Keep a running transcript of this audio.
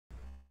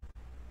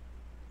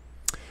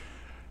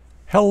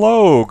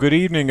Hello, good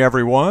evening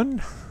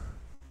everyone.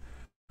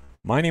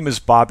 My name is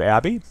Bob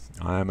Abbey.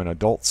 I'm an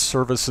adult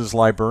services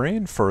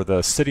librarian for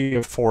the City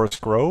of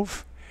Forest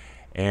Grove,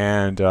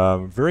 and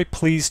very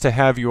pleased to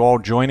have you all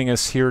joining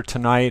us here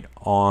tonight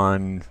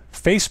on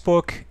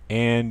Facebook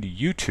and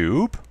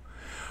YouTube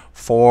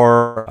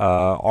for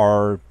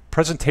our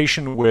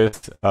presentation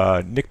with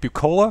Nick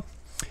Buccola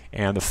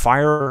and The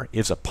Fire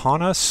is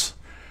Upon Us,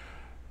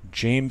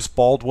 James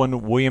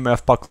Baldwin, William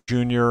F. Buckley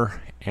Jr.,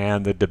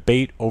 and the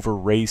debate over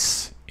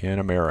race in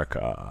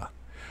America.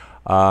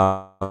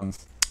 A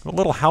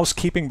little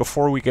housekeeping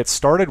before we get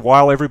started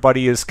while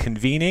everybody is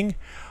convening.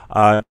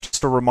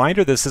 Just a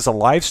reminder, this is a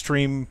live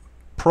stream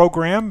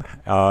program.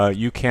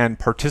 You can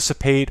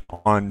participate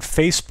on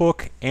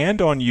Facebook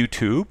and on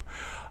YouTube.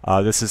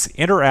 This is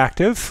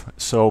interactive,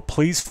 so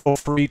please feel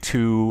free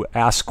to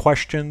ask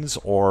questions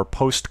or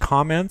post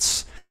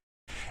comments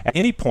at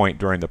any point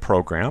during the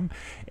program.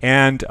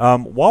 And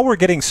while we're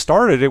getting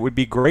started, it would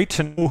be great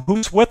to know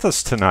who's with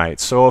us tonight.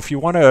 So if you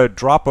want to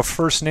drop a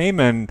first name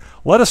and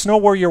let us know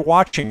where you're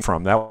watching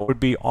from, that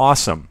would be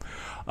awesome.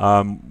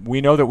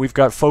 We know that we've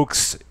got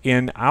folks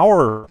in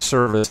our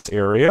service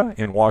area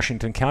in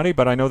Washington County,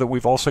 but I know that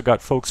we've also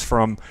got folks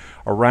from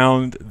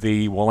around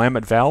the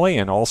Willamette Valley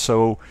and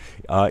also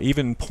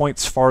even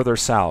points farther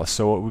south.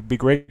 So it would be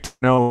great to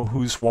know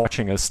who's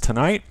watching us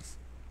tonight.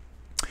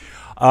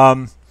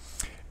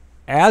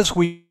 As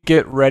we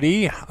get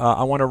ready,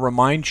 I want to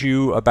remind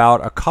you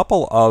about a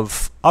couple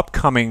of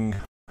upcoming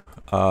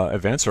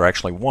events, or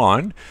actually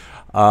one.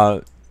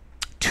 2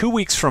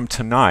 weeks from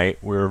tonight,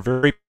 we're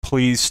very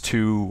pleased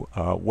to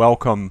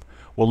welcome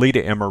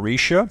Walida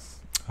Emerisha.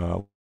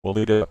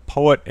 Walida,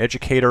 poet,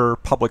 educator,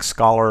 public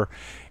scholar,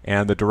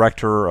 and the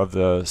director of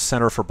the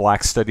Center for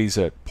Black Studies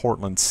at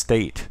Portland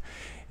State.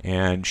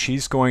 And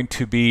she's going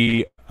to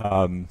be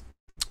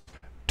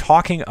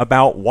talking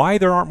about why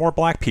there aren't more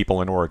black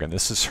people in Oregon.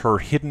 This is her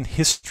hidden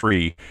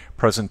history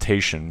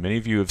presentation. Many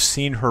of you have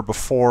seen her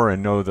before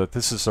and know that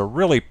this is a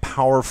really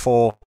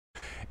powerful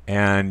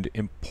and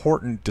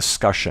important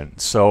discussion.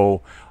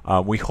 So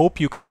we hope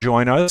you can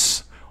join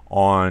us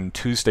on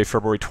Tuesday,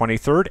 February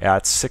 23rd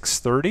at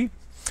 6:30.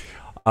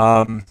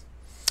 I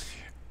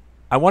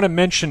want to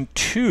mention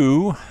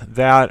too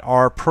that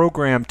our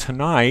program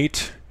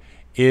tonight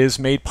is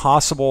made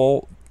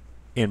possible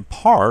in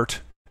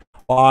part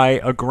by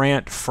a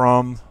grant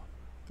from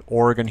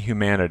Oregon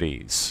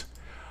Humanities,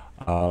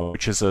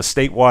 which is a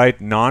statewide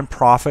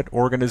nonprofit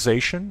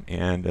organization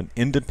and an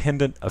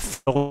independent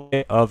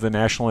affiliate of the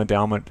National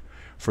Endowment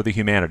for the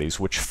Humanities,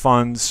 which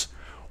funds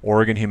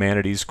Oregon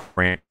Humanities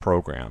Grant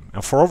Program.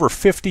 Now, for over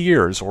 50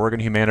 years,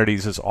 Oregon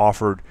Humanities has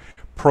offered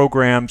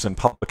programs and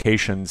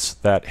publications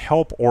that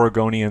help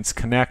Oregonians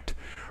connect,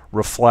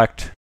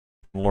 reflect,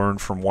 learn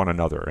from one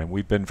another. And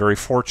we've been very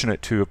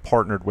fortunate to have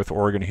partnered with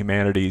Oregon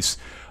Humanities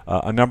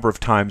a number of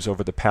times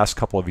over the past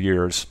couple of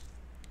years,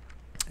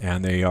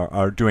 and they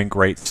are doing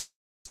great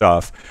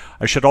stuff.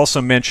 I should also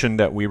mention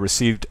that we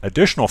received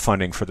additional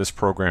funding for this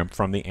program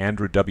from the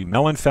Andrew W.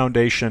 Mellon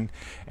Foundation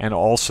and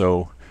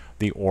also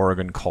the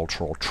Oregon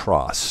Cultural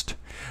Trust.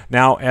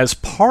 Now, as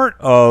part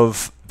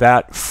of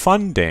that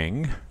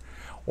funding,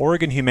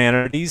 Oregon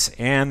Humanities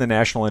and the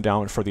National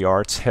Endowment for the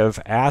Arts have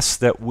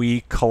asked that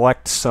we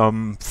collect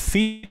some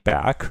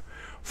feedback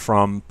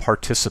from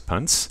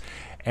participants,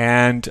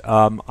 and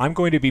I'm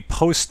going to be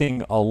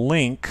posting a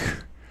link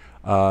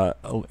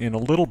in a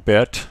little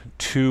bit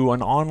to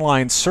an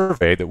online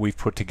survey that we've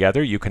put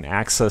together. You can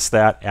access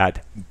that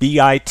at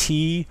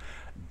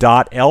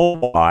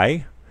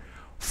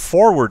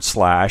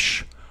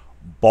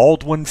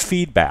bit.ly/Baldwin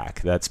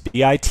feedback. That's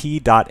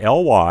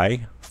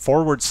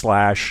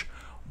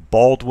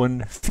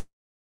bit.ly/Baldwin feedback.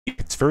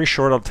 It's very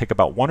short. It'll take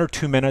about 1 or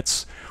 2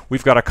 minutes.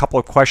 We've got a couple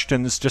of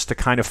questions just to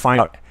kind of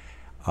find out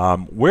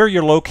where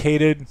you're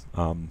located,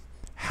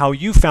 how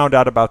you found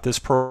out about this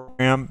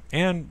program,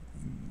 and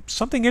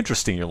something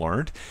interesting you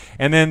learned,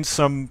 and then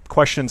some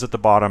questions at the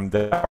bottom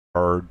that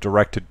are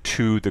directed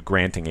to the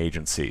granting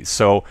agencies.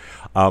 So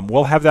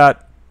we'll have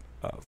that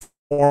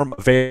form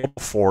available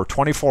for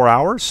 24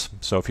 hours.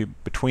 So if you,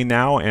 between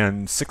now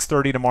and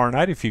 6:30 tomorrow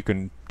night, if you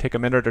can take a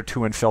minute or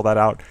two and fill that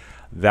out,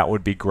 that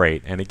would be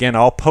great. And again,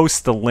 I'll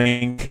post the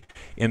link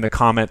in the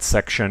comments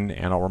section,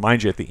 and I'll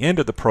remind you at the end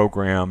of the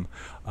program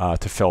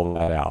to fill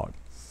that out.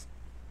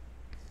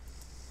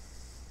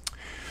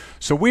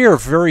 So we are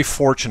very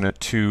fortunate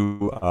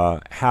to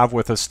have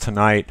with us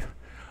tonight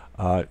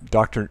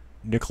Dr.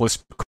 Nicholas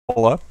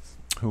Buccola,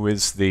 who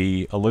is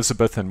the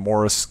Elizabeth and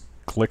Morris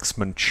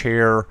Glicksman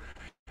Chair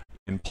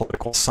in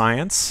Political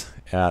Science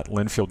at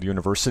Linfield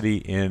University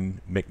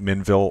in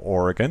McMinnville,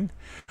 Oregon.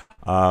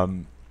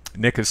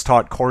 Nick has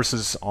taught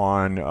courses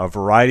on a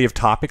variety of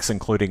topics,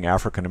 including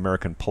African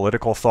American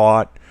political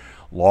thought,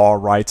 law,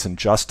 rights, and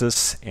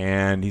justice,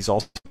 and he's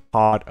also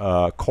taught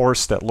a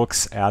course that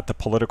looks at the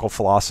political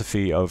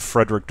philosophy of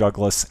Frederick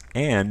Douglass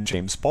and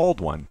James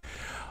Baldwin.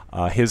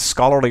 His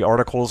scholarly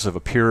articles have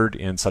appeared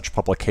in such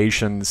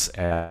publications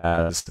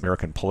as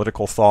American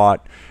Political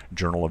Thought,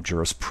 Journal of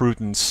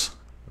Jurisprudence,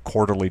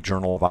 Quarterly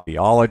Journal of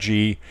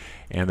Ideology,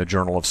 and the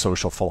Journal of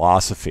Social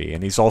Philosophy.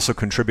 And he's also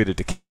contributed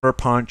to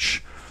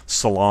Counterpunch,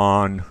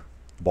 Salon,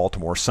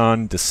 Baltimore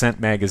Sun, Dissent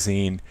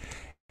Magazine,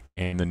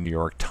 and the New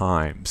York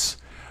Times.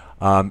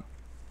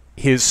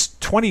 His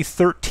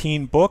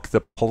 2013 book,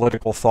 The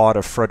Political Thought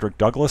of Frederick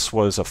Douglass,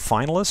 was a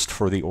finalist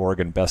for the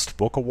Oregon Best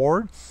Book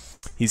Award.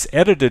 He's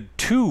edited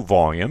 2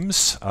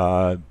 volumes,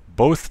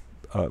 both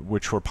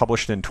which were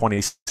published in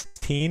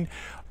 2016,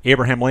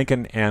 Abraham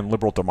Lincoln and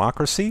Liberal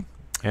Democracy,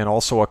 and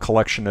also a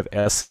collection of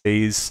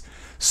essays,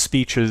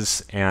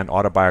 speeches, and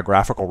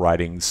autobiographical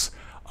writings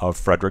of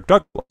Frederick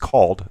Douglass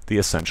called The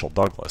Essential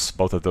Douglass.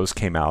 Both of those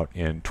came out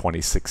in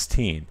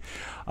 2016.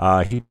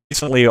 He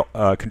recently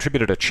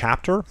contributed a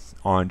chapter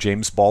on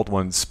James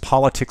Baldwin's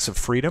Politics of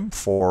Freedom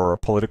for a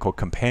Political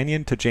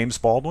Companion to James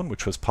Baldwin,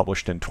 which was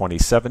published in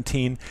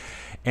 2017.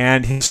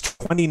 And his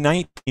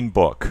 2019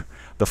 book,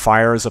 The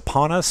Fire is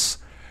Upon Us,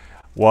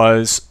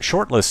 was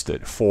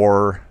shortlisted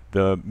for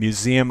the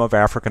Museum of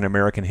African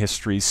American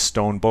History's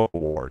Stone Book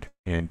Award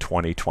in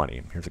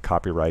 2020. Here's a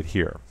copy right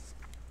here.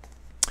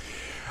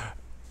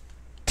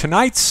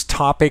 Tonight's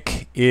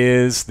topic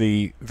is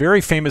the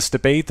very famous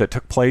debate that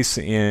took place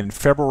in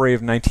February of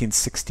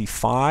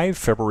 1965,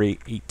 February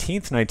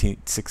 18th,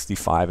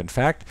 1965, in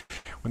fact,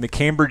 when the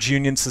Cambridge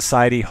Union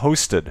Society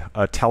hosted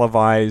a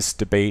televised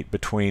debate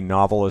between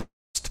novelist,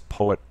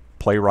 poet,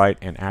 playwright,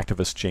 and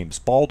activist James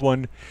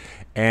Baldwin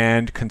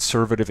and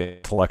conservative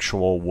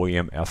intellectual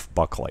William F.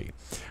 Buckley.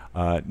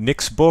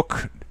 Nick's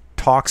book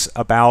talks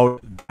about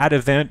that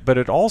event, but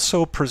it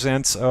also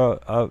presents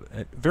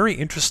a very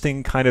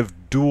interesting kind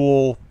of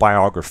dual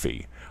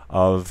biography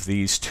of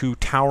these 2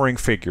 towering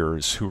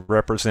figures who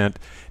represent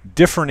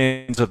different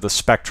ends of the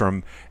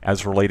spectrum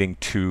as relating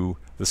to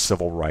the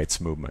civil rights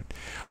movement.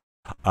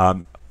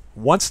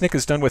 Once Nick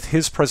is done with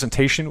his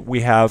presentation,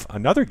 we have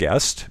another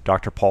guest,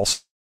 Dr. Paul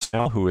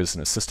Snell, who is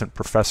an assistant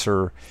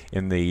professor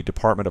in the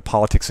Department of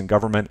Politics and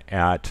Government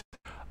at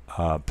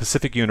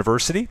Pacific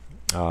University.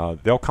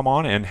 They'll come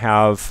on and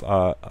have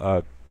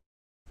a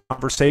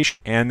conversation,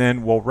 and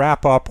then we'll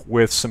wrap up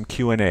with some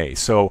Q&A.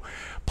 So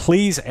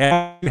please,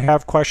 if you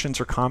have questions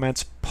or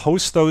comments,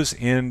 post those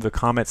in the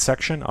comment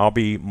section. I'll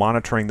be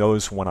monitoring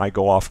those when I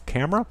go off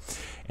camera,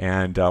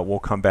 and we'll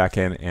come back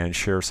in and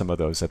share some of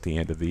those at the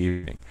end of the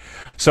evening.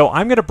 So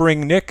I'm going to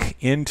bring Nick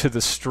into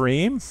the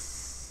stream.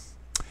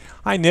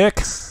 Hi, Nick.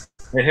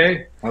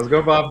 Hey, how's it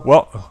going, Bob?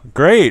 Well,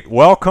 great.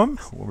 Welcome.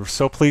 We're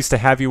so pleased to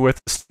have you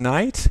with us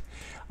tonight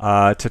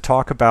to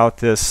talk about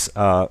this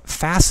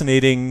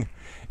fascinating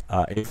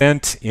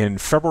event in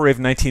February of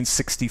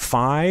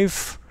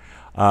 1965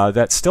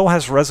 that still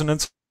has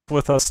resonance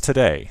with us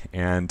today.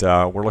 And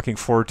we're looking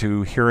forward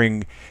to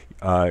hearing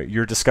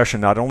your discussion,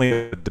 not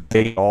only of the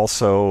debate,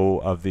 also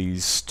of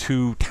these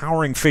 2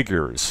 towering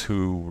figures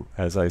who,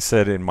 as I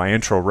said in my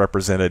intro,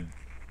 represented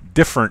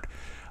different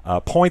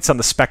points on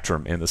the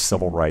spectrum in the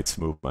civil rights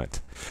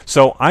movement.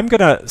 So I'm going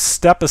to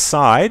step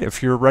aside.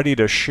 If you're ready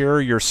to share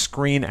your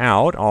screen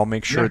out, I'll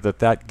make sure that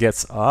that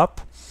gets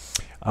up.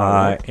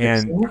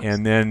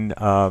 And then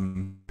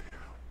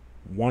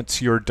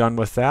once you're done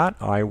with that,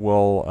 I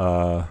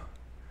will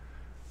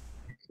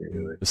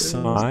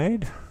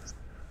decide.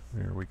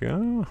 There we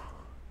go.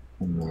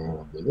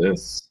 Do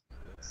this.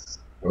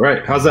 All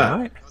right, how's that? All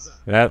right.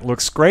 That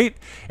looks great.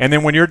 And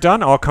then when you're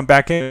done, I'll come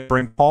back in,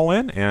 bring Paul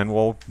in, and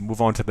we'll move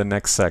on to the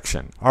next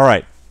section. All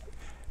right.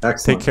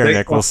 Excellent. Take care, Thanks,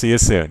 Nick. Bob. We'll see you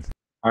soon.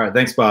 All right,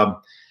 thanks,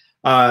 Bob.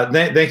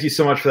 Thank you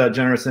so much for that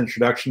generous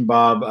introduction,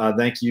 Bob.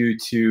 Thank you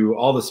to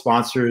all the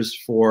sponsors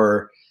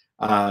for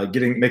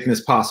making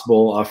this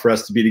possible for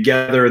us to be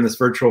together in this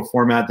virtual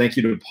format. Thank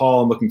you to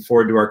Paul. I'm looking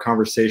forward to our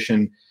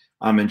conversation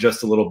in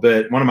just a little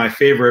bit. One of my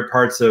favorite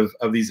parts of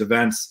these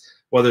events,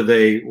 whether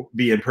they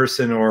be in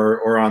person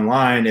or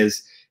online,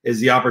 is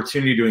the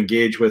opportunity to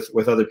engage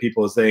with other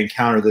people as they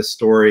encounter this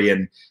story.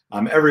 And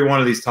every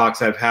one of these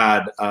talks I've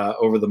had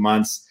over the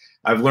months,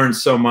 I've learned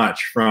so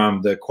much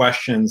from the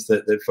questions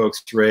that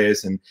folks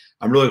raise, and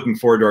I'm really looking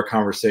forward to our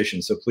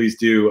conversation. So please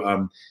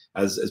do,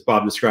 as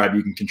Bob described,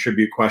 you can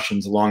contribute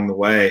questions along the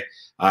way,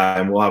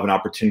 and we'll have an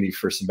opportunity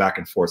for some back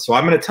and forth. So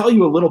I'm going to tell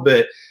you a little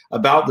bit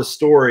about the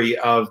story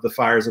of The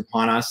Fire is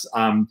Upon Us,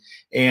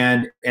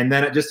 and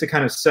then just to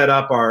kind of set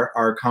up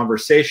our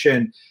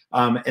conversation,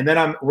 and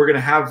then we're going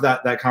to have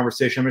that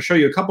conversation. I'm going to show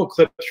you a couple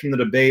clips from the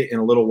debate in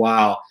a little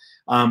while,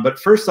 but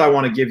first I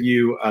want to give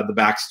you the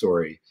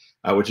backstory,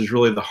 which is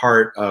really the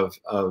heart of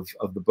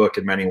the book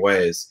in many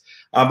ways.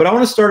 But I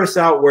want to start us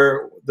out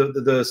where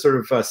the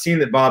sort of scene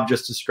that Bob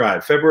just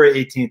described, February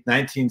 18th,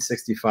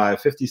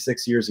 1965,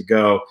 56 years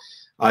ago,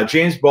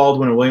 James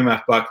Baldwin and William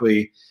F.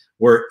 Buckley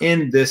were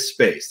in this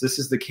space. This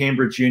is the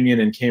Cambridge Union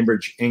in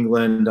Cambridge,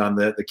 England, on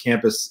the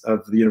campus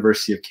of the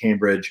University of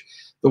Cambridge,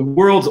 the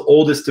world's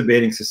oldest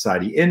debating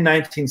society. In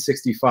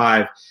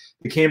 1965,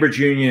 the Cambridge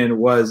Union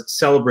was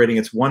celebrating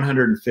its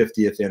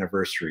 150th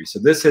anniversary. So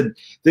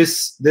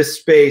this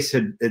space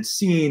had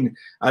seen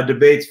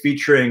debates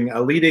featuring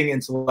leading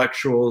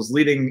intellectuals,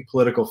 leading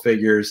political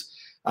figures,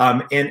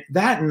 And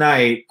that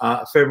night,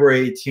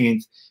 February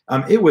 18th,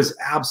 it was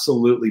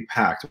absolutely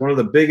packed. One of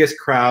the biggest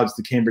crowds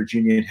the Cambridge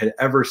Union had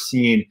ever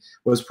seen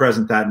was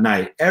present that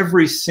night.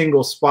 Every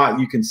single spot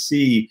you can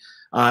see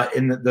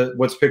in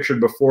what's pictured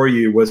before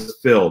you was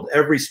filled.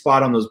 Every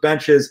spot on those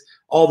benches,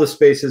 all the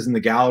spaces in the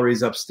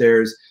galleries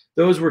upstairs,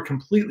 those were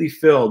completely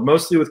filled,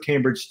 mostly with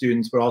Cambridge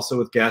students, but also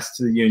with guests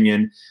to the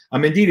Union.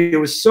 Indeed, it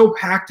was so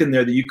packed in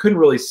there that you couldn't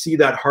really see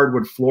that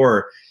hardwood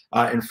floor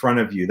in front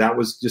of you. That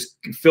was just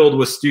filled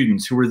with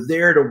students who were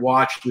there to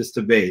watch this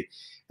debate.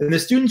 And the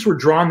students were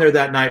drawn there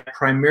that night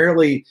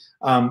primarily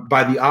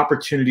by the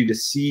opportunity to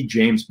see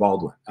James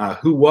Baldwin,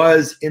 who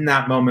was, in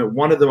that moment,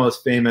 one of the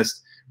most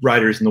famous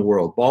writers in the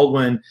world.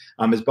 Baldwin,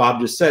 as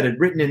Bob just said, had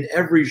written in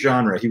every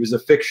genre. He was a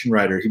fiction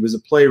writer. He was a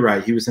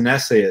playwright. He was an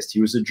essayist.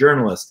 He was a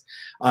journalist.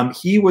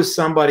 He was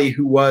somebody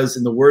who was,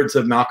 in the words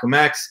of Malcolm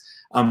X,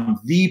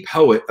 the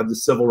poet of the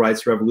Civil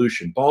Rights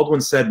Revolution.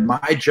 Baldwin said,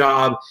 "My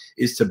job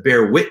is to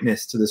bear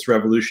witness to this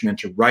revolution and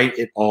to write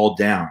it all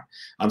down."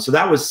 So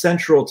that was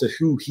central to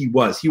who he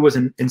was. He was,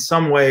 in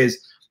some ways,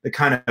 the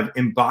kind of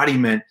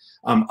embodiment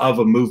of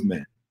a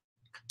movement.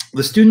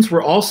 The students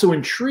were also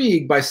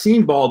intrigued by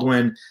seeing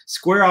Baldwin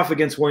square off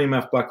against William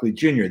F. Buckley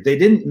Jr. They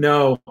didn't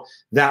know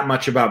that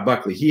much about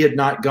Buckley. He had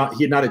not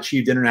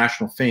achieved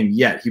international fame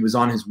yet. He was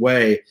on his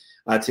way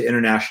to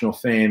international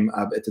fame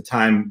at the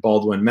time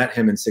Baldwin met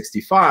him in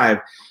 '65.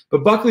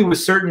 But Buckley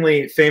was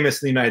certainly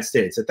famous in the United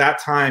States. At that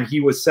time,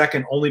 he was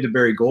second only to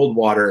Barry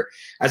Goldwater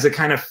as a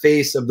kind of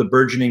face of the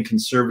burgeoning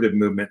conservative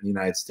movement in the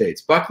United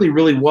States. Buckley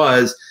really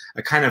was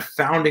a kind of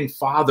founding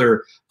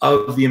father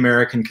of the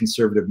American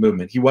conservative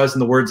movement. He was, in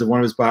the words of one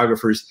of his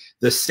biographers,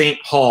 the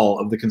St. Paul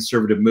of the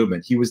conservative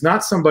movement. He was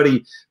not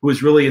somebody who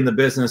was really in the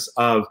business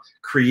of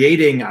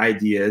creating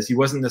ideas. He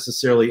wasn't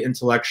necessarily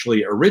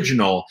intellectually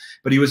original,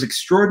 but he was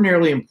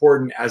extraordinarily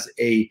important as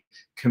a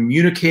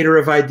communicator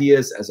of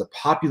ideas, as a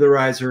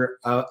popularizer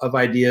of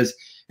ideas,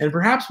 and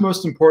perhaps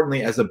most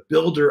importantly, as a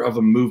builder of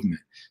a movement.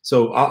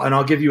 So,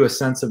 I'll give you a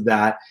sense of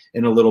that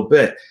in a little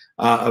bit,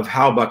 of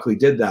how Buckley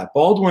did that.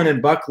 Baldwin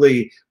and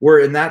Buckley were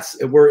in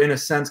a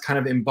sense kind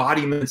of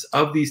embodiments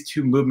of these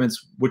two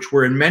movements, which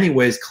were in many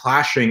ways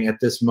clashing at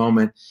this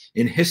moment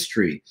in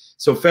history.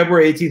 So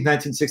February 18th,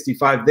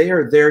 1965, they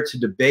are there to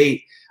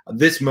debate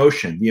this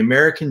motion: the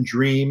American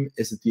dream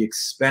is at the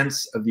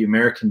expense of the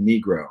American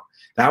Negro.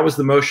 That was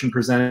the motion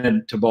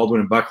presented to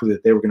Baldwin and Buckley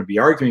that they were going to be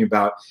arguing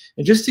about.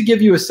 And just to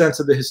give you a sense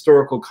of the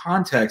historical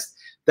context,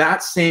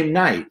 that same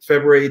night,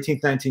 February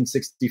 18th,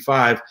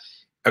 1965,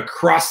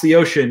 across the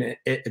ocean,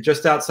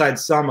 just outside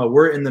Selma,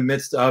 we're in the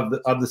midst of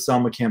the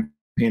Selma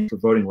campaign for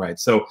voting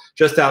rights. So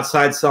just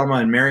outside Selma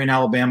in Marion,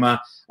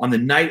 Alabama, on the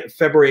night of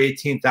February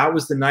 18th, that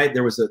was the night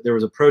there was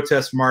a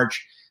protest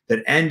march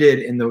that ended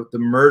in the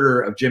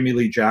murder of Jimmy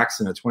Lee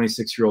Jackson, a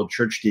 26-year-old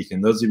church deacon.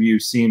 Those of you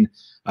who've seen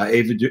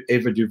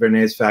Ava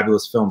DuVernay's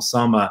fabulous film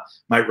Selma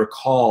might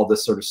recall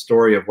this sort of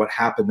story of what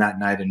happened that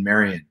night in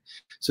Marion.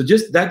 So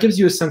just that gives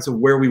you a sense of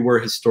where we were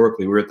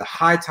historically. We were at the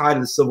high tide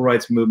of the civil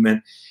rights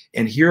movement,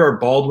 and here are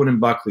Baldwin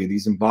and Buckley,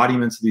 these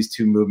embodiments of these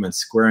two movements,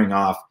 squaring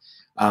off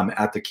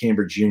at the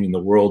Cambridge Union, the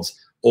world's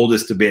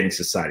oldest debating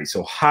society.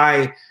 So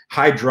high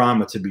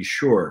drama, to be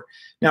sure.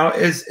 Now,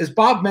 as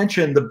Bob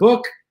mentioned, the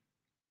book,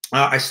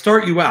 I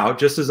start you out,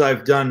 just as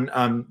I've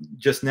done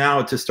just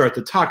now to start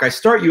the talk. I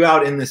start you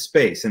out in this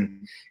space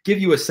and give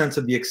you a sense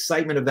of the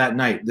excitement of that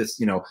night. This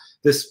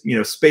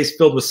space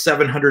filled with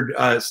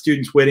 700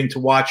 students waiting to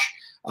watch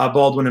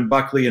Baldwin and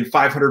Buckley, and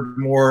 500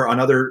 more in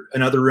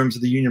other rooms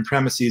of the Union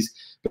premises.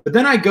 But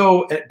then I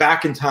go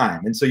back in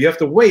time, and so you have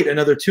to wait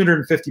another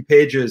 250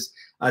 pages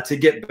to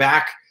get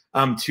back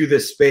to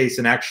this space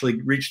and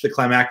actually reach the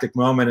climactic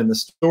moment in the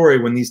story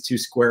when these two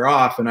square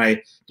off. And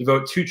I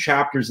devote 2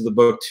 chapters of the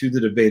book to the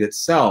debate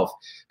itself.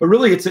 But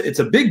really, it's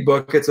a big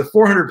book. It's a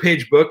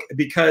 400-page book,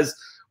 because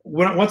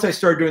once I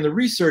started doing the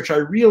research, I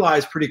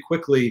realized pretty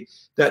quickly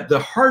that the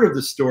heart of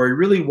the story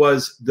really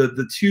was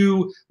the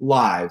two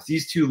lives,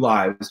 these two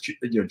lives,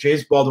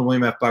 James Baldwin,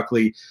 William F.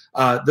 Buckley,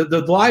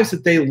 the lives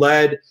that they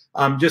led,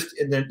 just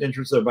in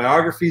terms of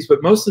biographies,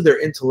 but mostly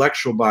their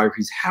intellectual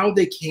biographies, how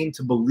they came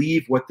to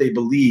believe what they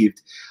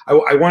believed.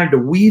 I wanted to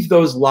weave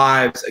those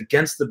lives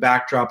against the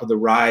backdrop of the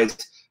rise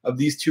of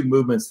these two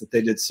movements that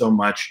they did so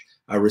much,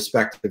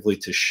 respectively,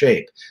 to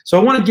shape. So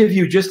I want to give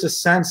you just a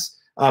sense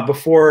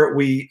before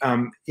we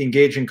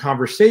engage in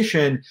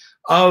conversation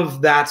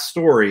of that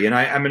story, and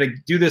I'm going to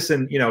do this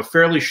in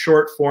fairly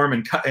short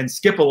form and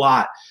skip a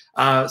lot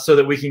so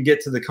that we can get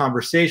to the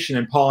conversation.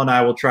 And Paul and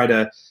I will try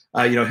to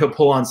he'll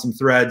pull on some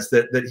threads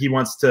that he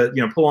wants to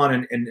pull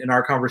on in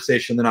our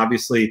conversation. Then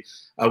obviously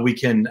we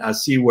can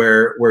see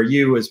where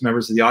you as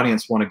members of the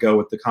audience want to go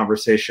with the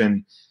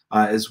conversation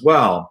as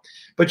well.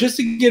 But just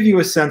to give you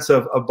a sense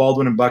of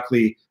Baldwin and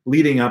Buckley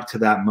leading up to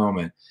that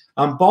moment.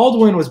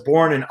 Baldwin was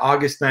born in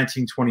August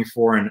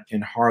 1924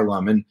 in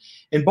Harlem.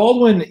 And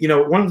Baldwin,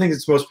 one of the things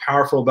that's most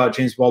powerful about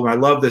James Baldwin, I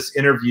love this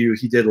interview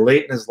he did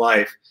late in his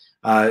life,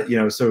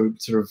 so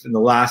sort of in the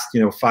last,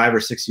 5 or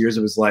 6 years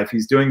of his life,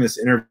 he's doing this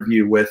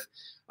interview with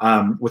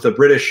a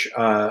British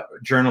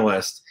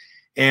journalist.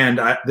 And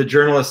the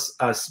journalist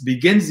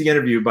begins the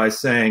interview by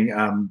saying,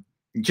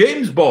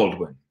 James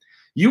Baldwin,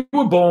 you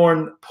were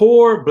born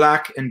poor,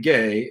 black, and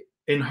gay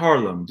in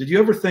Harlem. Did you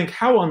ever think,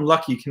 how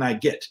unlucky can I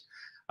get?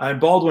 And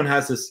Baldwin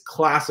has this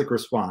classic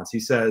response. He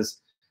says,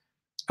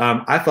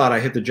 I thought I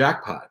hit the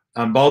jackpot.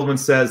 Baldwin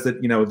says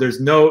that,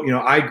 there's no,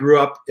 I grew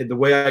up the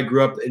way I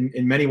grew up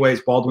in many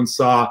ways. Baldwin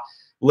saw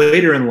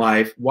later in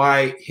life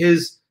why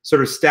his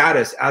sort of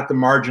status at the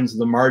margins of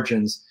the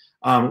margins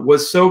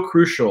was so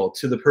crucial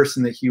to the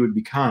person that he would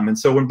become. And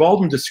so when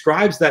Baldwin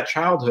describes that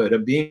childhood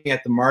of being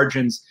at the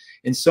margins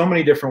in so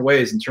many different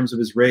ways in terms of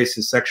his race,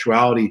 his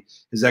sexuality,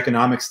 his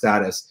economic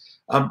status,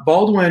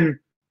 Baldwin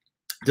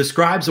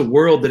describes a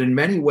world that in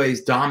many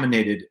ways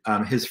dominated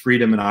his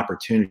freedom and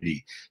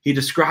opportunity. He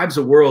describes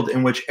a world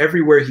in which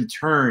everywhere he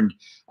turned,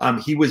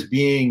 he was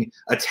being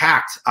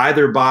attacked,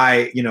 either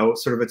by,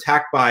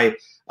 attacked by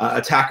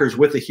attackers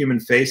with a human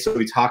face. So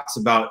he talks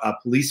about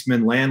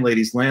policemen,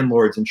 landladies,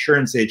 landlords,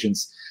 insurance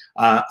agents,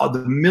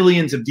 the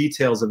millions of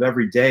details of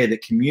every day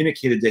that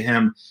communicated to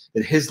him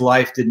that his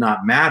life did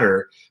not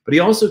matter. But he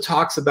also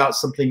talks about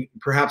something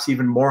perhaps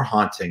even more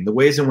haunting, the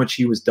ways in which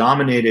he was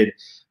dominated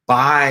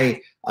by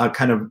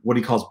kind of what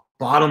he calls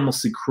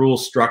bottomlessly cruel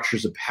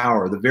structures of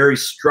power. The very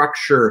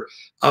structure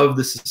of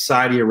the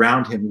society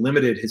around him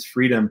limited his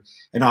freedom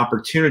and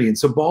opportunity. And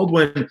so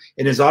Baldwin,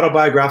 in his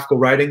autobiographical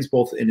writings,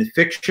 both in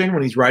fiction,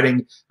 when he's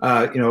writing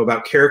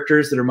about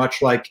characters that are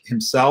much like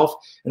himself,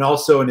 and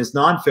also in his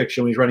nonfiction,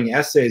 when he's writing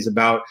essays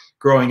about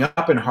growing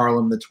up in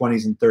Harlem in the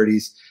 20s and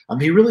 30s,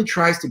 he really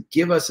tries to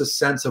give us a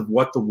sense of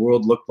what the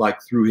world looked like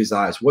through his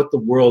eyes, what the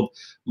world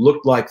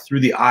looked like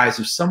through the eyes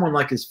of someone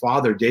like his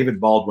father,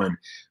 David Baldwin,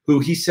 who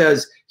he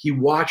says he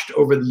watched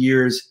over the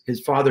years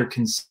his father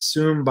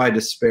consumed by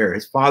despair.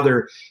 His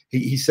father,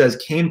 he says,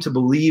 came to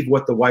believe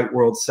what the white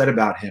world said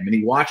about him, and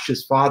he watched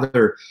his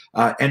father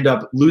end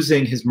up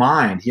losing his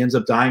mind. He ends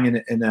up dying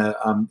in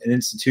an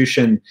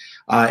institution,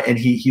 and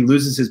he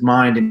loses his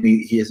mind, and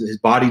his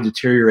body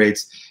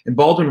deteriorates. And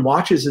Baldwin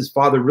watches his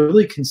father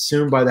really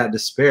consumed by that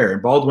despair.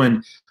 And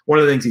Baldwin, one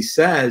of the things he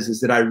says is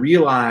that I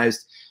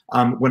realized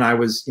when I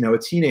was a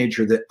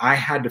teenager that I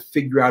had to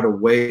figure out a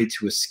way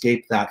to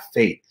escape that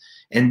fate.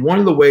 And one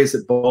of the ways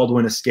that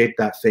Baldwin escaped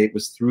that fate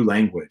was through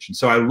language. And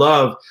so I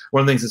love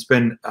one of the things that's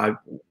been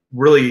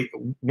really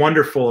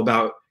wonderful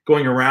about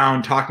going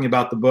around talking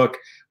about the book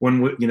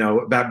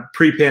about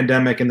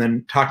pre-pandemic, and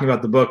then talking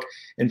about the book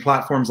in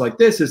platforms like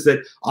this, is that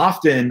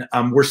often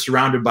we're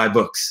surrounded by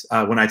books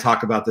when I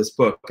talk about this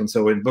book. And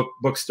so in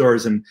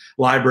bookstores and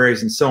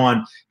libraries and so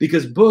on,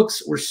 because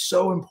books were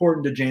so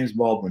important to James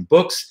Baldwin.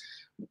 Books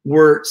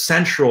were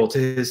central to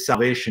his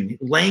salvation.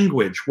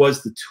 Language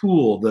was the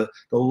tool, the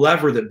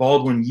lever that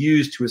Baldwin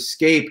used to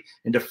escape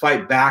and to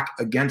fight back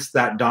against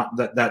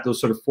those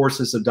sort of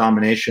forces of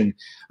domination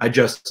I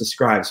just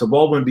described. So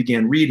Baldwin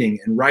began reading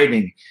and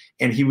writing,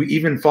 and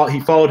he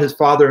followed his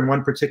father in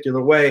one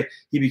particular way.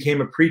 He became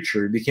a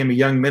preacher. He became a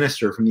young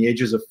minister from the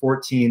ages of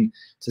 14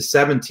 to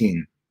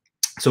 17.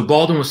 So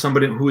Baldwin was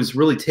somebody who was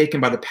really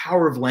taken by the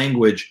power of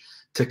language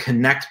to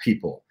connect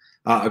people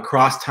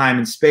across time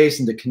and space,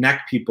 and to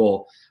connect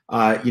people,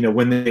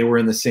 when they were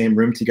in the same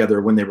room together,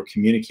 when they were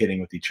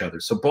communicating with each other.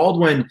 So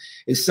Baldwin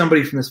is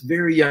somebody from this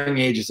very young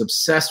age is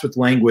obsessed with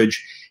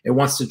language and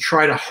wants to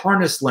try to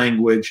harness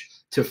language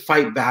to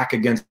fight back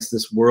against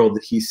this world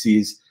that he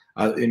sees,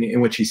 in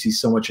which he sees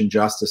so much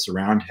injustice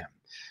around him.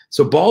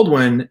 So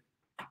Baldwin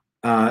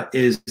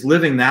is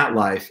living that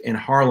life in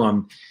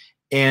Harlem.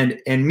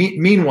 And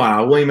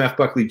meanwhile, William F.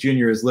 Buckley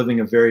Jr. is living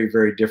a very,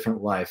 very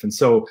different life. And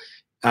so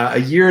a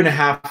year and a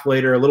half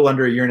later, a little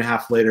under a year and a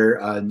half later,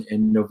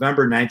 in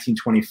November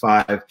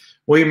 1925,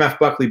 William F.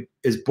 Buckley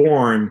is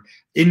born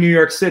in New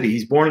York City.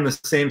 He's born in the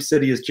same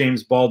city as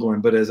James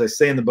Baldwin, but as I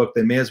say in the book,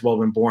 they may as well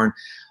have been born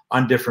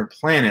on different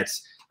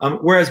planets.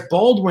 Whereas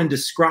Baldwin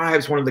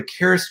describes one of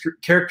the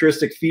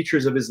characteristic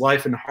features of his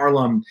life in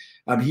Harlem,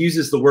 he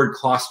uses the word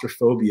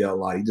claustrophobia a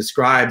lot. He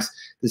describes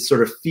this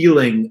sort of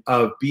feeling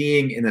of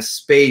being in a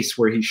space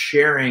where he's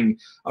sharing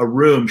a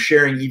room,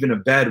 sharing even a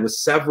bed with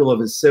several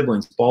of his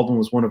siblings. Baldwin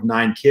was one of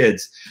 9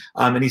 kids.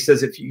 And he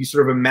says, if you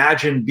sort of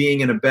imagine being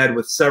in a bed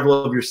with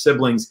several of your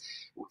siblings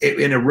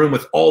in a room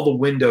with all the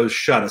windows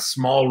shut, a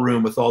small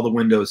room with all the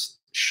windows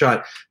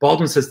shut,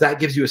 Baldwin says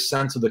that gives you a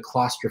sense of the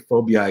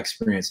claustrophobia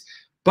experience.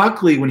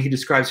 Buckley, when he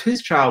describes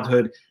his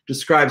childhood,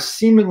 describes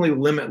seemingly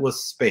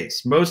limitless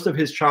space. Most of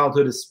his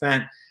childhood is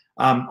spent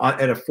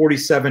at a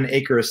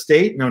 47-acre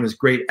estate known as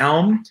Great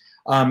Elm.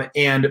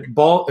 And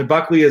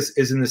Buckley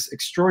is in this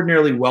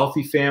extraordinarily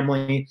wealthy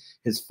family.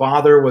 His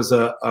father was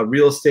a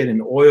real estate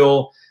and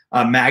oil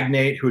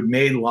magnate who had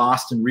made,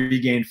 lost, and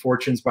regained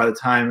fortunes by the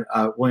time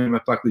William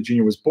F. Buckley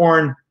Jr. was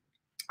born.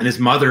 And his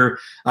mother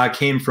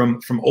came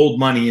from old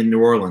money in New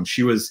Orleans.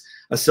 She was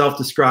a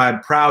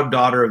self-described proud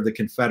daughter of the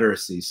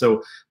Confederacy.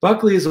 So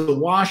Buckley is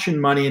awash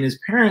in money, and his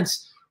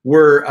parents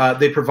were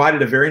they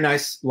provided a very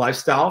nice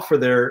lifestyle for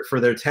their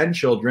 10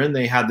 children.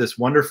 They had this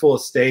wonderful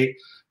estate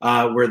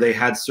where they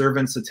had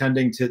servants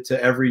attending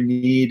to every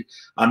need.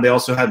 They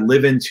also had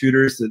live-in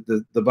tutors.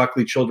 The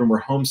Buckley children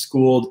were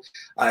homeschooled,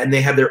 and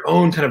they had their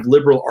own kind of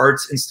liberal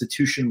arts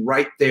institution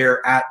right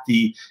there at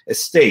the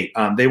estate.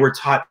 They were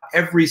taught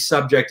every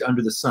subject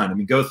under the sun. I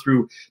mean, go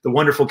through the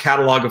wonderful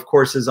catalog of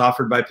courses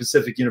offered by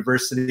Pacific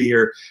University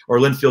or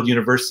Linfield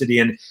University,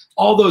 and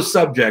all those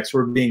subjects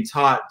were being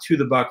taught to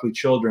the Buckley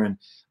children.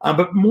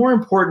 But more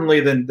importantly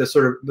than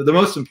the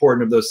most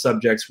important of those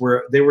subjects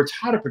they were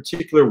taught a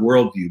particular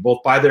worldview,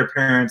 both by their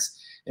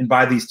parents and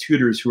by these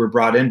tutors who were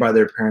brought in by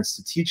their parents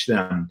to teach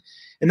them.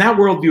 And that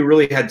worldview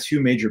really had two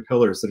major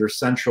pillars that are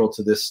central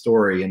to this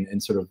story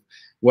and sort of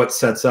what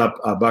sets up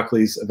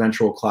Buckley's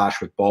eventual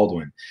clash with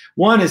Baldwin.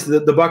 One is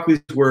that the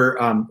Buckleys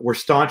were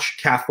staunch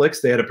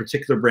Catholics. They had a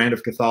particular brand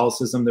of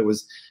Catholicism that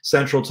was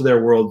central to their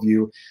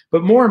worldview.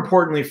 But more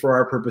importantly for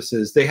our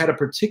purposes, they had a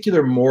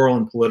particular moral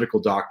and political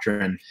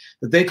doctrine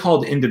that they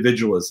called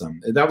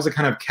individualism. That was a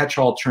kind of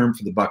catch-all term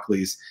for the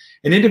Buckleys.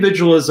 And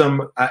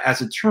individualism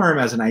as a term,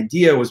 as an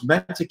idea, was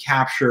meant to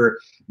capture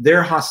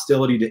their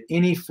hostility to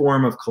any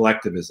form of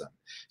collectivism.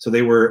 So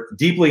they were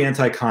deeply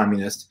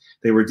anti-communist.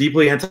 They were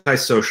deeply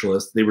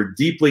anti-socialist. They were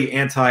deeply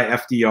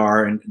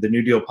anti-FDR and the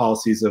New Deal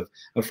policies of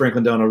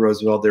Franklin Delano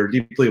Roosevelt. They were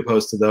deeply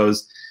opposed to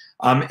those.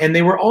 And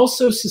they were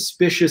also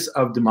suspicious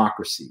of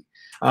democracy.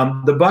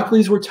 The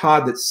Buckleys were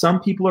taught that some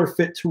people are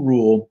fit to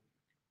rule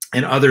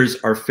and others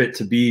are fit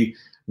to be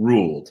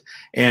ruled.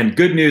 And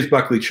good news,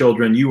 Buckley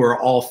children, you are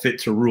all fit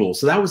to rule.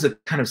 So that was a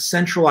kind of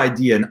central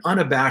idea, an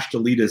unabashed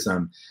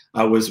elitism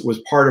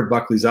was part of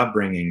Buckley's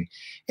upbringing.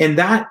 And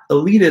that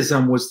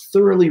elitism was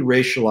thoroughly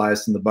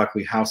racialized in the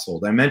Buckley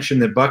household. I mentioned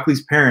that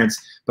Buckley's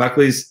parents,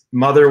 Buckley's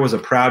mother was a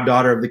proud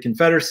daughter of the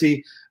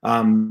Confederacy.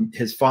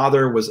 His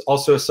father was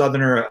also a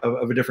Southerner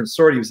of a different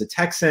sort. He was a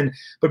Texan.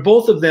 But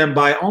both of them,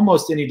 by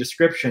almost any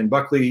description,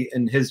 Buckley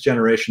and his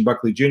generation,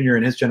 Buckley Jr.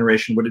 and his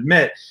generation would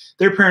admit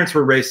their parents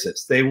were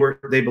racist.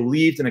 They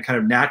believed in a kind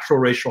of natural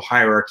racial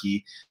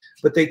hierarchy.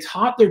 But they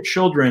taught their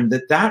children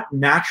that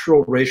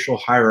natural racial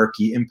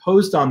hierarchy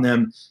imposed on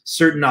them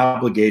certain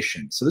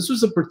obligations. So this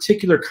was a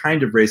particular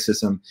kind of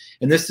racism,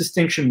 and this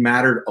distinction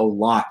mattered a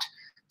lot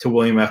to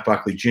William F.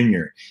 Buckley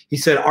Jr. He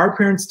said, our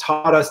parents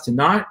taught us to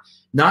not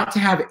to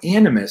have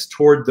animus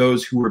toward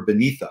those who were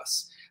beneath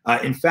us.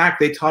 In fact,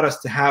 they taught us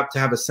to have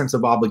a sense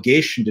of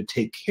obligation to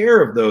take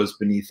care of those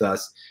beneath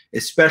us,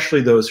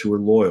 especially those who were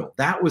loyal.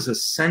 That was a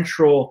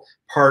central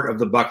part of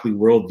the Buckley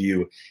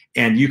worldview,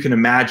 and you can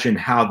imagine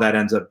how that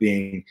ends up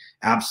being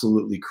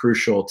absolutely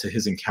crucial to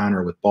his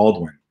encounter with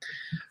Baldwin.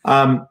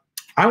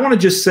 I want to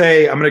just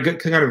say, I'm going to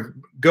kind of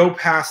go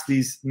past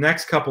these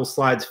next couple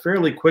slides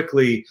fairly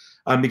quickly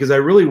because I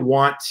really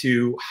want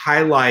to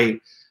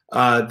highlight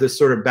this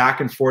sort of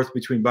back and forth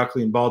between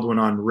Buckley and Baldwin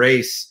on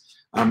race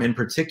in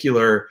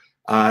particular.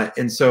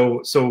 And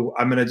so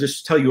I'm going to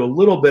just tell you a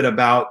little bit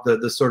about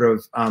the sort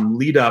of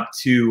lead up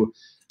to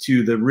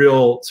the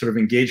real sort of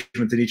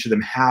engagement that each of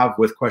them have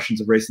with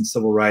questions of race and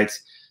civil rights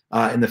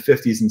in the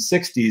 50s and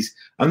 60s.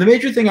 The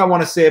major thing I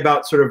want to say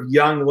about sort of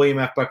young William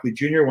F. Buckley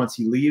Jr. once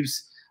he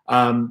leaves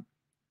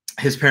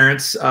his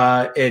parents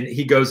and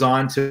he goes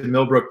on to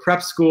Millbrook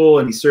Prep School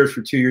and he serves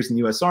for 2 years in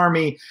the U.S.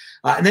 Army.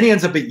 And then he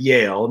ends up at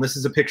Yale. And this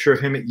is a picture of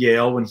him at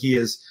Yale when he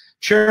is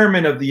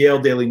chairman of the Yale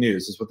Daily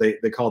News, is what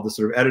they call the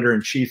sort of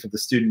editor-in-chief of the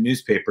student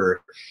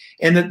newspaper.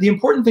 And the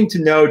important thing to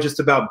know just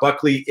about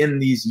Buckley in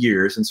these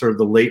years, in sort of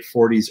the late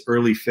 40s,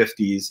 early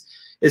 50s,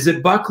 is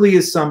that Buckley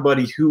is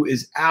somebody who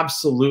is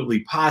absolutely,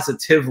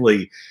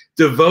 positively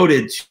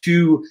devoted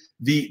to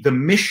the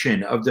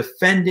mission of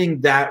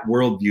defending that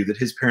worldview that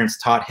his parents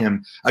taught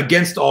him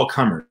against all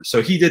comers.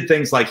 So he did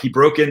things like he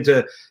broke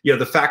into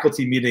the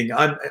faculty meeting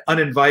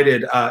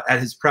uninvited at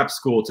his prep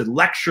school to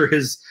lecture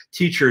his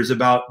teachers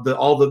about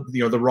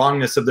the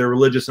wrongness of their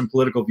religious and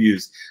political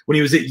views. When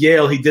he was at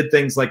Yale, he did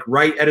things like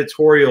write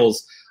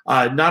editorials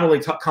not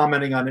only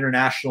commenting on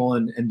international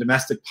and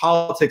domestic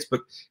politics, but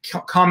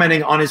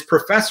commenting on his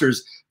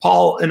professors.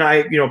 Paul and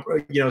I,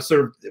 sort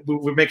of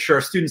would make sure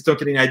our students don't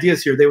get any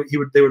ideas here. He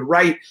would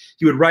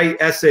write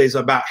essays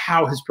about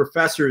how his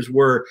professors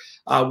were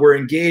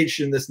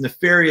engaged in this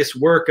nefarious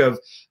work of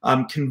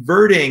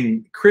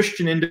converting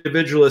Christian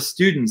individualist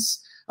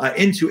students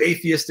into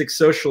atheistic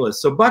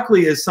socialists. So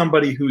Buckley is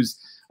somebody who's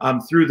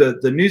through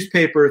the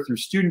newspaper, through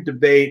student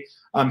debate,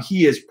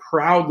 he is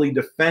proudly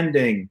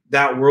defending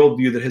that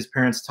worldview that his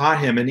parents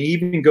taught him. And he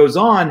even goes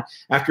on,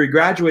 after he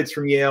graduates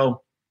from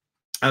Yale,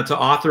 to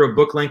author a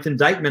book-length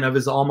indictment of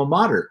his alma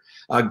mater,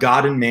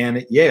 God and Man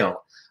at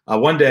Yale.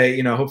 One day,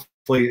 hopefully,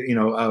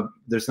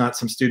 there's not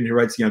some student who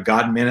writes,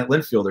 God and Man at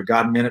Linfield or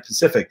God and Man at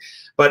Pacific.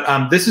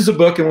 But this is a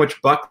book in which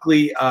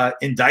Buckley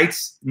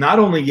indicts not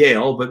only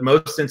Yale, but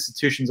most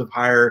institutions of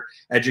higher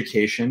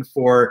education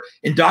for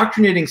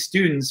indoctrinating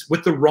students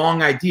with the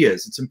wrong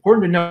ideas. It's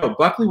important to know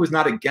Buckley was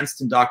not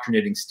against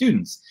indoctrinating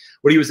students.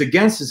 What he was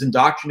against is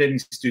indoctrinating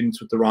students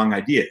with the wrong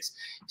ideas.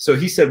 So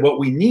he said, what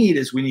we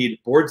need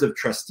boards of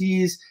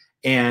trustees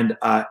and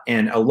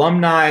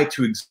alumni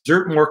to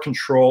exert more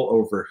control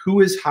over who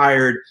is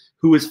hired,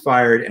 who is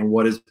fired and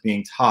what is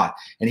being taught.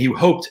 And he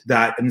hoped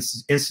that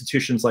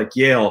institutions like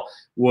Yale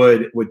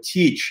would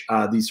teach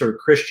these sort of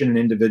Christian and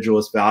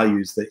individualist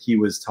values that he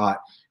was taught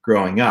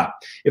growing up.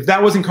 If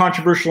that wasn't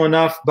controversial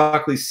enough,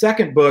 Buckley's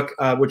second book,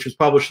 which was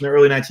published in the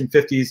early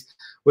 1950s,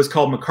 was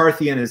called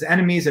McCarthy and His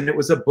Enemies, and it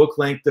was a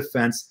book-length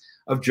defense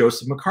of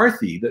Joseph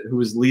McCarthy, who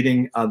was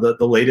leading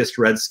the latest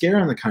Red Scare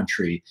in the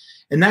country.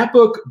 In that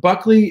book,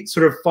 Buckley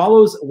sort of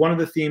follows one of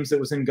the themes that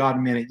was in God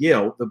and Man at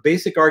Yale. The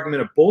basic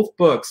argument of both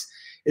books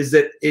is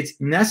that it's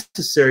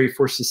necessary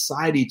for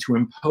society to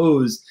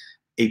impose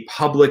a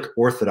public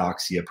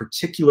orthodoxy, a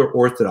particular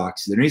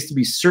orthodoxy. There needs to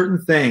be certain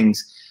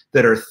things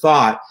that are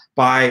thought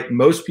by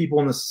most people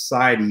in the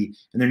society,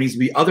 and there needs to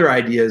be other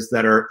ideas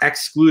that are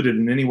excluded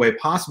in any way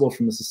possible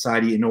from the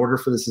society in order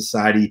for the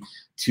society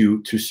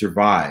to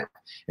survive.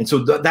 And so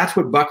that's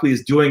what Buckley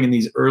is doing in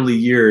these early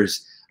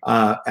years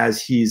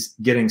as he's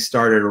getting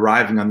started,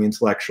 arriving on the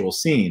intellectual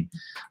scene.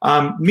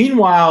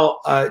 Meanwhile,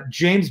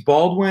 James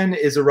Baldwin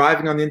is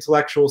arriving on the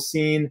intellectual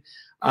scene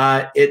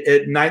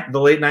the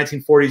late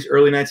 1940s,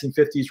 early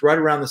 1950s, right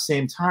around the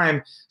same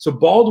time. So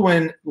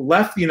Baldwin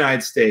left the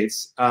United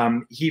States.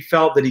 He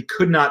felt that he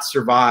could not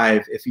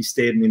survive if he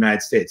stayed in the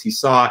United States. He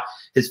saw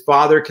his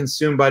father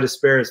consumed by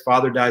despair. His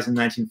father dies in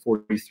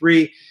 1943.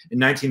 In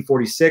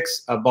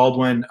 1946,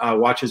 Baldwin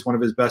watches one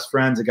of his best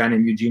friends, a guy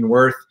named Eugene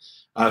Wirth,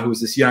 who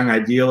was this young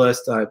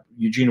idealist.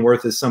 Eugene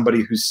Wirth is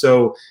somebody who's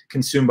so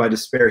consumed by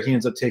despair, he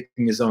ends up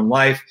taking his own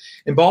life.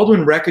 And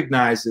Baldwin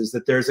recognizes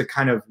that there's a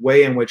kind of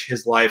way in which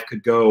his life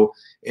could go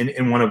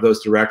in one of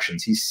those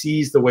directions. He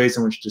sees the ways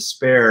in which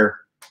despair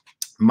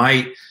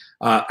might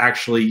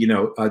actually,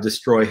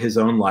 destroy his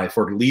own life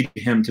or lead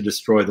him to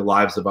destroy the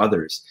lives of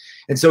others.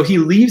 And so he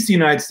leaves the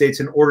United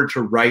States in order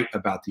to write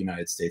about the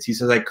United States. He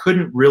says, I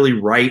couldn't really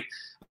write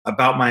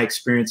about my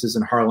experiences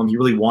in Harlem. He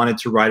really wanted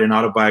to write an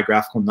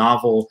autobiographical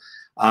novel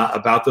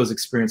about those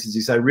experiences.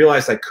 He said, I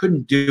realized I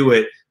couldn't do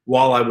it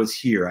while I was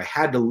here. I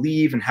had to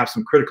leave and have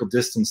some critical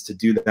distance to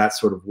do that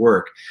sort of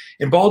work.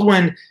 And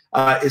Baldwin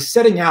is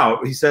setting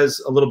out, he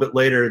says a little bit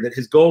later, that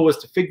his goal was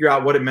to figure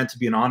out what it meant to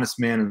be an honest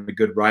man and a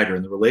good writer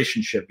and the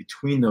relationship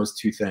between those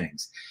two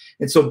things.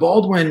 And so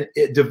Baldwin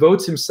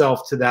devotes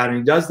himself to that, and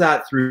he does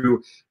that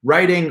through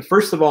writing,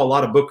 first of all, a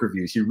lot of book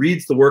reviews. He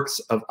reads the works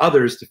of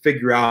others to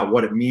figure out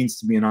what it means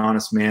to be an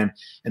honest man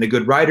and a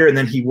good writer, and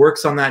then he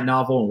works on that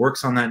novel and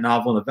works on that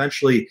novel and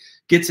eventually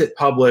gets it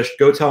published.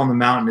 Go Tell on the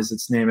Mountain is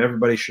its name.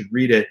 Everybody should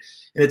read it.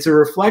 And it's a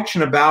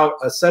reflection about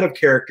a set of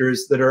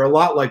characters that are a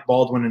lot like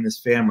Baldwin and his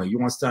family. He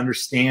wants to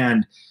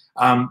understand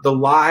the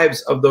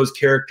lives of those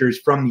characters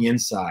from the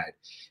inside.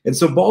 And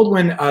so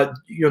Baldwin,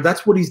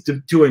 that's what he's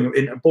doing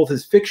in both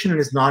his fiction and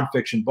his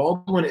nonfiction.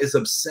 Baldwin is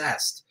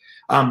obsessed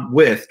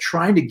with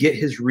trying to get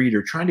his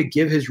reader, trying to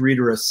give his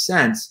reader a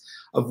sense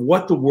of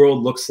what the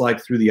world looks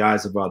like through the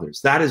eyes of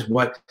others. That is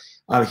what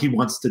he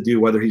wants to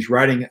do, whether he's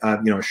writing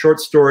a short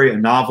story, a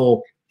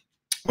novel,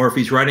 or if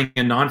he's writing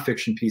a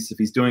nonfiction piece, if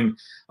he's doing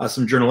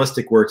some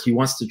journalistic work. He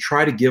wants to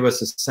try to give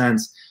us a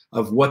sense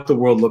of what the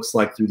world looks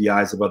like through the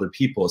eyes of other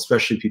people,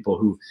 especially people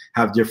who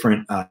have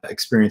different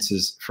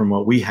experiences from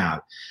what we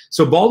have.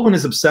 So Baldwin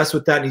is obsessed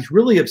with that, and he's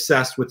really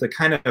obsessed with the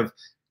kind of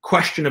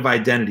question of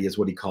identity is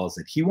what he calls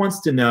it. He wants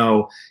to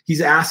know,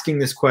 he's asking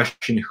this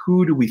question,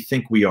 who do we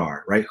think we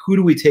are, right? Who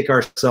do we take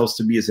ourselves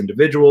to be as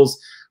individuals?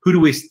 Who do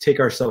we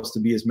take ourselves to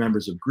be as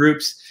members of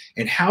groups?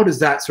 And how does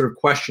that sort of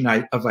question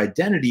of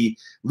identity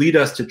lead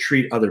us to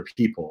treat other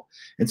people?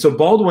 And so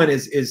Baldwin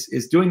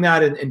is doing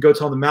that in Go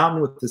Tell on the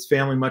Mountain with his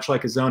family, much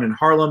like his own in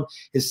Harlem.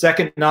 His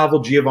second novel,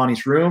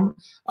 Giovanni's Room,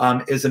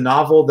 is a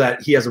novel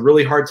that he has a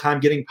really hard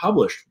time getting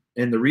published.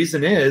 And the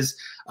reason is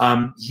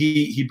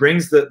he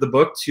brings the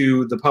book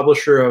to the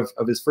publisher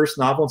of his first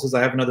novel and says,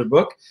 I have another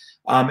book.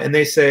 And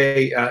they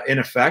say, in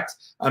effect,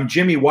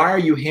 Jimmy, why are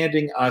you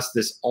handing us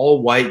this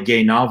all-white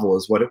gay novel,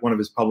 is what one of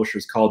his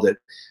publishers called it.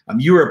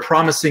 You are a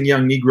promising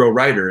young Negro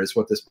writer, is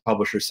what this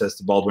publisher says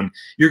to Baldwin.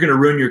 You're going to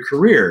ruin your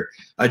career.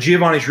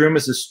 Giovanni's Room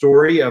is a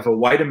story of a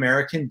white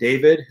American,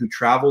 David, who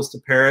travels to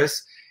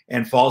Paris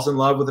and falls in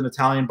love with an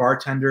Italian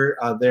bartender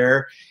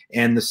there.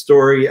 And the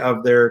story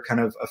of their kind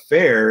of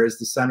affair is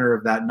the center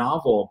of that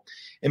novel.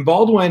 And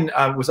Baldwin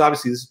was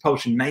obviously, this was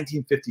published in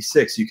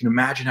 1956. You can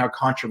imagine how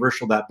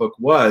controversial that book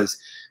was.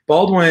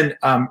 Baldwin,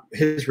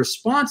 his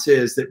response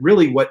is that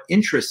really what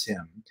interests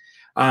him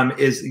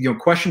is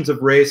questions of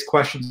race,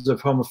 questions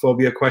of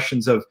homophobia,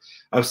 questions of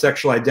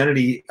sexual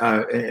identity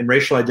and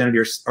racial identity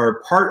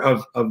are part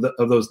of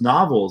those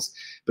novels.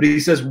 But he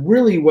says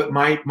really what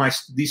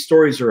these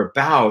stories are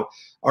about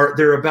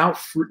they're about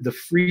the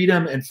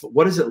freedom and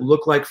what does it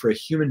look like for a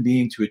human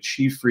being to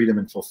achieve freedom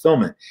and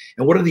fulfillment,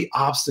 and what are the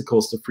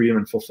obstacles to freedom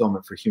and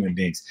fulfillment for human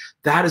beings.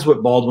 That is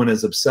what Baldwin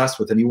is obsessed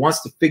with, and he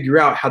wants to figure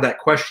out how that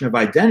question of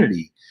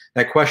identity,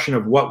 that question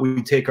of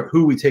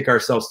who we take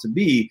ourselves to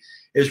be,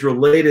 is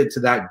related to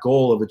that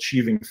goal of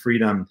achieving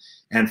freedom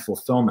and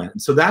fulfillment.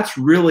 And so that's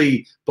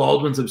really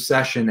Baldwin's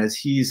obsession as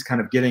he's kind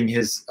of getting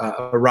his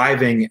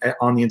arriving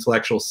on the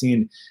intellectual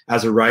scene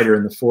as a writer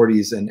in the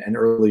 40s and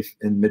early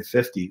and mid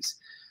 50s.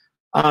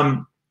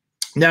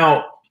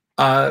 Now,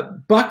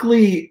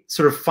 Buckley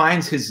sort of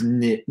finds his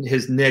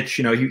niche.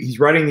 You know, he's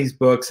writing these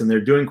books and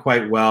they're doing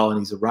quite well, and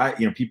he's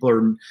people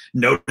are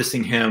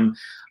noticing him,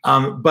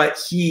 but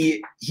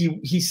he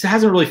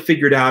hasn't really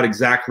figured out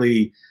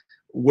exactly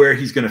where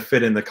he's going to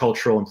fit in the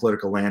cultural and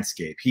political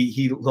landscape.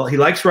 He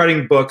likes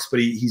writing books, but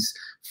he's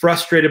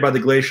frustrated by the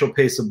glacial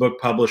pace of book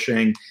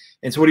publishing.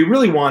 And so what he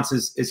really wants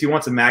is he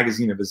wants a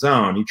magazine of his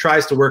own. He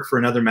tries to work for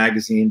another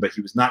magazine, but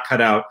he was not cut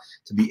out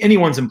to be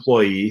anyone's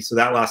employee. So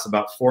that lasts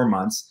about 4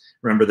 months.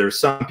 Remember, there are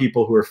some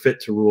people who are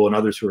fit to rule and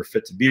others who are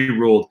fit to be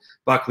ruled.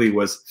 Buckley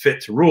was fit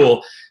to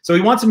rule. So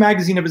he wants a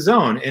magazine of his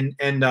own. And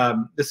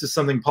this is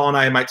something Paul and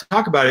I might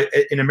talk about.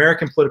 In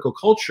American political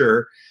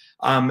culture,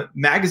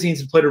 magazines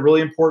have played a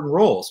really important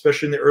role,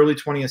 especially in the early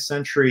 20th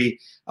century.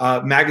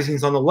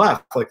 Magazines on the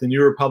left, like the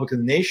New Republic of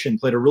the Nation,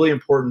 played a really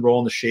important role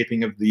in the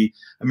shaping of the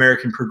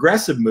American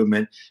progressive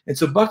movement. And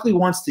so Buckley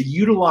wants to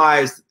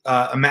utilize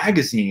a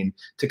magazine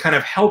to kind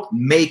of help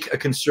make a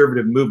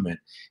conservative movement.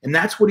 And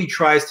that's what he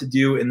tries to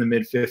do in the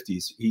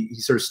mid-50s. He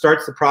sort of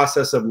starts the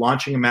process of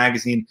launching a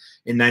magazine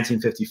in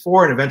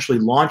 1954 and eventually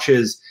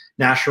launches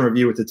National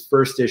Review with its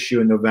first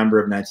issue in November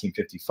of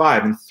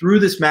 1955. And through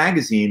this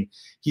magazine,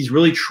 he's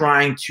really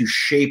trying to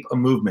shape a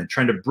movement,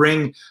 trying to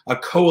bring a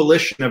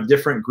coalition of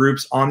different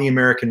groups on the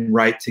American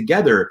right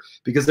together,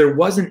 because there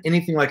wasn't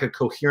anything like a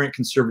coherent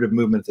conservative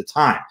movement at the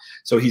time.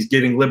 So he's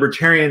getting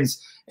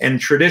libertarians and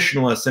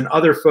traditionalists and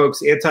other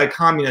folks,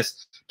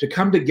 anti-communists, to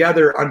come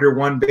together under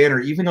one banner.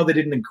 Even though they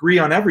didn't agree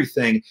on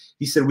everything,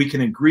 he said, we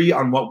can agree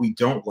on what we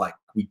don't like.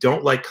 We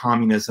don't like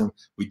communism.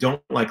 We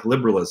don't like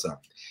liberalism.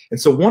 And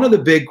so one of the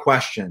big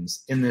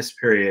questions in this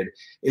period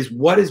is,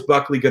 what is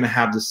Buckley going to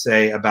have to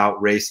say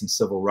about race and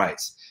civil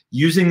rights?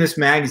 Using this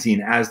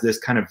magazine as this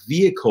kind of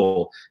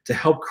vehicle to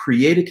help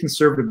create a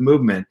conservative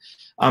movement,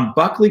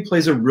 Buckley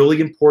plays a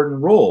really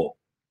important role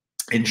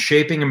in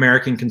shaping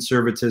American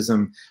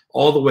conservatism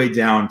all the way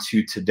down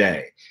to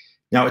today.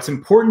 Now, it's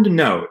important to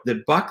note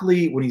that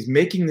Buckley, when he's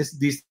making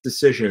these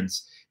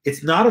decisions,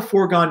 it's not a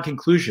foregone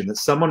conclusion that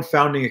someone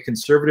founding a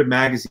conservative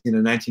magazine in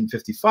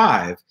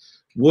 1955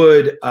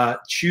 would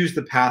choose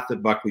the path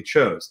that Buckley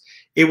chose.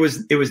 It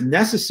was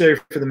necessary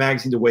for the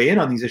magazine to weigh in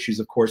on these issues,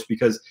 of course,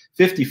 because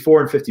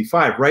 54 and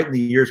 55, right in the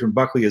years when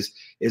Buckley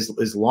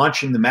is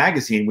launching the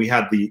magazine, we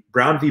had the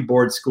Brown v.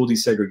 Board school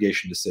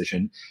desegregation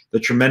decision, the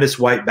tremendous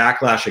white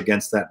backlash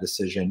against that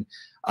decision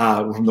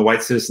from the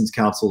white citizens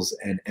councils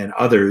and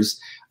others.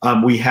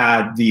 We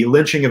had the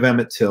lynching of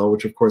Emmett Till,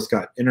 which of course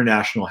got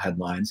international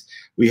headlines.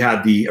 We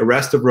had the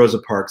arrest of Rosa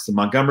Parks, the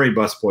Montgomery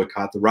bus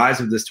boycott, the rise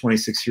of this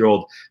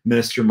 26-year-old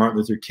minister, Martin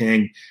Luther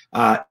King,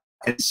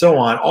 and so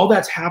on. All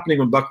that's happening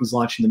when Buckley's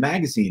launching the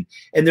magazine.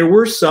 And there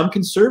were some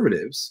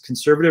conservatives,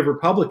 conservative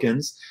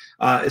Republicans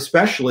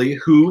especially,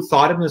 who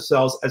thought of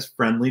themselves as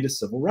friendly to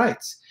civil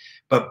rights.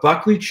 But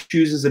Buckley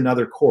chooses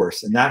another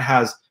course, and that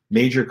has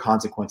major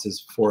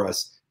consequences for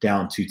us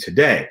down to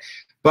today.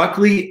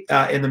 Buckley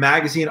and the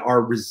magazine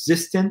are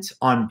resistant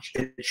on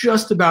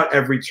just about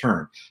every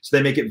turn. So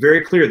they make it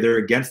very clear they're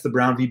against the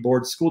Brown v.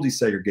 Board school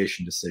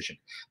desegregation decision.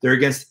 They're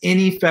against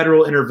any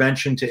federal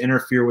intervention to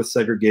interfere with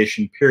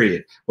segregation,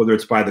 period, whether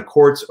it's by the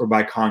courts or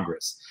by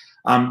Congress.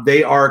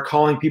 They are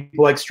calling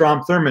people like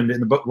Strom Thurmond in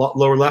the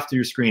lower left of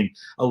your screen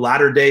a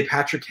latter-day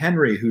Patrick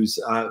Henry, who's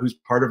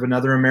part of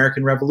another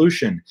American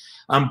Revolution.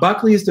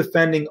 Buckley is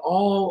defending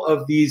all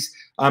of these.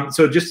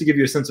 So just to give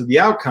you a sense of the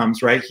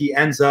outcomes, right? He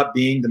ends up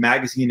being, the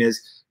magazine is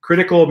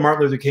critical of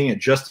Martin Luther King at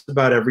just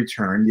about every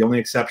turn. The only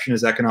exception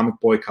is economic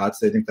boycotts.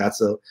 They think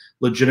that's a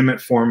legitimate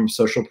form of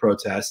social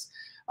protest.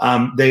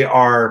 They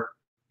are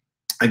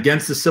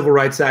against the Civil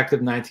Rights Act of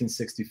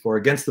 1964,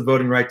 against the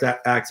Voting Rights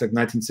Act of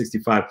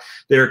 1965.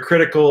 They're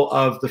critical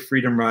of the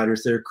Freedom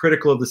Riders. They're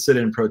critical of the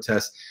sit-in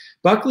protests.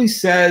 Buckley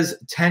says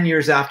 10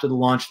 years after the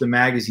launch of the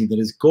magazine that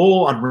his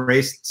goal on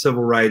race and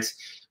civil rights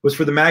was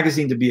for the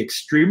magazine to be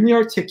extremely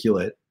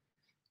articulate,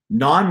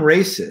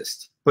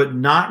 non-racist, but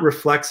not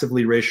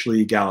reflexively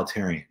racially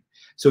egalitarian.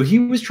 So he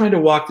was trying to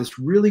walk this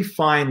really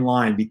fine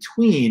line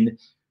between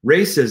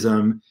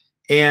racism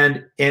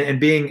and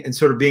being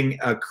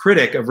a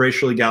critic of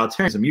racial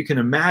egalitarianism. You can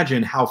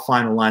imagine how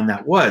fine a line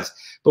that was.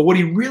 But what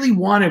he really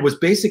wanted was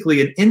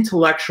basically an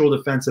intellectual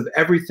defense of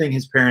everything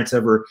his parents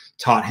ever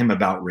taught him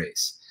about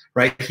race,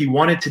 right? He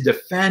wanted to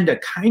defend a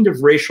kind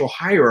of racial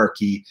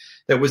hierarchy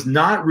that was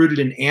not rooted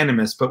in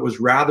animus, but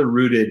was rather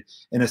rooted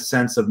in a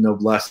sense of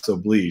noblesse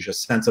oblige, a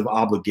sense of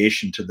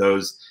obligation to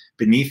those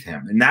beneath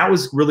him. And that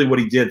was really what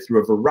he did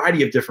through a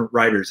variety of different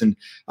writers. And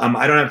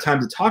I don't have time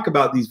to talk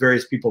about these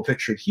various people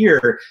pictured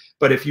here,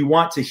 but if you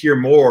want to hear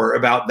more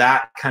about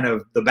that kind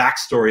of the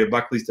backstory of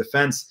Buckley's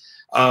defense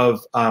of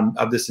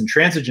this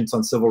intransigence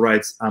on civil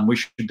rights, we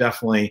should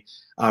definitely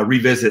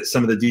revisit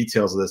some of the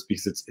details of this,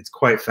 because it's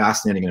quite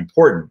fascinating and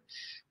important.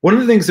 One of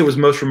the things that was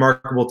most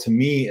remarkable to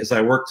me as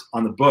I worked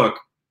on the book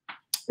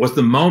was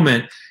the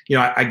moment,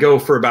 I go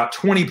for about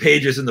 20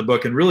 pages in the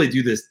book and really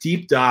do this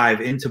deep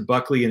dive into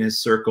Buckley and his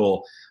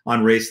circle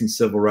on race and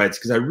civil rights,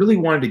 because I really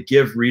wanted to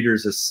give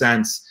readers a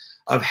sense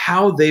of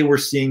how they were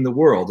seeing the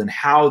world and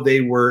how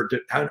they were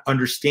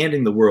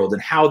understanding the world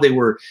and how they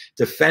were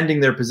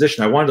defending their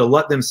position. I wanted to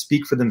let them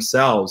speak for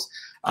themselves.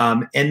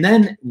 And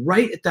then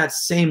right at that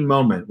same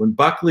moment, when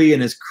Buckley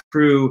and his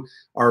crew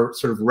are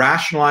sort of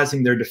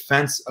rationalizing their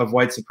defense of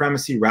white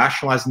supremacy,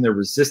 rationalizing their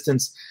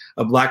resistance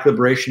of Black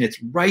liberation,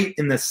 it's right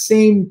in the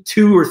same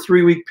 2 or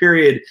 3 week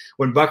period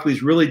when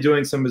Buckley's really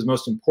doing some of his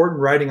most important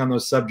writing on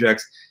those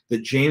subjects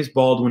that James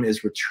Baldwin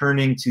is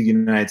returning to the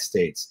United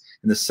States.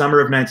 In the summer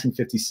of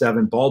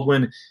 1957,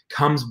 Baldwin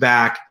comes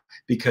back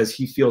because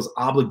he feels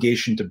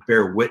obligation to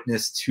bear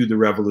witness to the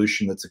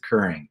revolution that's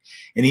occurring.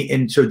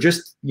 And so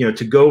just,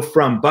 to go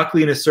from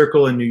Buckley in a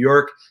circle in New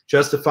York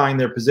justifying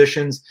their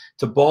positions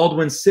to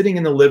Baldwin sitting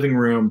in the living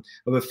room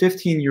of a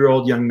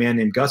 15-year-old young man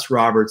named Gus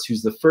Roberts,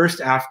 who's the first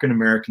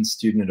African-American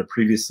student at a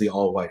previously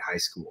all-white high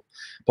school.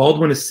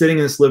 Baldwin is sitting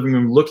in this living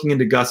room looking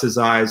into Gus's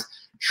eyes,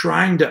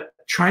 trying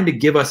to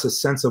give us a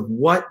sense of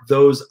what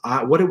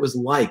it was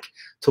like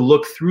to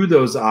look through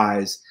those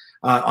eyes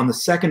on the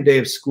second day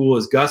of school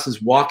as Gus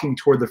is walking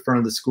toward the front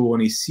of the school,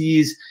 and he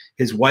sees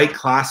his white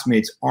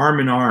classmates arm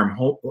in arm,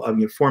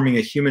 forming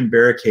a human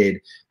barricade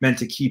meant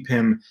to keep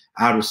him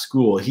out of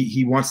school.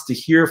 He wants to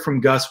hear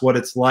from Gus what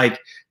it's like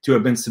to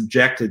have been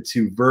subjected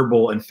to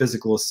verbal and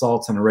physical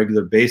assaults on a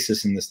regular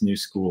basis in this new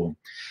school.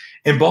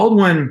 And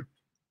Baldwin,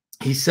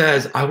 he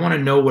says, I want to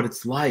know what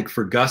it's like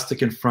for Gus to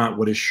confront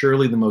what is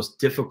surely the most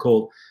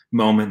difficult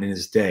moment in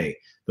his day.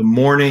 The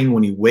morning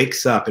when he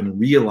wakes up and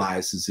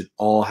realizes it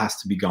all has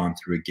to be gone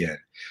through again.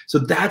 So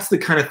that's the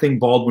kind of thing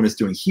Baldwin is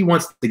doing. He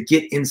wants to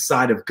get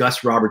inside of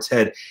Gus Roberts'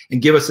 head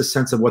and give us a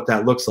sense of what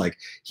that looks like.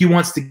 He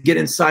wants to get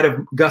inside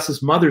of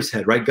Gus's mother's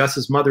head, right?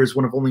 Gus's mother is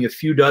one of only a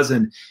few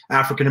dozen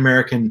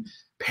African-American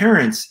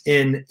parents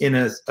in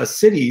a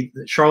city,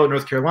 Charlotte,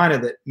 North Carolina,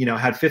 that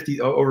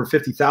had over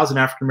 50,000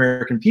 African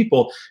American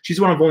people.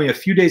 She's one of only a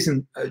few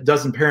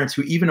dozen parents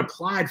who even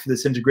applied for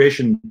this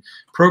integration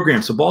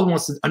program. So Baldwin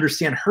wants to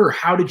understand her.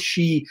 How did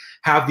she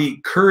have the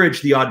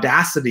courage, the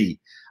audacity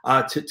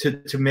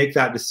to make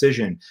that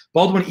decision?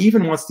 Baldwin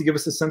even wants to give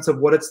us a sense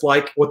of what it's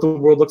like, what the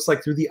world looks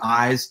like through the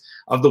eyes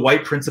of the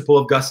white principal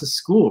of Gus's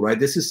school,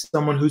 right? This is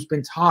someone who's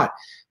been taught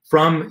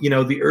from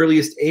the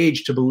earliest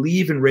age to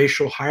believe in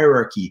racial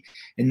hierarchy.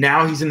 And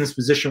now he's in this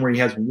position where he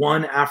has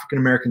one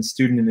African-American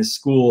student in his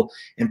school,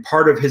 and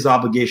part of his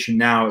obligation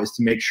now is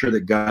to make sure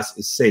that Gus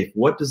is safe.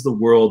 What does the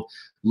world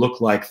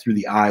look like through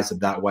the eyes of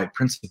that white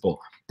principal?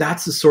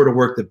 That's the sort of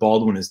work that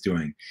Baldwin is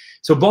doing.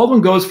 So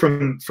Baldwin goes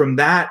from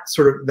that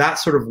sort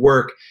of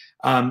work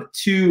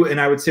to,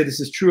 and I would say this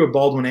is true of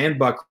Baldwin and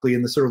Buckley,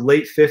 in the sort of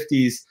late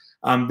 50s.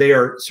 They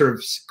are sort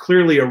of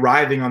clearly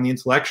arriving on the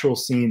intellectual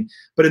scene,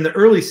 but in the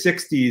early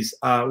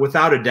 60s,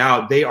 without a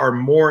doubt, they are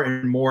more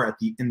and more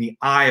in the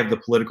eye of the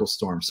political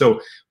storm.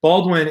 So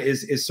Baldwin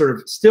is sort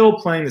of still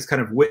playing this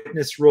kind of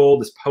witness role,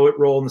 this poet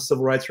role in the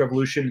Civil Rights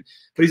Revolution,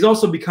 but he's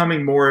also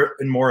becoming more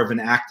and more of an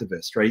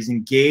activist, right? He's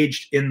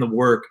engaged in the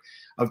work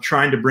of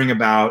trying to bring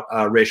about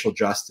racial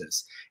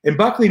justice. And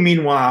Buckley,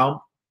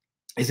 meanwhile,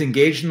 is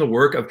engaged in the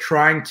work of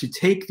trying to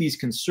take these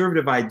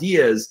conservative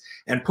ideas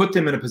and put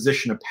them in a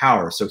position of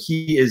power. So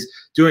he is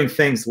doing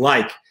things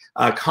like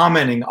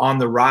commenting on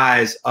the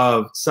rise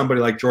of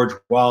somebody like George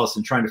Wallace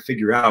and trying to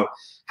figure out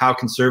how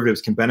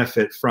conservatives can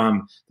benefit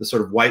from the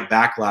sort of white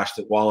backlash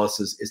that Wallace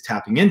is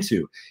tapping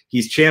into.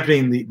 He's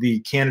championing the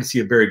candidacy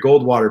of Barry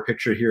Goldwater,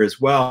 pictured here as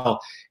well.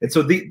 And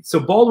so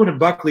Baldwin and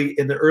Buckley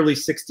in the early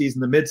 60s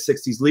and the mid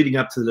 60s leading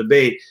up to the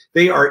debate,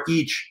 they are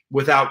each,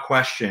 without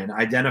question,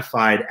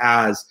 identified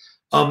as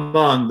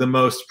among the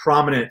most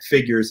prominent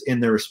figures in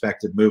their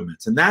respective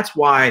movements. And that's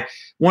why,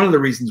 one of the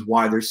reasons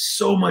why there's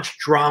so much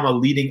drama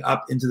leading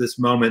up into this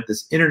moment,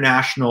 this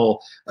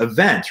international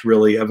event,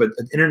 really, of an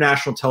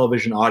international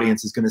television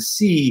audience is going to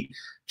see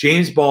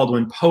James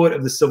Baldwin, poet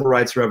of the Civil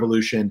Rights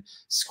Revolution,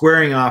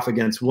 squaring off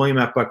against William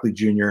F. Buckley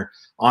Jr.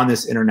 on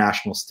this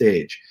international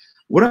stage.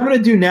 What I'm going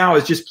to do now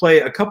is just play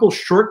a couple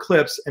short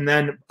clips, and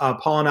then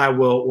Paul and I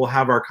will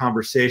have our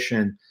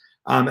conversation.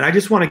 And I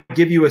just want to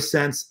give you a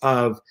sense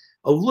of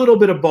a little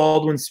bit of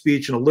Baldwin's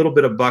speech and a little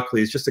bit of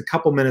Buckley's, just a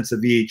couple minutes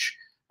of each,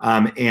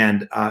 and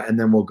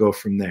then we'll go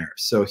from there.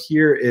 So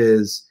here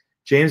is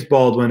James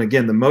Baldwin.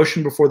 Again, the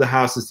motion before the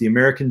House is the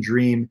American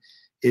dream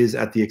is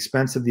at the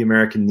expense of the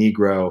American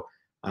Negro.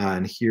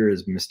 And here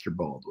is Mr.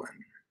 Baldwin.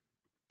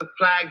 The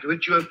flag to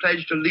which you have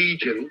pledged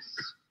allegiance,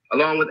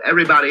 along with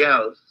everybody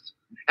else,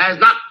 has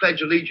not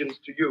pledged allegiance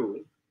to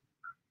you.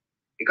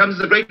 It comes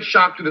as a great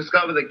shock to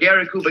discover that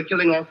Gary Cooper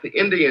killing off the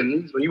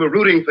Indians, when you were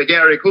rooting for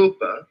Gary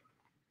Cooper,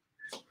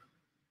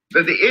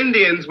 that the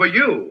Indians were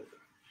you.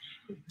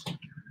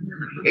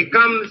 It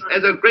comes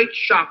as a great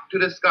shock to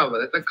discover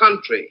that the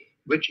country,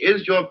 which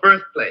is your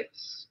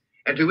birthplace,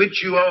 and to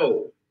which you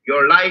owe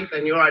your life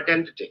and your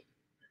identity,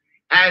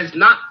 has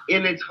not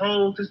in its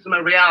whole system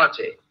of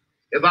reality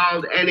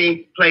evolved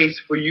any place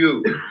for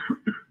you.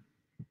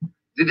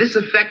 The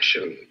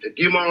disaffection, the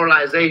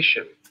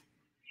demoralization,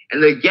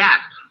 and the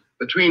gap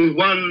between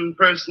one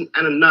person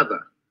and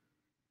another,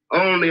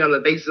 only on the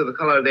basis of the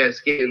color of their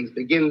skins,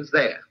 begins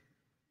there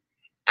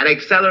and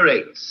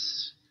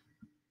accelerates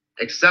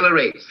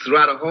accelerates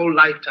throughout a whole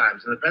lifetime.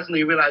 So that presently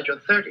you realize you're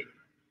 30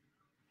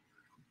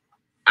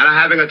 and are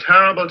having a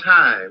terrible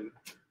time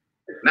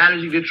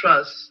managing to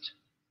trust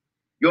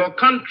your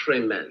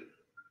countrymen.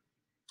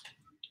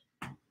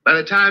 By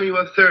the time you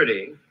are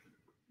 30,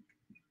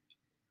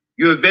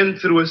 you have been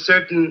through a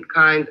certain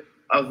kind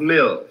of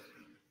mill.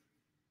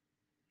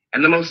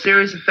 And the most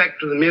serious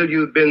effect of the mill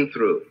you've been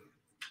through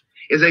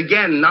is,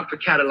 again, not the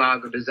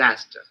catalog of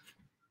disaster.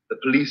 The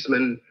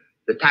policemen,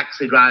 the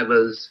taxi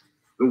drivers,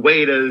 the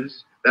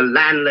waiters, the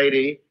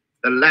landlady,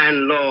 the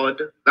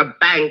landlord, the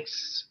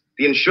banks,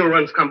 the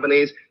insurance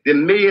companies, the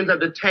millions of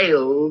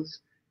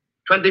details,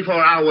 24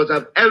 hours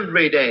of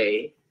every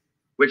day,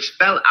 which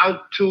spell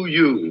out to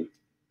you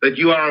that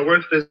you are a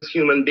worthless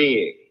human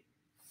being.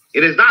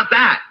 It is not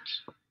that.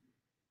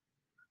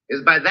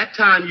 It's by that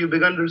time you've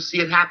begun to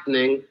see it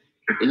happening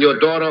in your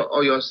daughter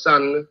or your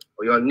son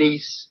or your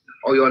niece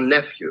or your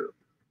nephew.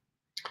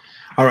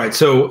 All right,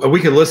 so we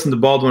could listen to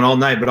Baldwin all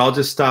night, but I'll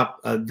just stop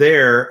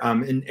there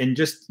and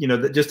just, you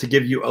know, just to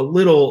give you a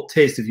little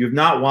taste. If you have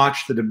not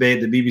watched the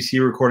debate, the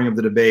BBC recording of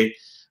the debate,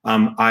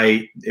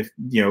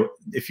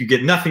 if you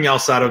get nothing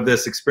else out of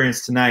this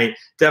experience tonight,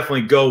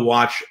 definitely go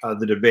watch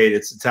the debate.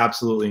 It's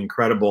absolutely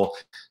incredible.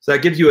 So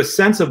that gives you a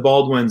sense of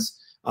Baldwin's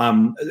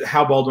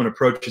how Baldwin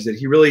approaches it.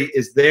 He really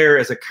is there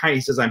as a kind.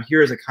 He says, "I'm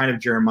here as a kind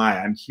of Jeremiah.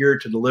 I'm here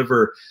to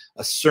deliver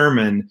a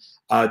sermon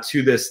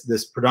to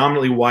this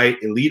predominantly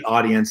white elite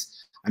audience.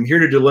 I'm here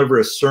to deliver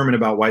a sermon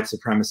about white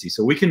supremacy."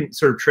 So we can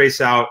sort of trace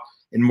out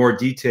in more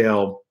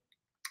detail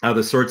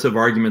the sorts of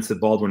arguments that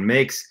Baldwin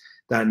makes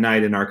that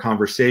night in our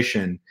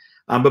conversation.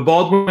 But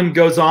Baldwin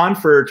goes on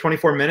for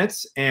 24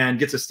 minutes and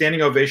gets a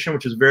standing ovation,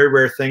 which is a very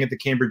rare thing at the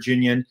Cambridge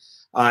Union.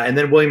 And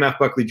then William F.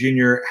 Buckley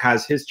Jr.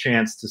 has his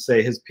chance to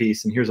say his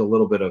piece. And here's a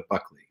little bit of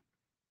Buckley.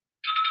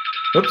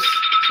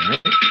 Oops. Sorry.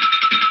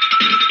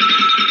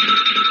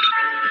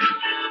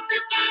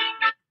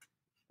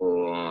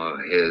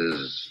 For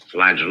his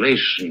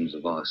flagellations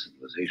of our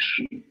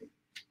civilization,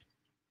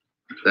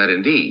 that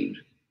indeed,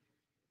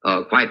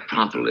 quite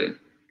properly,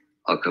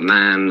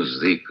 commands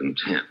the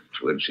contempt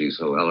which he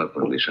so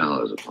eloquently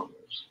showers upon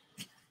us.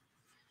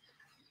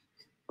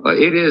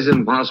 It is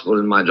impossible,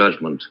 in my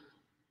judgment,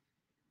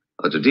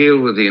 to deal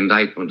with the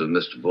indictment of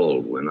Mr.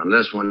 Baldwin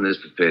unless one is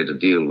prepared to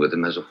deal with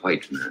him as a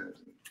white man.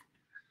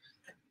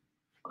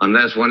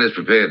 Unless one is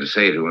prepared to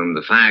say to him,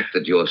 the fact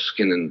that your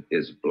skin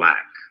is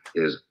black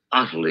is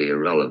utterly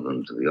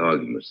irrelevant to the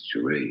arguments that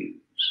you raise.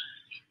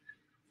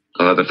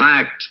 The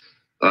fact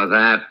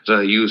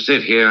that you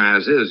sit here,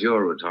 as is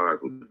your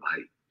rhetorical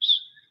device,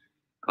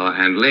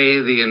 and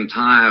lay the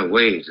entire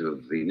weight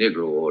of the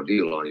Negro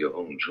ordeal on your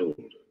own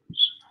shoulders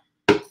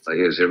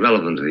is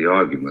irrelevant to the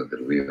argument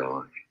that we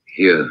are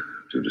here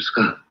to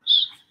discuss.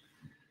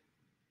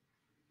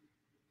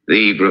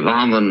 The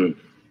gravamen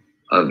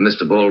of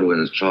Mr.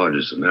 Baldwin's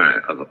charges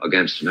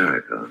against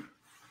America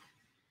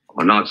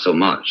are not so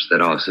much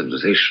that our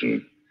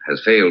civilization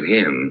has failed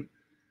him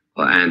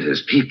and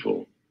his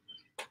people,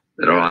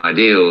 that our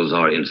ideals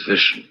are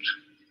insufficient,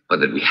 but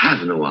that we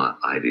have no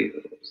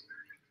ideals.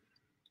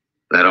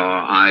 That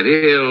our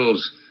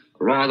ideals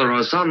rather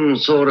are some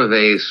sort of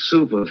a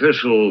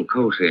superficial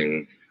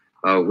coating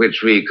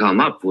which we come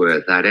up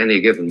with at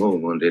any given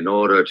moment in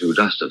order to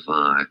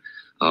justify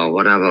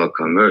whatever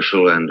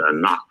commercial and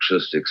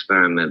noxious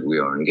experiment we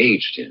are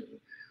engaged in.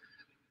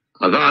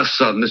 Thus,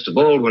 Mr.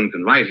 Baldwin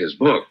can write his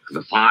book,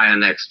 The Fire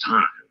Next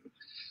Time,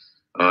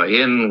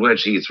 in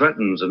which he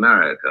threatens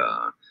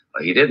America.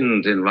 He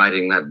didn't, in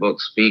writing that book,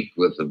 speak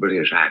with the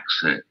British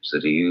accents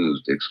that he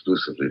used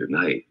exclusively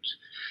tonight,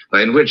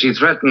 in which he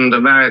threatened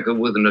America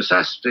with the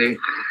necessity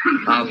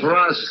for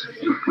us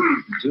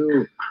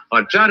to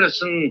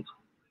jettison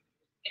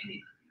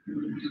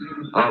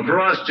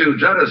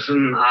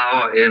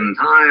our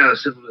entire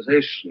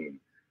civilization.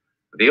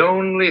 The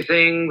only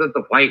thing that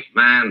the white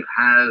man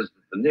has that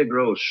the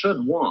Negro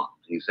should want,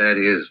 he said,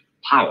 is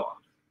power.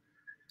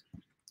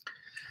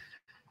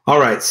 All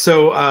right,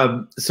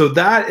 so so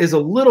that is a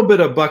little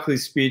bit of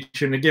Buckley's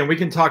speech, and again, we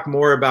can talk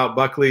more about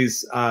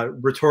Buckley's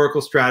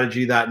rhetorical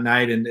strategy that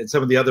night and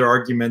some of the other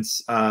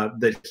arguments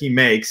that he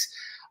makes.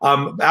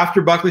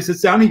 After Buckley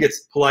sits down, he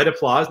gets polite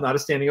applause, not a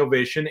standing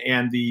ovation,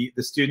 and the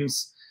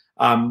students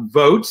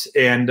vote.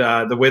 And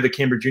the way the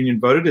Cambridge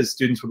Union voted is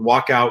students would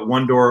walk out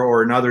one door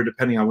or another,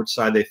 depending on which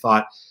side they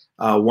thought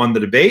won the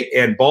debate.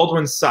 And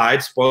Baldwin's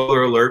side,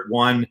 spoiler alert,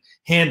 won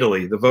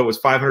handily. The vote was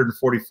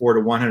 544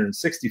 to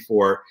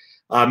 164.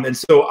 And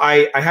so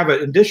I have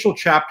an additional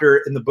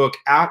chapter in the book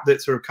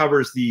that sort of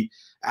covers the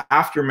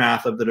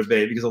aftermath of the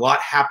debate, because a lot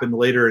happened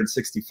later in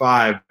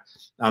 '65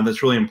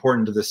 that's really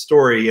important to this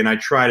story. And I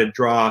try to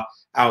draw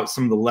out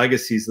some of the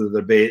legacies of the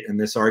debate and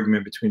this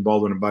argument between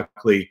Baldwin and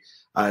Buckley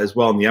as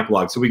well in the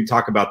epilogue. So we can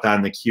talk about that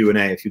in the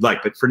Q&A if you'd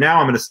like. But for now,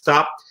 I'm going to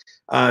stop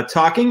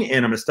talking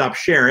and I'm going to stop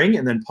sharing.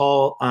 And then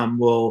Paul and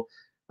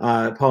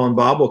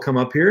Bob will come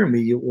up here and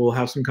we will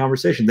have some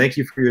conversation. Thank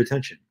you for your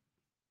attention.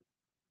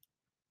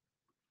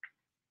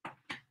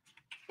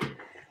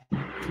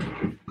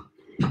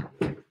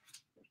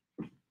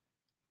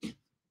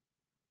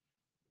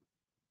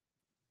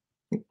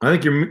 I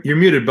think you're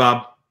muted,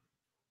 Bob.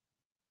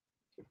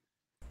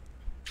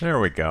 There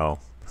we go.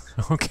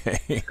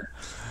 Okay.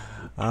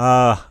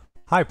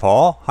 Hi,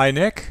 Paul. Hi,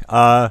 Nick.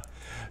 A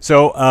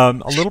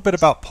little bit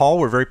about Paul.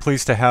 We're very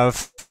pleased to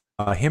have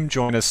him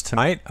join us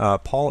tonight.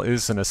 Paul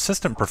is an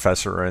assistant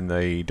professor in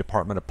the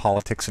Department of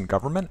Politics and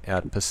Government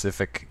at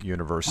Pacific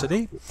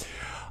University.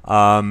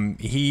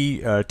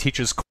 He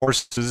teaches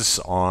courses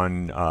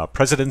on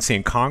presidency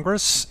and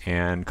Congress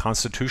and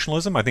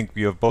constitutionalism. I think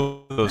you have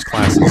both of those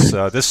classes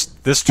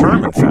this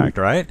term, in fact,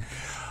 right?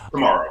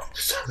 Tomorrow.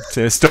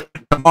 To start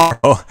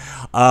tomorrow.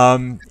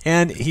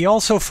 And he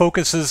also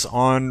focuses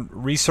on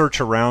research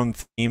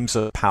around themes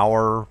of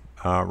power,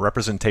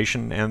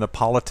 representation, and the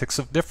politics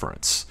of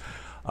difference.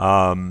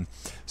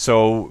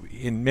 So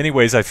in many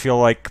ways, I feel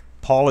like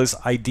Paul is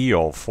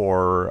ideal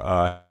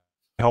for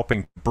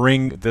helping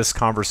bring this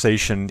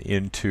conversation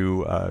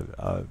into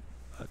a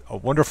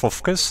wonderful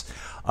focus.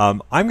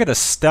 I'm going to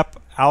step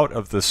out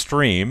of the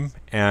stream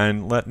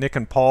and let Nick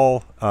and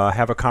Paul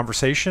have a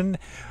conversation.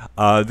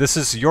 This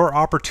is your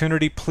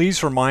opportunity.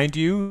 Please remind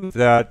you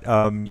that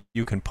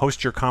you can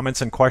post your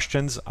comments and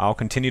questions. I'll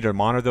continue to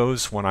monitor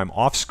those when I'm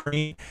off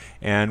screen,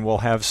 and we'll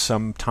have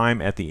some time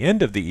at the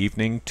end of the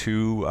evening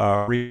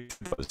to read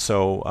those.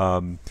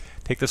 So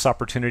take this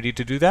opportunity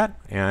to do that.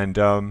 And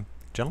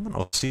gentlemen,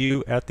 I'll see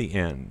you at the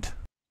end.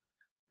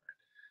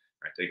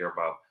 All right, take care,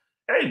 Bob.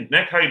 Hey,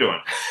 Nick, how you doing?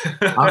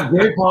 I'm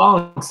great,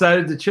 Paul.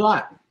 Excited to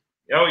chat.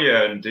 Oh,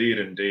 yeah, indeed,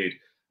 indeed.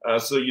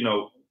 So, you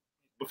know,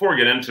 before we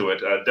get into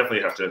it, I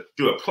definitely have to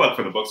do a plug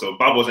for the book. So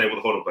Bob wasn't able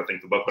to hold up, I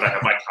think, the book, but I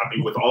have my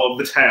copy with all of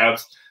the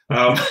tabs.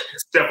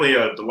 It's definitely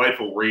a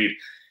delightful read.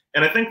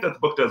 And I think that the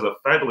book does a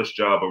fabulous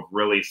job of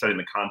really setting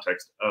the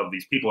context of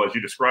these people, as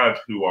you described,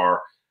 who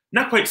are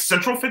not quite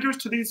central figures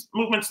to these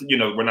movements. You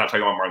know, we're not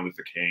talking about Martin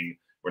Luther King.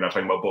 We're not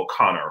talking about Bull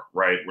Connor,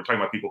 right? We're talking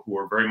about people who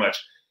are very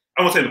much,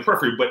 I won't say in the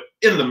periphery, but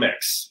in the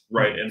mix,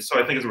 right? And so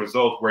I think as a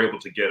result, we're able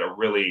to get a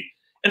really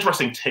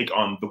interesting take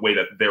on the way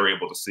that they're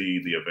able to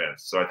see the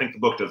events. So I think the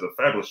book does a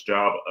fabulous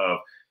job of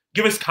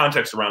giving us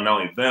context around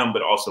not only them,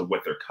 but also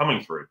what they're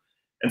coming through.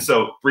 And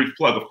so, brief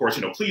plug, of course,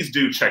 you know, please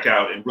do check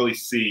out and really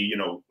see, you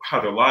know,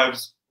 how their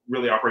lives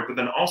really operate. But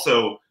then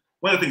also,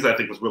 one of the things I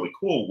think was really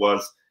cool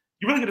was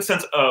you really get a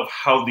sense of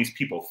how these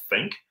people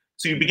think.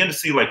 So you begin to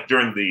see, like,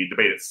 during the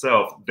debate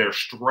itself, their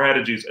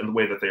strategies and the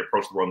way that they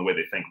approach the world and the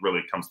way they think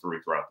really comes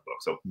through throughout the book.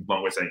 So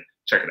long way of saying,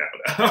 check it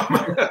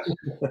out.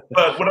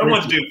 But what I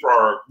want to do for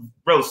our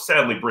really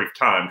sadly brief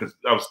time, because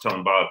I was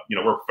telling Bob, you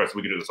know, we're professors,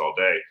 we could do this all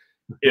day,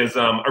 is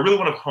I really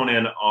want to hone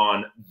in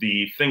on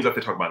the things that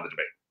they talk about in the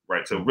debate,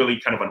 right? So really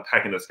kind of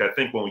unpacking this. I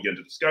think when we get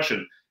into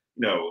discussion,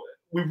 you know,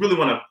 we really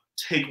want to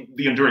take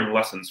the enduring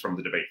lessons from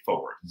the debate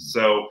forward.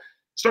 So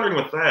starting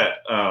with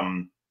that,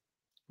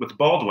 with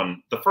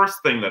Baldwin, the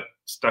first thing that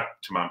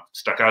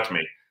stuck out to me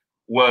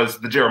was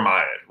the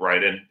Jeremiah,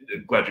 right? And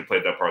glad you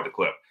played that part of the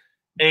clip.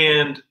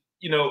 And,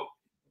 you know,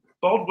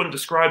 Baldwin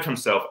described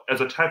himself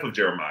as a type of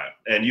Jeremiah.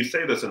 And you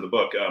say this in the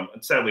book.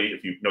 And sadly,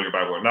 if you know your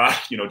Bible or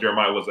not, you know,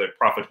 Jeremiah was a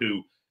prophet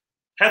who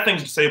had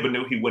things to say, but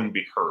knew he wouldn't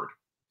be heard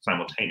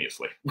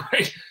simultaneously,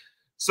 right?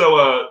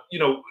 So, you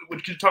know,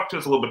 would you talk to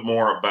us a little bit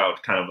more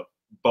about kind of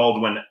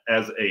Baldwin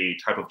as a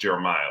type of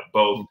Jeremiah,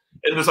 both,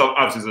 and this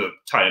obviously is a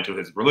tie into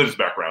his religious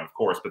background, of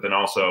course, but then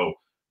also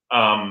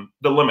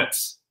the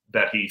limits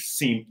that he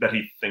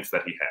thinks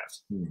that he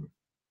has.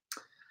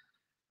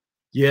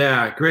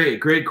 Yeah,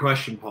 great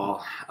question,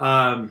 Paul.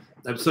 I'm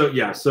so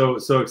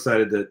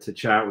excited to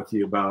chat with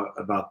you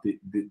about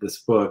this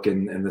book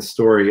and this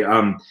story.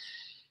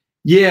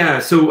 Yeah,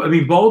 so I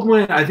mean,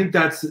 Baldwin, I think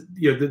that's,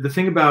 you know, the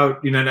thing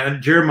about, you know,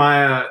 and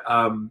Jeremiah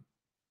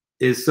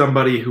is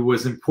somebody who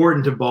was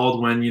important to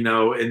Baldwin, you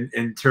know,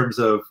 in terms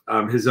of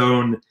his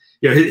own,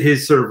 you know,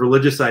 his sort of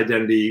religious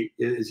identity,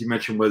 as you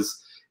mentioned,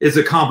 is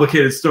a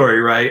complicated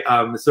story, right?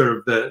 Sort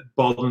of the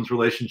Baldwin's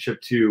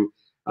relationship to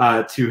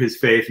his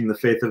faith and the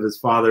faith of his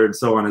father and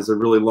so on is a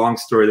really long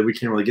story that we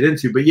can't really get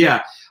into. But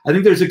yeah, I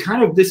think there's a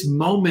kind of this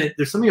moment,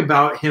 there's something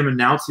about him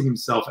announcing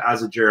himself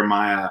as a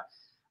Jeremiah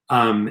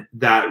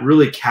that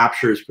really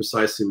captures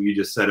precisely what you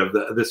just said, of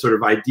the sort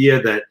of idea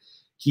that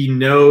he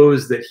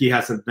knows that he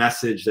has a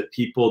message that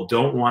people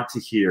don't want to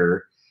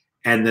hear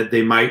and that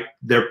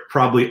they're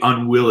probably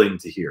unwilling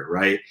to hear,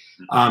 right?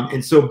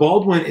 And so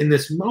Baldwin in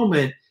this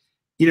moment,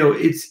 you know,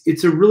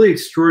 it's a really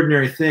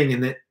extraordinary thing,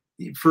 and that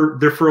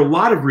for a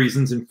lot of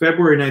reasons in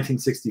February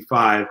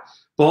 1965,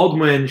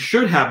 Baldwin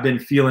should have been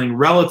feeling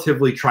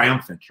relatively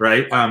triumphant,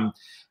 right?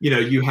 You know,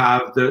 you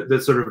have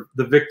the sort of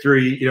the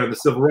victory, you know, the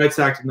Civil Rights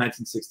Act of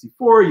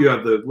 1964, you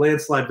have the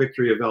landslide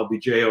victory of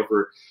LBJ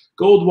over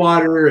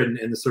Goldwater,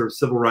 and the sort of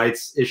civil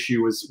rights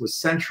issue was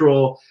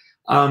central.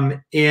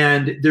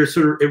 And there's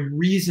sort of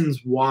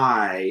reasons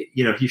why,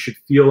 you know, he should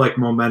feel like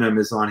momentum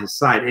is on his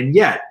side. And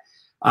yet,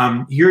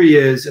 here he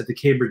is at the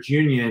Cambridge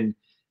Union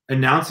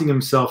announcing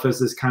himself as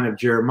this kind of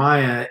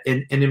Jeremiah.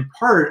 And in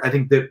part, I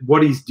think that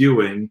what he's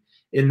doing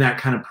in that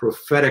kind of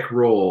prophetic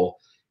role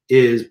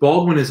is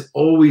Baldwin is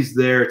always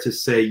there to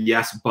say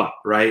yes, but,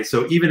 right?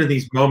 So even in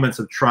these moments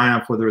of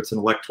triumph, whether it's an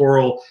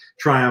electoral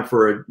triumph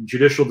or a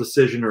judicial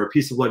decision or a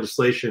piece of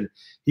legislation,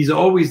 he's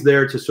always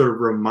there to sort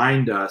of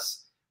remind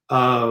us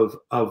of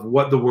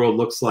what the world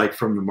looks like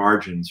from the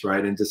margins,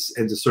 right? And to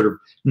sort of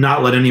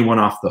not let anyone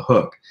off the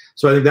hook.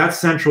 So I think that's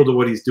central to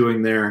what he's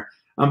doing there.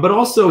 But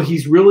also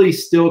he's really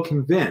still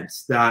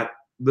convinced that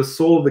the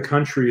soul of the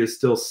country is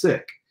still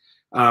sick.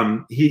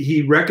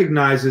 He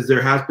recognizes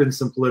there has been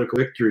some political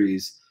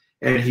victories,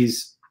 and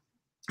he's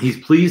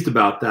pleased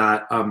about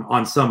that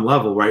on some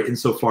level, right,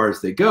 insofar as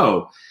they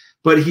go.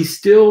 But he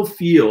still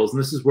feels, and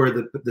this is where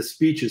the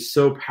speech is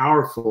so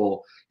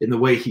powerful in the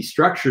way he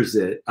structures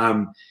it,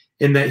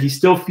 in that he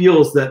still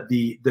feels that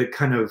the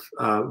kind of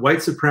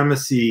white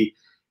supremacy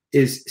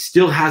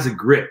still has a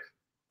grip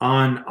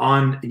on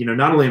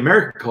not only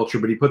American culture,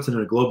 but he puts it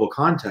in a global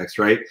context,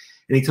 right?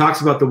 And he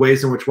talks about the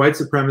ways in which white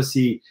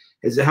supremacy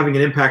is having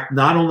an impact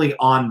not only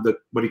on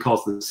what he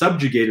calls the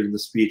subjugated in the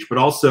speech, but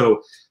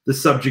also the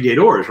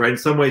subjugators, right? In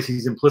some ways,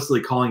 he's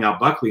implicitly calling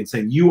out Buckley and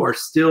saying, you are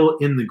still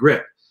in the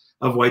grip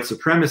of white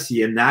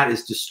supremacy, and that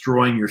is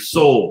destroying your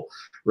soul,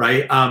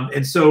 right?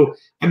 And so,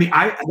 I mean,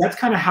 that's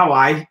kind of how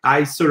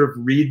I sort of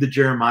read the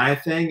Jeremiah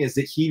thing, is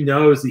that he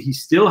knows that he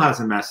still has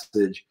a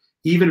message,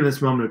 even in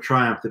this moment of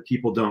triumph, that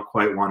people don't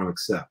quite want to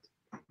accept.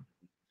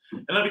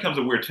 And that becomes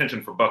a weird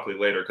tension for Buckley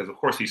later, because of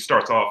course he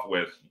starts off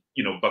with,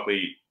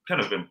 Buckley kind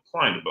of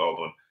implying to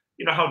Baldwin,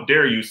 how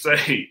dare you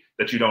say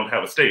that you don't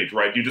have a stage,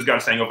 right? You just got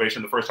a standing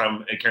ovation the first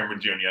time in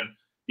Cambridge Union.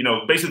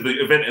 Basically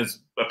the event is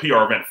a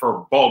PR event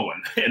for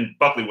Baldwin, and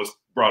Buckley was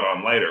brought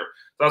on later.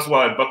 That's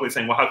why Buckley's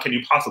saying, well, how can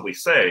you possibly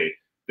say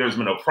there's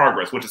been no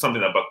progress, which is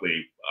something that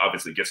Buckley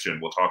obviously gets to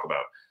and we'll talk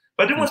about.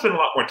 But I do want to spend a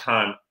lot more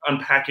time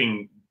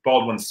unpacking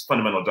Baldwin's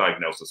fundamental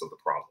diagnosis of the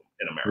problem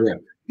in America.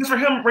 Yeah. Because for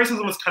him,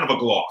 racism is kind of a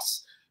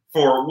gloss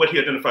for what he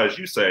identifies,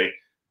 you say,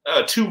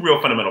 two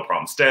real fundamental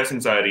problems: status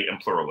anxiety and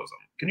pluralism.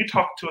 Can you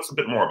talk to us a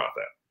bit more about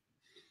that?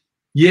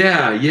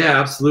 Yeah,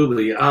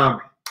 absolutely.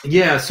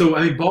 So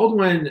I mean,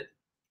 Baldwin,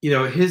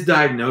 his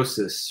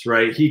diagnosis,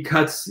 right? He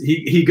goes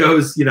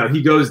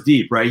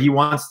deep, right?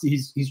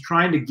 He's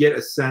trying to get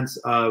a sense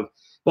of,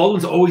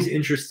 Baldwin's always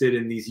interested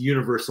in these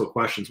universal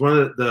questions. One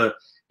of the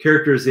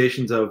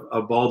characterizations of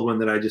Baldwin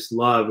that I just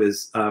love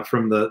is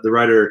from the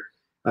writer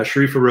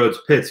Sharifa Rhodes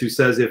Pitts, who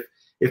says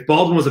if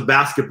Baldwin was a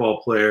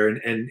basketball player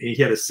and he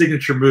had a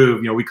signature move,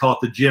 we call it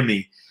the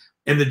Jimmy,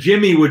 and the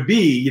Jimmy would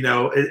be,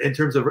 in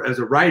terms of as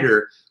a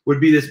writer,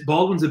 would be this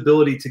Baldwin's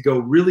ability to go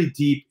really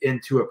deep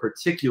into a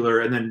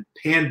particular and then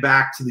pan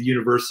back to the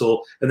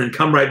universal and then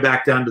come right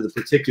back down to the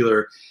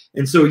particular.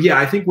 And so, yeah,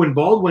 I think when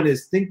Baldwin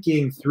is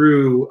thinking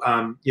through,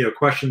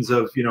 questions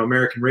of,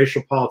 American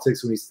racial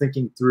politics, when he's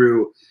thinking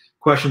through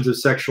questions of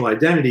sexual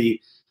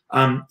identity,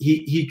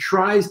 he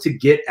tries to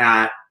get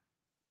at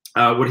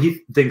what he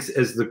thinks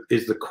is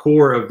the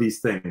core of these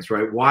things,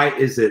 right? Why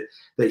is it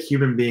that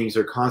human beings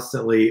are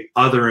constantly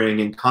othering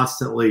and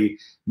constantly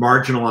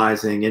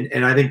marginalizing?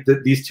 And I think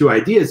that these two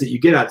ideas that you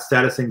get at,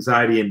 status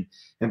anxiety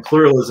and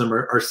pluralism,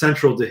 are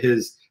central to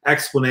his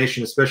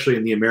explanation, especially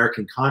in the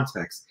American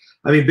context.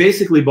 I mean,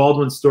 basically,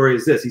 Baldwin's story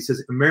is this. He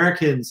says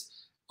Americans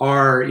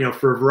are,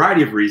 for a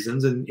variety of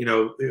reasons, and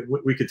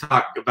we could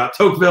talk about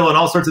Tocqueville and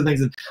all sorts of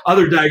things and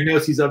other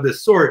diagnoses of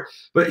this sort,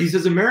 but he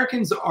says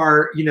Americans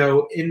are,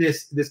 in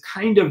this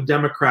kind of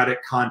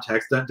democratic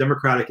context, that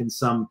democratic in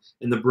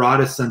the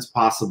broadest sense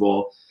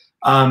possible,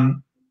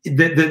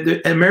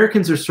 the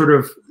Americans are sort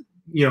of,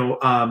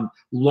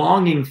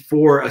 longing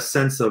for a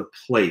sense of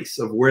place,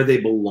 of where they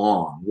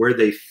belong, where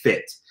they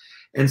fit.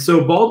 And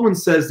so Baldwin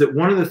says that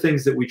one of the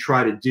things that we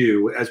try to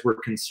do as we're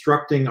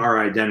constructing our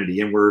identity,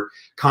 and we're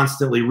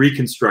constantly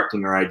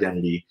reconstructing our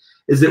identity,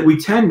 is that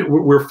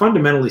we're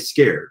fundamentally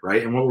scared,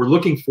 right? And what we're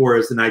looking for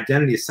is an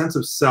identity, a sense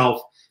of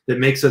self that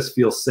makes us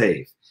feel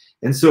safe.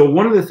 And so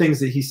one of the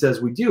things that he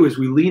says we do is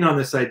we lean on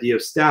this idea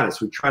of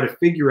status. We try to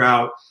figure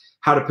out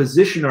how to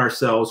position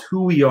ourselves,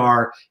 who we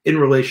are in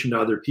relation to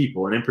other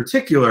people. And in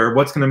particular,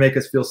 what's going to make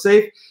us feel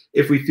safe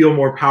if we feel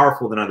more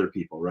powerful than other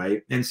people,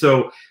 right? And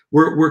so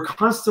we're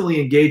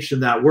constantly engaged in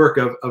that work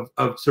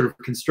of sort of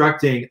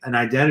constructing an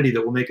identity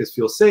that will make us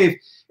feel safe.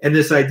 And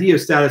this idea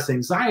of status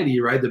anxiety,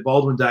 right, that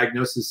Baldwin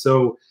diagnoses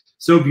so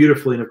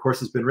beautifully, and of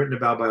course has been written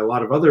about by a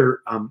lot of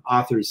other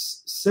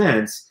authors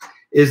since,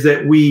 is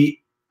that we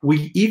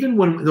even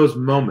when those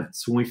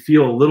moments when we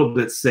feel a little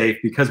bit safe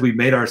because we've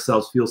made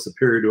ourselves feel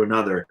superior to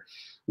another,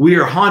 we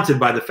are haunted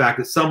by the fact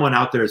that someone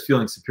out there is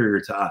feeling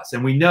superior to us.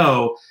 And we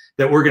know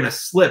that we're going to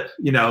slip,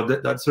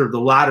 that sort of the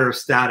ladder of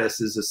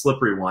status is a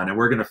slippery one. And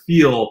we're going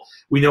to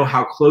we know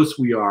how close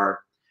we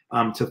are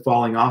to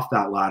falling off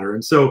that ladder.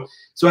 And so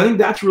I think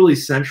that's really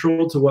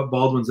central to what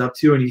Baldwin's up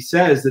to. And he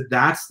says that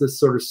that's the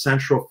sort of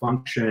central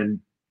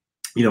function,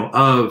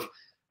 of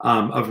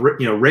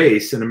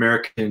race in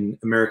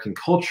American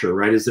culture,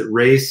 right? Is that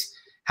race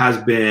has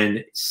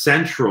been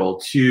central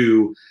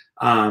to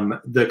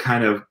the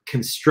kind of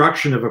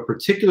construction of a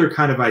particular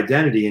kind of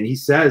identity. And he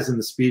says in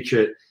the speech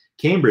at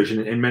Cambridge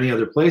and in many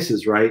other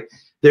places, right,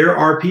 There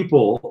are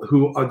people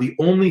who are the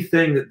only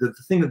thing the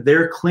thing that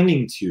they're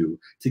clinging to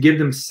give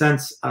them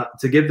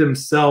to give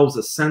themselves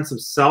a sense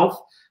of self,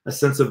 a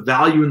sense of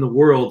value in the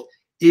world,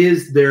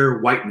 is their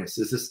whiteness.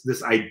 Is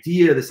this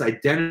idea, this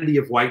identity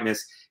of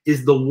whiteness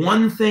is the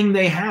one thing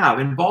they have.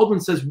 And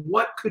Baldwin says,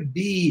 what could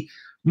be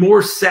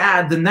more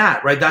sad than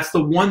that, right? That's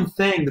the one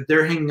thing that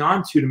they're hanging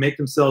on to make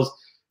themselves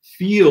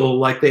feel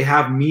like they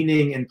have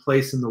meaning and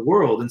place in the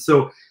world. And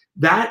so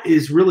that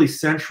is really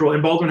central.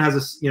 And Baldwin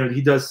has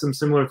he does some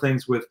similar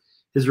things with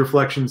his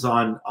reflections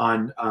on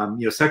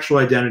sexual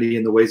identity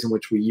and the ways in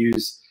which we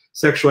use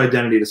sexual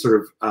identity to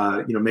sort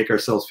of make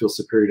ourselves feel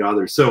superior to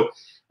others. So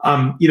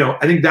I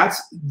think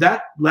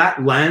that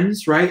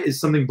lens, right, is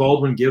something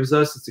Baldwin gives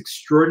us. It's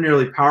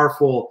extraordinarily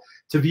powerful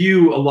to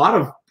view a lot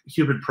of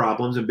human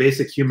problems and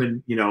basic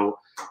human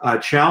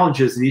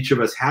challenges that each of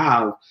us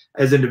have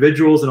as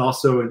individuals and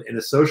also in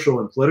a social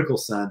and political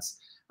sense.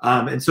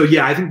 And so,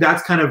 yeah, I think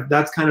that's kind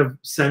of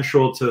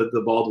central to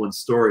the Baldwin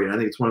story, and I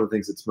think it's one of the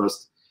things that's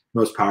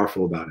most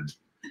powerful about him.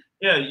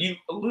 Yeah, you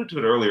alluded to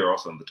it earlier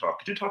also in the talk.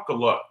 Could you talk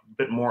a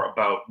bit more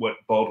about what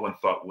Baldwin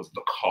thought was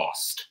the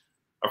cost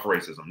of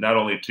racism, not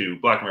only to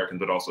Black Americans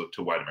but also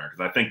to white Americans?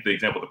 I think the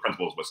example of the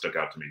principal is what stuck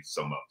out to me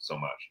so much.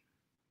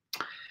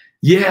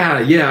 Yeah.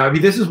 I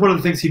mean, this is one of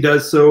the things he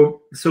does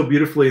so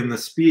beautifully in the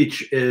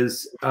speech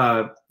is,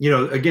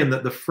 again,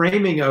 the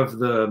framing of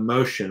the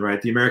motion,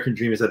 right? The American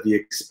dream is at the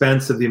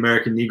expense of the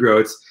American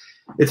Negro.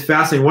 It's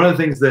fascinating. One of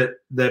the things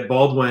that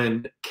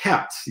Baldwin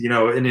kept,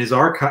 in his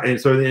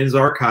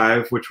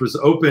archive, which was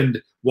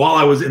opened while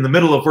I was in the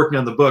middle of working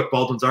on the book.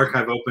 Baldwin's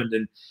archive opened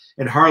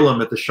in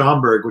Harlem at the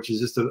Schomburg, which is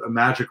just a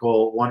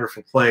magical,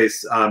 wonderful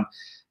place.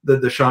 The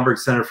Schomburg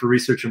Center for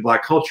Research in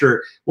Black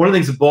Culture. One of the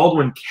things that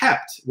Baldwin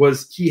kept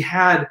was he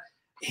had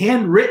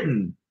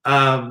handwritten,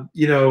 on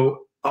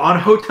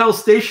hotel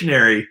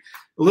stationery,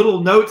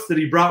 little notes that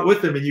he brought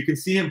with him, and you can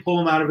see him pull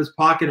them out of his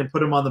pocket and put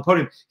them on the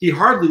podium. He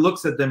hardly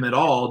looks at them at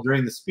all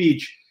during the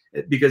speech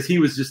because he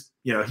was just,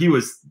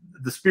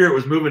 the spirit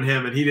was moving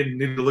him and he didn't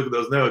need to look at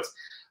those notes.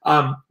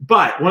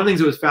 But one of the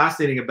things that was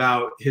fascinating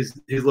about his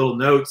little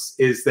notes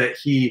is that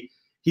he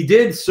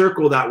did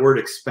circle that word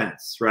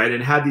expense, right?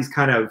 And had these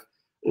kind of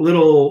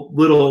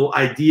little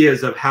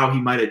ideas of how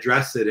he might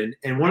address it.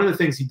 And one of the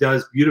things he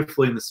does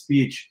beautifully in the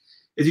speech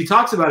is he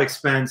talks about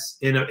expense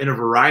in a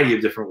variety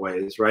of different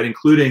ways, right?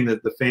 Including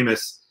the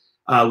famous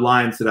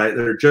lines that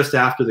are just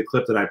after the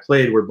clip that I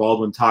played, where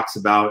Baldwin talks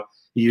about,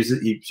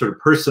 he sort of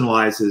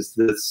personalizes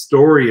the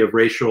story of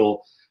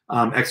racial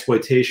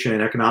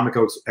exploitation, economic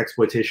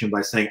exploitation,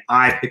 by saying,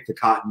 I picked the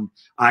cotton,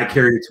 I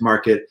carried it to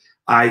market,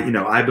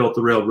 I built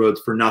the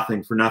railroads for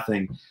nothing.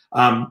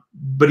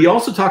 But he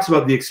also talks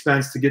about the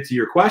expense, to get to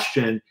your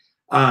question.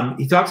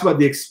 He talks about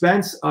the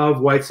expense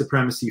of white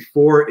supremacy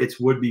for its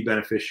would-be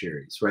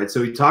beneficiaries, right?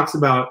 So he talks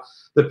about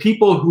the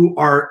people who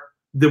are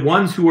the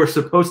ones who are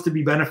supposed to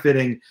be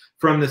benefiting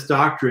from this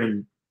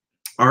doctrine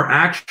are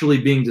actually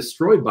being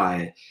destroyed by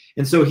it.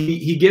 And so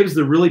he gives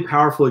the really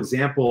powerful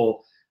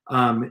example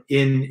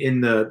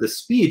in the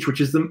speech, which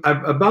is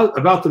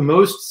about the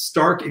most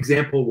stark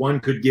example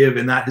one could give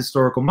in that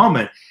historical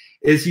moment,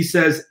 is he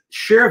says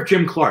Sheriff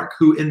Jim Clark,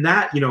 who in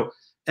that,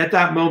 at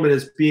that moment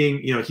is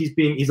being,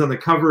 he's on the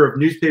cover of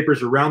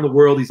newspapers around the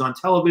world. He's on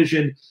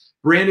television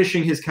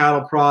brandishing his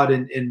cattle prod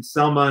in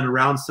Selma and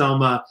around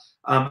Selma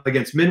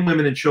against men,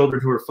 women, and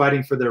children who are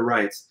fighting for their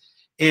rights.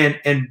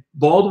 And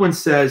Baldwin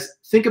says,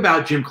 think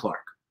about Jim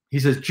Clark. He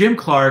says, Jim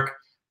Clark,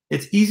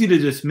 it's easy to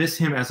dismiss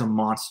him as a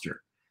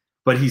monster,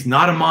 but he's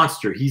not a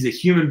monster. He's a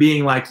human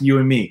being like you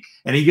and me.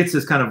 And he gets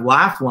this kind of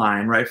laugh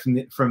line, right,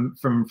 from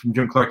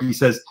Jim Clark. He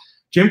says,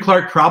 Jim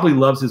Clark probably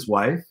loves his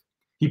wife.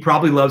 He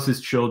probably loves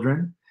his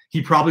children.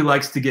 He probably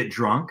likes to get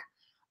drunk.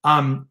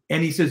 And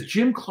he says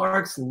Jim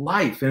Clark's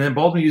life, and then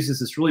Baldwin uses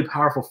this really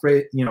powerful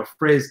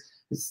phrase,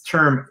 this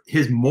term,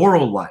 his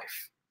moral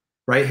life,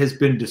 right, has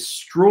been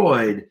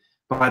destroyed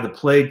by the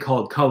plague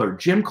called color.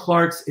 Jim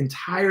Clark's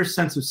entire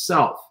sense of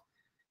self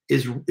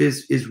is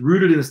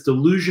rooted in this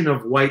delusion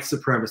of white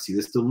supremacy,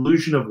 this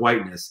delusion of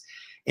whiteness.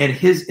 And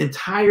his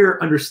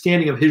entire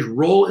understanding of his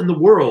role in the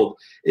world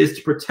is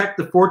to protect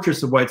the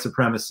fortress of white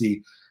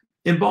supremacy.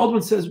 And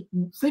Baldwin says,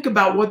 think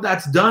about what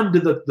that's done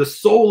to the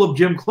soul of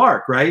Jim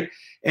Clark, right?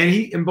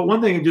 But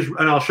one thing,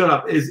 and I'll shut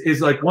up,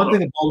 is like one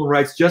thing that Baldwin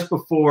writes just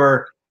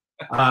before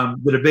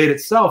the debate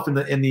itself, in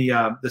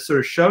the sort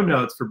of show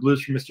notes for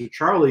Blues for Mr.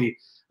 Charlie,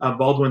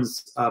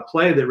 Baldwin's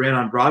play that ran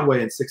on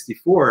Broadway in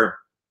 '64,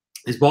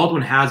 is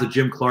Baldwin has a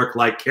Jim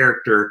Clark-like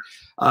character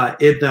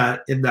in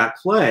that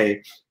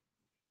play.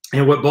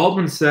 And what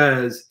Baldwin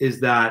says is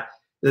that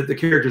the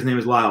character's name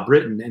is Lyle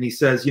Britton, and he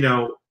says,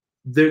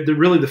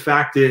 really the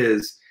fact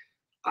is,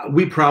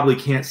 we probably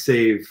can't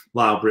save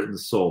Lyle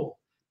Britton's soul,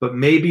 but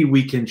maybe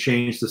we can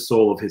change the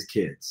soul of his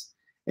kids.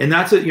 And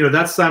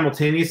that's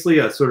simultaneously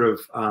a sort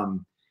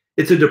of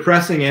it's a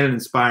depressing and an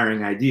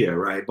inspiring idea,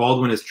 right?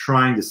 Baldwin is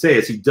trying to say,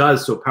 as he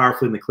does so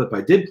powerfully in the clip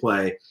I did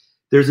play,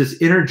 there's this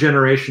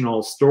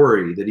intergenerational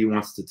story that he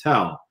wants to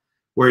tell,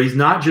 where he's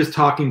not just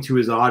talking to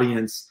his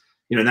audience,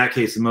 in that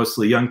case,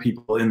 mostly young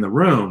people in the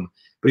room,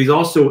 but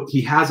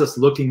he has us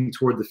looking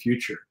toward the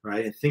future,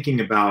 right? And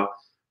thinking about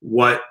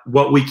what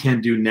we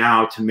can do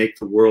now to make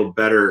the world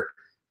better,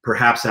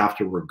 perhaps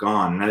after we're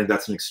gone. And I think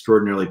that's an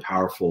extraordinarily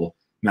powerful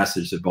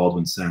message that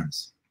Baldwin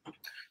sends.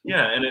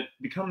 Yeah, and it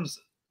becomes,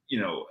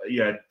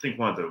 I think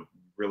one of the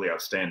really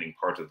outstanding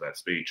parts of that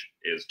speech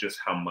is just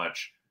how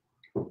much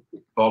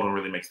Baldwin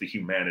really makes the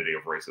humanity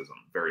of racism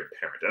very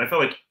apparent. And I feel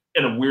like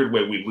in a weird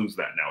way, we lose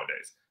that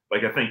nowadays.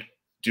 Like, I think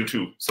due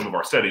to some of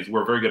our studies,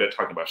 we're very good at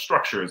talking about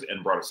structures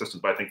and broader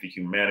systems, but I think the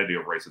humanity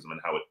of racism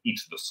and how it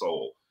eats the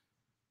soul,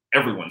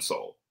 everyone's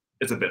soul,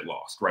 is a bit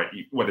lost, right?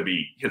 Whether it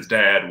be his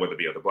dad, whether it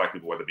be other Black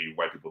people, whether it be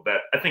white people,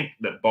 that I think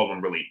that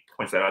Baldwin really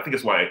points that out. I think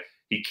it's why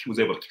he was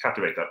able to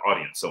captivate that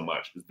audience so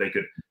much,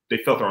 because they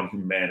felt their own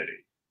humanity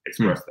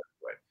expressed that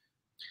way.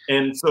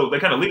 And so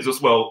that kind of leaves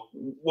us, well,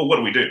 what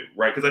do we do,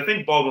 right? Because I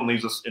think Baldwin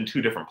leaves us in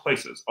two different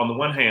places. On the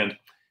one hand,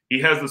 he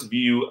has this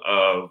view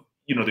of,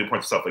 the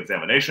importance of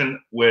self-examination,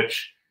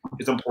 which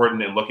is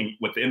important in looking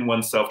within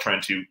oneself,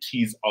 trying to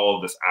tease all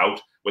of this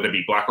out, whether it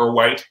be Black or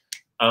white.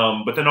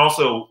 But then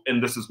also,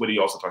 and this is what he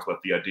also talks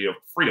about, the idea of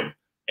freedom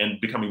and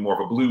becoming more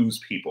of a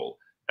blues people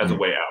as a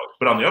way out.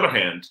 But on the other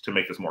hand, to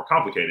make this more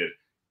complicated,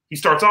 he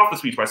starts off the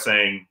speech by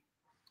saying,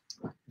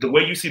 the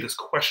way you see this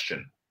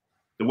question,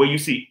 the way you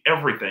see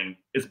everything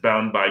is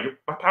bound by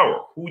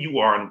power, who you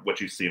are and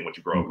what you see and what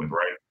you grow up with,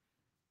 right?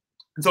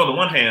 And so on the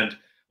one hand,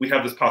 we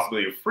have this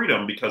possibility of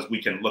freedom because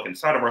we can look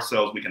inside of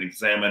ourselves, we can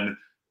examine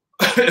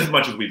as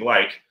much as we'd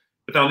like.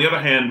 But then on the other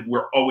hand,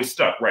 we're always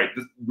stuck, right?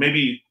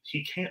 Maybe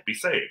he can't be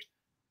saved.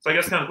 So I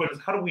guess kind of the question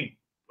is,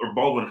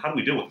 Baldwin, how do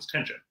we deal with this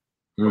tension?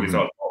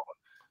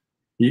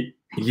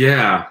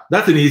 Yeah,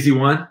 that's an easy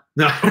one.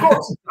 No. Of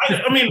course.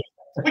 I mean,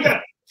 we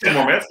got 10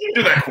 more minutes. You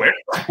can do that quick.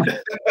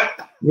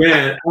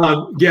 Man,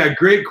 yeah,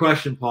 great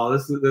question, Paul.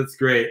 That's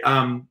great.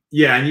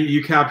 Yeah, and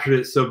you captured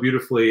it so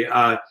beautifully.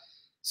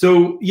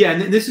 So yeah,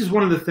 and this is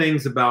one of the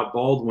things about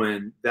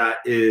Baldwin that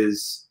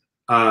is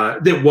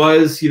that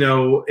was,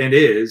 and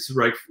is,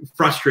 right,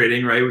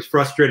 frustrating, right? It was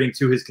frustrating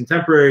to his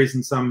contemporaries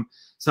in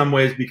some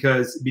ways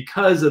because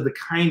of the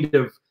kind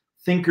of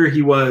thinker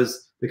he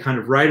was, the kind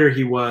of writer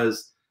he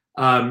was.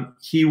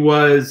 He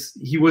was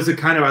a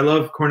kind of, I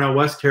love Cornel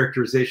West's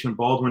characterization of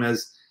Baldwin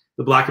as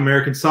the Black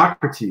American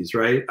Socrates,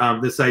 right?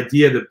 This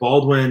idea that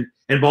Baldwin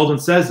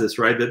says this,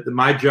 right? That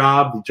my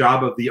job, the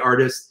job of the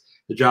artist,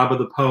 the job of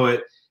the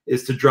poet,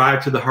 is to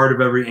drive to the heart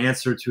of every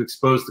answer, to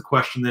expose the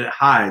question that it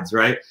hides,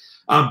 right?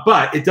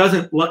 But it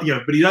doesn't, but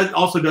he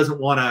also doesn't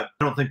want to.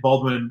 I don't think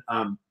Baldwin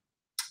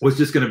was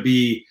just going to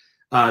be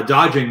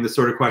dodging the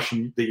sort of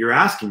question that you're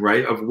asking,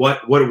 right? Of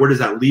where does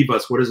that leave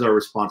us? What is our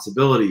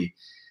responsibility?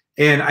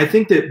 And I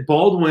think that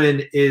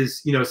Baldwin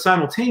is,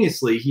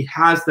 simultaneously, he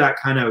has that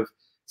kind of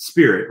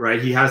spirit,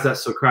 right? He has that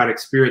Socratic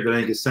spirit that I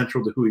think is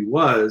central to who he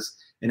was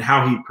and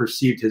how he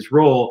perceived his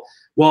role,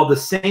 while at the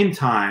same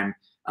time,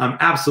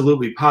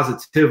 absolutely,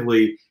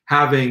 positively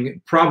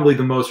having probably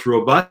the most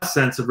robust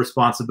sense of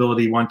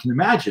responsibility one can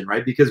imagine,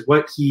 right? Because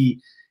what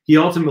he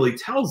ultimately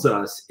tells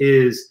us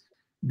is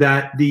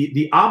that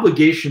the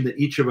obligation that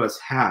each of us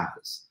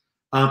has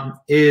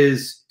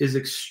is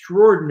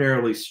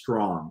extraordinarily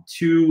strong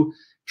to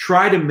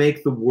try to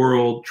make the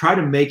world, try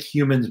to make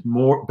humans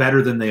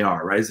better than they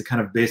are, right? Is a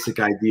kind of basic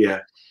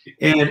idea.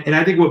 And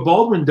I think what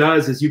Baldwin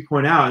does, as you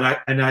point out,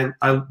 and I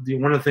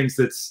one of the things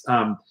that's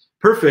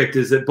perfect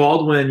is that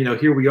Baldwin,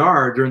 here we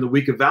are during the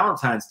week of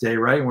Valentine's Day,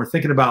 right? And we're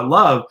thinking about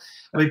love.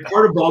 I mean,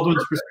 part of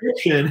Baldwin's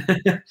prescription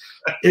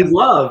is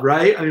love,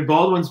 right? I mean,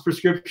 Baldwin's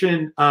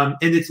prescription, and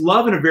it's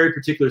love in a very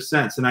particular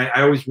sense. And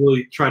I always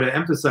really try to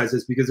emphasize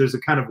this because there's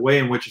a kind of way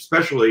in which,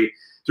 especially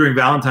during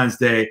Valentine's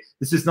Day,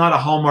 this is not a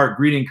Hallmark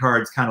greeting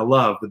cards kind of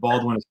love that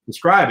Baldwin is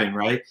prescribing,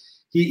 right?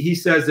 He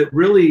says that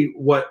really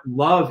what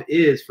love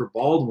is for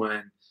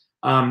Baldwin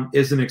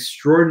is an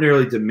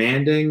extraordinarily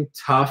demanding,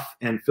 tough,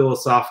 and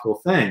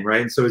philosophical thing,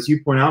 right? And so as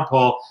you point out,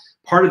 Paul,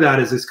 part of that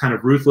is this kind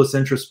of ruthless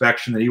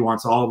introspection that he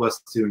wants all of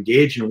us to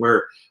engage in,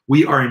 where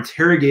we are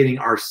interrogating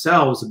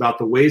ourselves about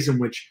the ways in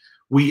which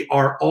we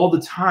are all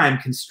the time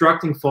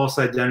constructing false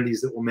identities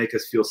that will make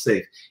us feel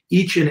safe.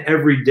 Each and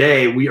every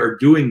day we are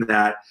doing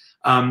that.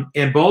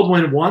 And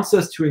Baldwin wants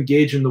us to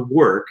engage in the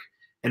work,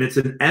 and it's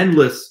an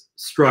endless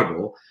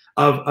struggle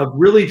of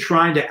really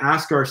trying to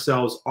ask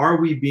ourselves, are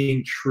we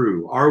being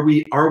true? Are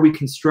we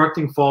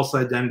constructing false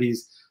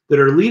identities that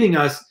are leading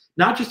us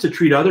not just to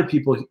treat other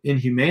people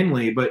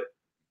inhumanely, but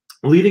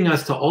leading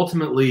us to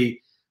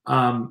ultimately,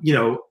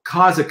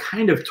 cause a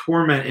kind of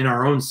torment in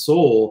our own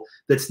soul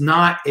that's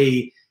not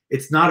a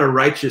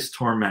righteous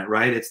torment,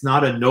 right? It's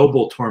not a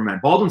noble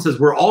torment. Baldwin says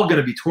we're all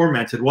going to be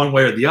tormented one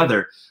way or the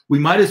other. We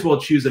might as well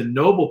choose a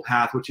noble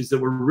path, which is that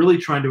we're really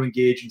trying to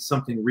engage in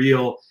something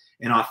real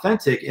and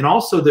authentic, and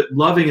also that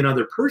loving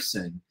another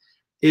person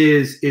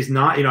is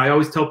not, I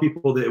always tell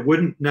people that it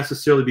wouldn't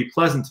necessarily be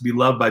pleasant to be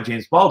loved by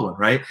James Baldwin,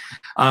 right?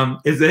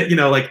 Is that,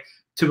 like,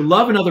 to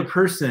love another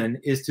person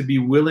is to be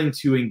willing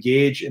to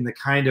engage in the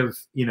kind of,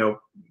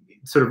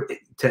 sort of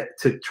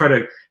to try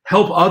to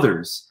help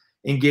others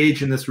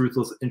engage in this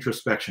ruthless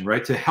introspection,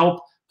 right? To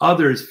help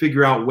others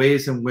figure out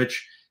ways in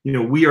which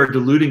we are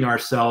deluding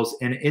ourselves,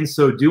 and in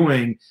so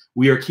doing,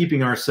 we are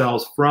keeping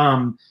ourselves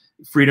from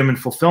freedom and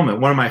fulfillment.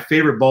 One of my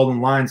favorite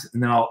Baldwin lines,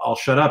 and then I'll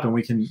shut up and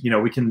we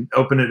can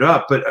open it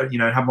up, but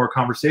have more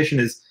conversation,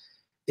 is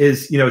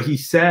he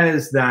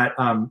says that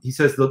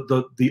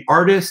the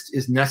artist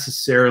is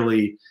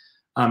necessarily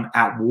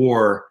at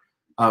war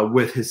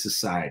with his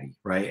society,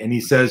 right? And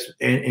he says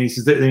and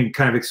he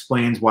kind of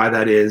explains why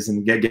that is,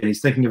 and again,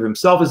 he's thinking of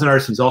himself as an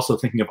artist. He's also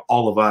thinking of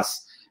all of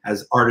us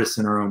as artists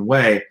in our own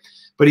way.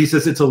 But he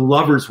says it's a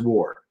lover's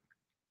war,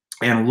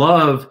 and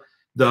love,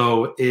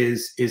 though,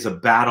 is a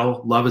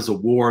battle. Love is a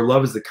war.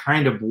 Love is the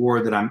kind of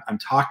war that I'm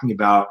talking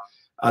about,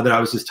 that I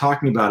was just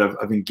talking about,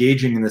 of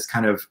engaging in this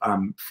kind of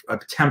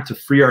attempt to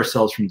free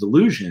ourselves from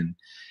delusion.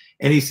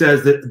 And he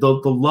says that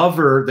the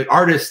lover, the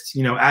artist,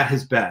 at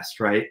his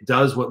best, right,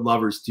 does what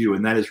lovers do,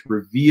 and that is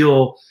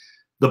reveal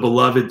the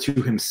beloved to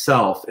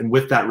himself, and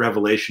with that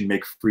revelation,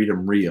 make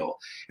freedom real.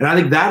 And I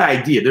think that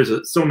idea, there's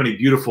so many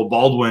beautiful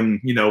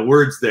Baldwin,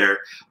 words there,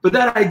 but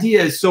that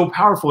idea is so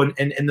powerful.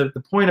 And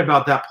the point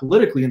about that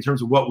politically, in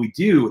terms of what we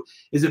do,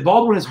 is that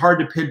Baldwin is hard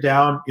to pin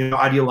down,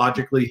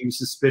 ideologically. He was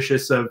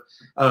suspicious of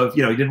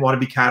he didn't want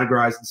to be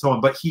categorized and so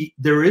on. But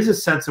there is a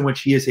sense in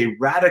which he is a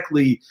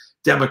radically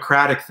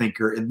democratic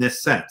thinker in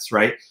this sense,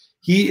 right?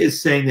 He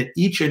is saying that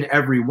each and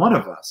every one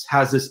of us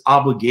has this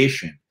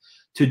obligation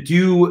to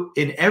do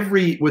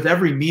with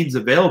every means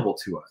available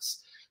to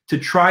us, to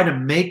try to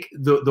make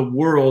the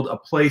world a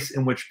place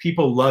in which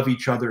people love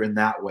each other in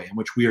that way, in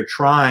which we are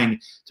trying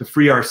to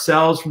free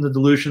ourselves from the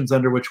delusions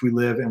under which we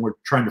live, and we're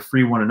trying to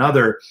free one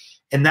another.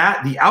 And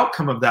that the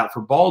outcome of that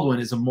for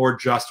Baldwin is a more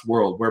just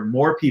world, where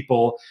more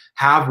people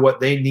have what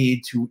they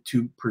need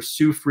to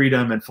pursue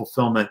freedom and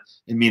fulfillment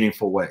in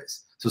meaningful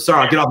ways. So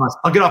sorry, I'll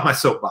get off my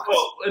soapbox.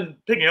 Well, and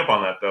picking up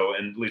on that though,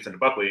 and at least into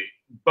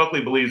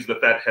Buckley believes that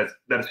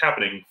is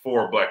happening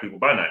for Black people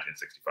by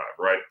 1965,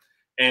 right?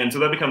 And so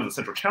that becomes a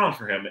central challenge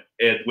for him,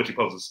 which he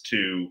poses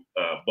to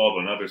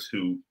Baldwin and others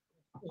who,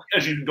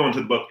 as you go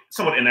into the book,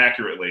 somewhat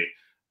inaccurately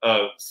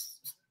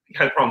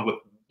had problems with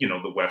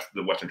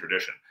the Western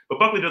tradition. But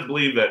Buckley does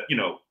believe that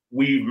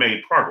we've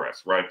made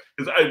progress, right?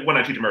 Because when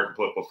I teach American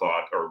political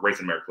thought, or race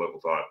in American political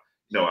thought,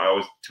 I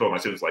always tell my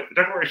students, like, the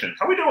Declaration,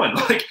 how are we doing?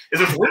 Like, is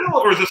this real,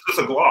 or is this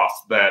just a gloss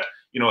that,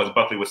 as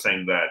Buckley was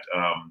saying that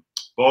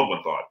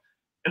Baldwin thought?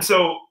 And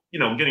so,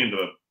 getting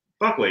into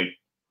Buckley,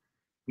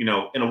 in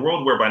a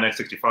world where by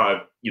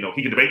 1965,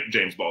 he could debate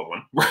James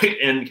Baldwin, right,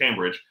 in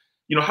Cambridge,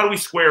 how do we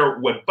square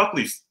what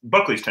Buckley's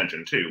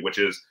tension too, which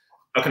is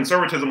a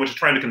conservatism which is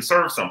trying to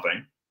conserve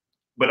something,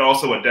 but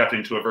also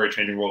adapting to a very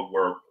changing world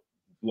where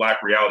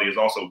Black reality is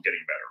also getting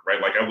better, right?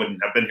 Like, I wouldn't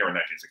have been here in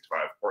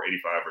 1965 or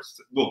 85, or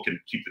we'll can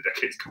keep the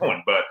decades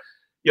going. But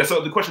yeah,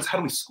 so the question is, how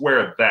do we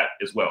square that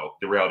as well,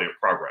 the reality of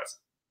progress?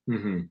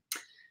 Mm-hmm.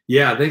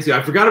 Yeah, thanks.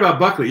 I forgot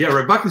about Buckley. Yeah,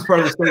 right. Buckley's part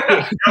of the story. I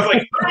was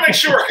like, let me make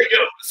sure I get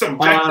some.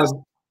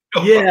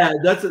 Yeah,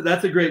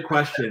 that's a great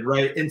question,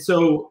 right? And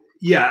so,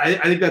 yeah,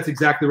 I think that's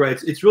exactly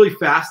right. It's really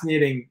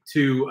fascinating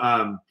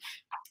to,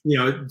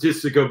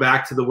 just to go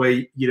back to the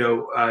way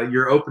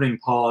your opening,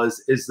 Paul,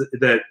 is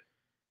that.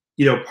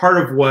 Part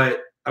of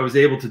what I was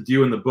able to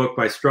do in the book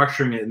by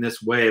structuring it in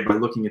this way, by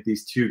looking at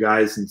these two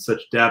guys in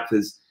such depth,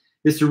 is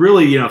to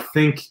really,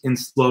 think in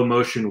slow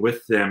motion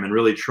with them, and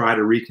really try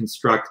to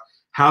reconstruct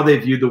how they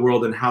viewed the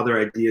world and how their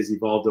ideas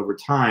evolved over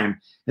time.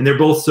 And they're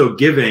both so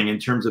giving in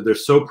terms of, they're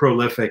so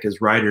prolific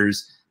as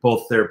writers,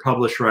 both their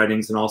published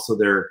writings and also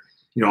their,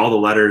 all the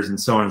letters and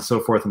so on and so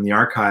forth in the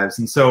archives.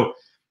 And so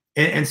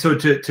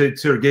to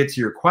sort of get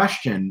to your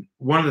question,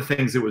 one of the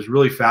things that was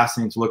really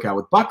fascinating to look at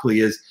with Buckley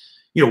is,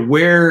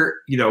 where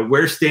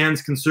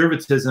stands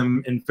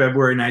conservatism in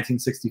February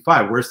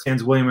 1965? Where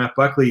stands William F.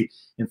 Buckley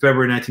in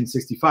February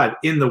 1965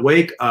 in the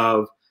wake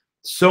of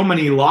so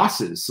many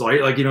losses? So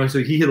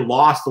he had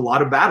lost a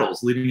lot of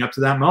battles leading up to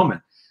that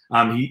moment.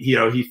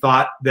 He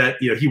thought that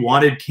he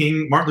wanted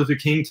Martin Luther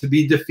King to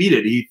be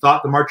defeated. He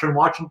thought the March on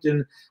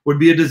Washington would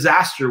be a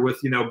disaster with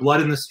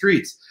blood in the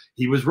streets.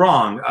 He was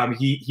wrong.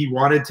 He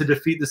wanted to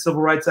defeat the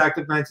Civil Rights Act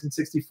of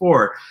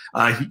 1964.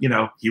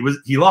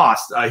 He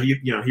lost.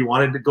 He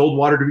wanted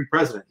Goldwater to be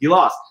president. He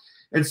lost.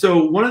 And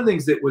so one of the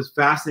things that was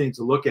fascinating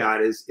to look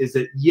at is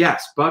that,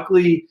 yes,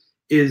 Buckley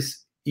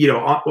is,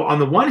 on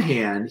the one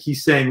hand,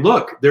 he's saying,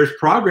 look, there's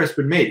progress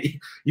been made.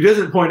 He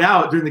doesn't point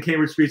out during the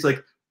Cambridge speech,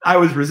 like, I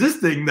was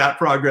resisting that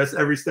progress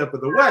every step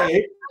of the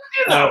way.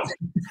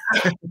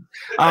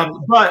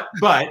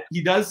 But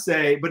he does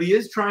say, but he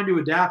is trying to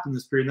adapt in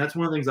this period. And that's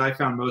one of the things I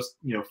found most,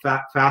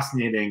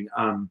 fascinating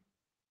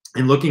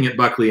in looking at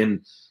Buckley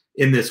in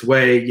this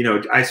way.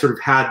 I sort of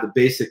had the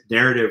basic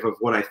narrative of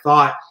what I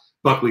thought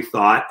Buckley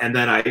thought, and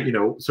then I,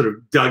 sort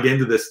of dug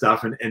into this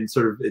stuff and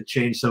sort of it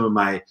changed some of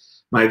my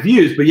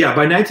views. But yeah,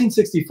 by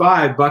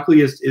 1965,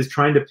 Buckley is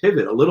trying to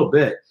pivot a little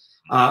bit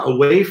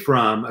away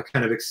from a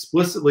kind of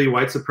explicitly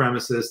white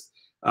supremacist,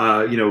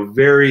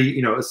 very,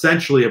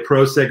 essentially a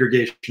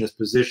pro-segregationist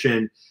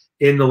position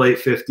in the late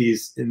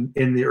 50s,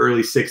 in the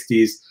early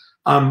 60s,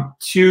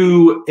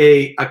 to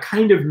a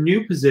kind of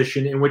new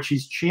position in which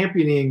he's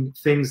championing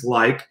things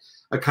like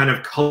a kind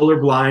of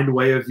colorblind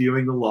way of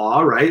viewing the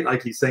law, right?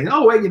 Like he's saying,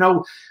 oh wait,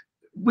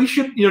 we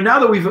should, now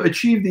that we've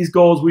achieved these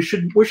goals, we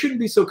shouldn't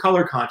be so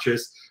color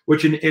conscious,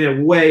 which in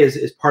a way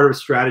is part of a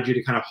strategy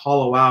to kind of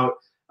hollow out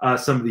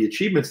some of the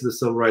achievements of the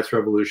Civil Rights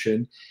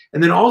Revolution.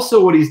 And then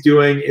also what he's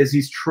doing is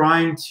he's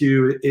trying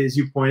to, as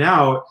you point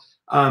out,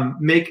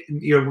 make,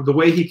 the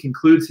way he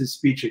concludes his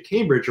speech at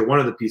Cambridge, or one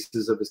of the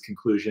pieces of his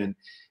conclusion,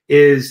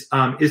 is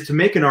to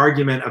make an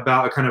argument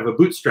about a kind of a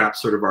bootstrap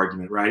sort of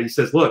argument, right? He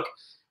says, look,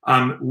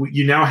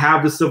 you now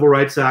have the Civil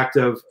Rights Act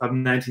of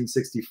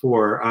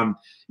 1964.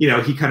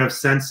 He kind of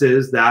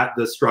senses that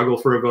the struggle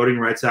for a Voting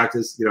Rights Act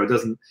is, it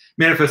doesn't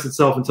manifest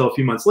itself until a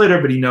few months later,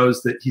 but he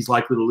knows that he's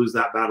likely to lose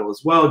that battle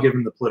as well,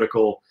 given the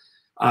political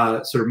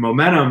sort of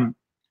momentum.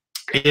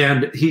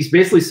 And he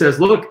basically says,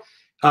 look,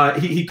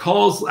 he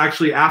calls,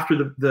 actually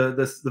after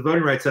the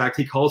Voting Rights Act,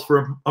 he calls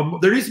for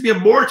there needs to be a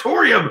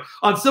moratorium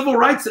on civil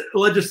rights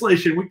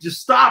legislation. We just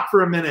stop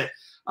for a minute.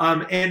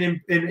 And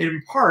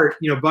in part,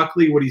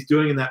 Buckley, what he's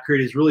doing in that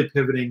period is really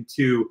pivoting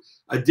to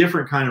a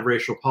different kind of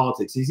racial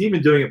politics. He's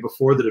even doing it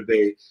before the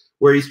debate,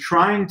 where he's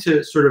trying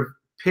to sort of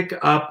pick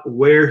up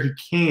where he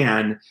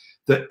can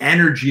the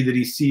energy that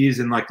he sees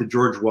in like the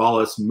George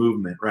Wallace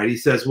movement, right? He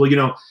says, well,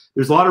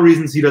 there's a lot of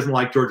reasons he doesn't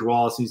like George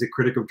Wallace. He's a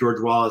critic of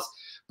George Wallace.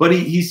 But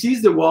he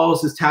sees that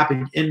Wallace is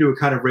tapping into a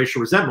kind of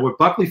racial resentment. What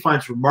Buckley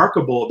finds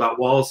remarkable about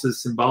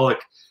Wallace's symbolic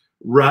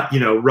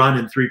run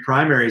in 3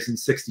 primaries in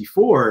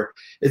 '64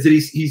 is that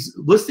he's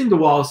listening to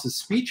Wallace's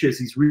speeches.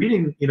 He's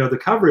reading, the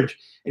coverage,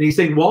 and he's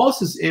saying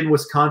Wallace is in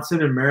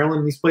Wisconsin and Maryland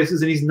and these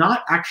places, and he's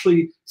not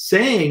actually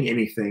saying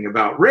anything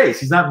about race.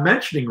 He's not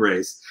mentioning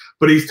race,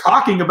 but he's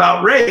talking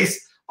about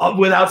race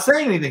without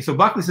saying anything. So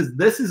Buckley says,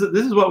 this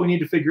is what we need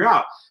to figure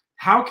out.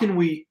 How can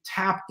we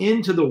tap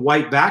into the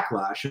white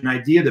backlash, an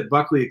idea that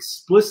Buckley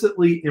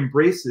explicitly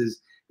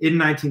embraces in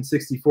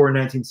 1964 and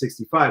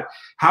 1965?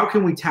 How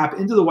can we tap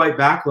into the white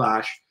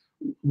backlash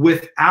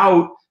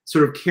without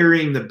sort of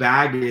carrying the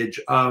baggage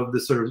of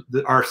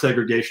our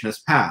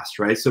segregationist past,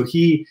 right? So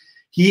he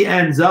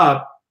ends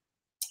up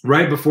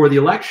right before the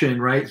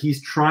election, right?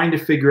 He's trying to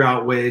figure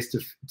out ways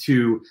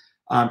to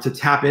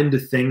tap into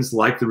things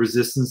like the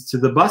resistance to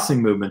the busing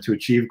movement to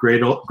achieve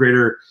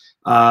greater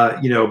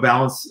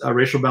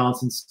racial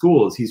balance in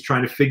schools. He's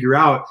trying to figure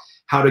out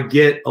how to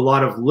get a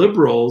lot of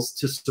liberals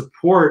to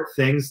support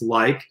things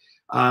like,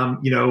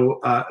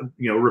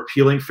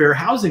 repealing fair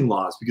housing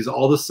laws, because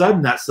all of a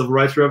sudden that civil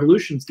rights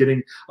revolution is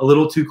getting a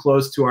little too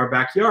close to our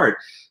backyard.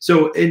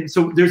 So I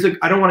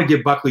don't want to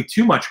give Buckley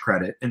too much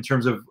credit in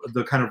terms of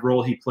the kind of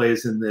role he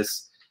plays in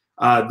this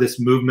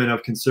movement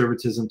of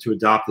conservatism to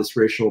adopt this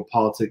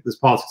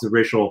politics of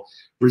racial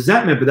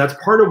resentment, but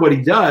that's part of what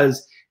he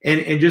does.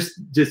 And just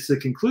to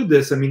conclude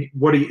this, I mean,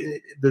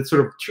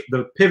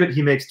 the pivot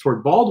he makes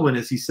toward Baldwin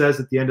is he says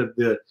at the end of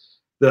the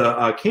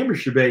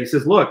Cambridge debate, he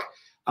says, look,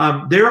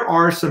 there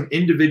are some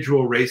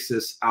individual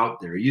racists out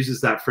there. He uses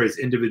that phrase,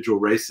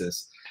 individual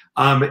racists,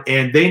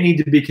 and they need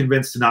to be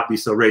convinced to not be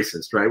so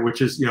racist, right?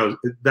 Which is,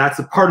 that's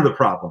a part of the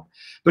problem.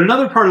 But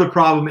another part of the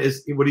problem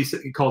is what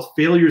he calls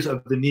failures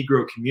of the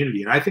Negro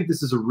community. And I think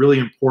this is a really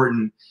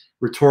important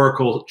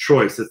rhetorical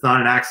choice. It's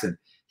not an accent.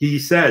 He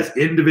says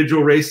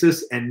individual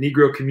racists and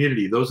Negro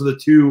community. Those are the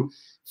 2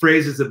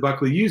 phrases that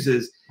Buckley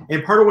uses.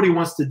 And part of what he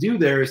wants to do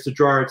there is to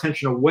draw our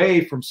attention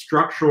away from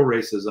structural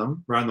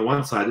racism, right? On the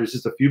one side, there's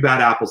just a few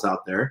bad apples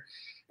out there.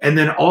 And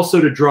then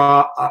also to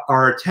draw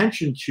our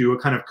attention to a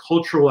kind of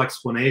cultural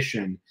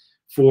explanation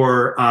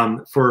for a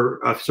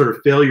sort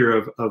of failure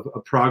of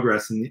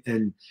progress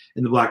in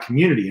the Black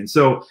community. And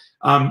so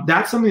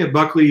that's something that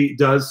Buckley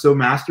does so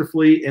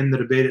masterfully in the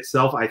debate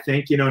itself, I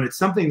think, and it's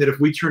something that if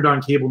we turned on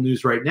cable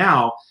news right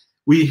now,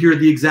 we hear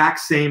the exact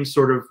same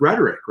sort of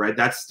rhetoric, right?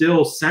 That's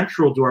still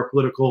central to our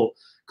political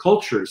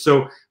culture.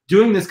 So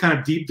doing this kind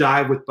of deep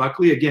dive with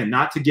Buckley, again,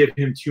 not to give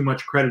him too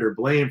much credit or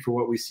blame for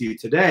what we see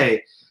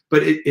today,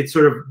 but it's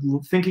sort of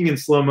thinking in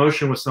slow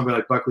motion with somebody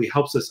like Buckley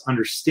helps us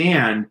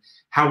understand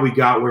how we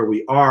got where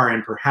we are,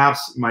 and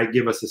perhaps might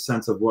give us a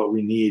sense of what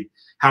we need,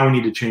 how we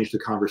need to change the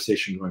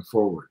conversation going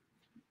forward.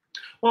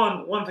 Well,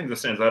 and one thing that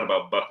stands out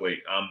about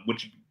Buckley,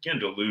 which you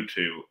began to allude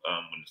to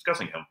when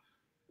discussing him,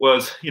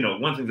 was,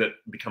 one thing that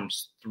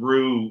becomes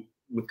through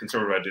with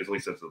conservative ideas, at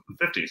least since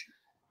the 50s,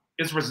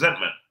 is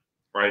resentment,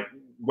 right?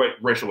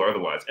 Racial or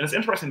otherwise. And it's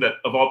interesting that,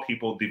 of all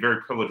people, the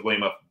very privileged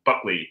William F.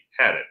 Buckley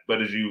had it.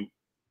 But as you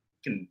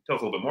can tell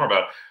us a little bit more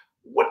about,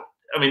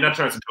 not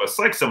trying to do a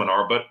psych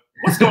seminar, but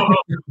what's going on?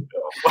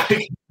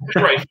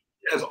 Right, he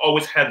has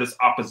always had this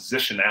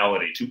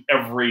oppositionality to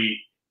every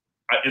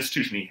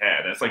institution he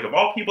had. And it's like, of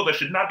all people that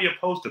should not be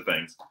opposed to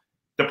things,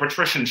 the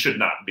patrician should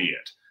not be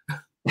it.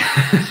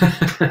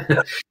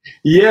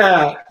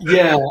 Yeah.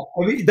 I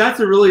mean, there's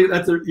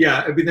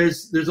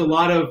a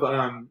lot of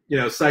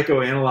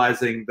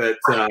psychoanalyzing that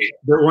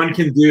one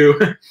can do.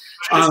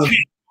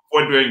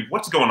 Wondering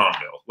what's going on,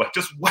 Bill? Like,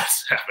 just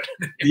what's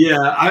happening?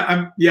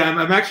 I'm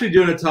actually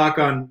doing a talk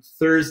on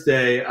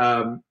Thursday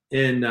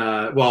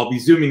well, I'll be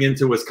zooming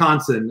into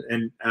Wisconsin,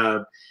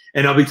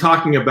 and I'll be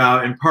talking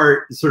about, in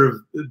part, sort of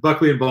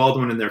Buckley and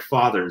Baldwin and their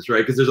fathers,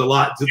 right? Because there's a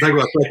lot to talk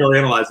about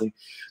psychoanalyzing.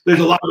 There's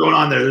a lot going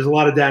on there. There's a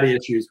lot of daddy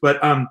issues,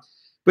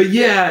 but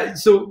yeah,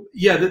 so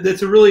yeah,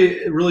 that's a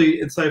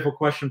really insightful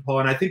question,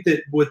 Paul. And I think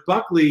that with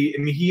Buckley,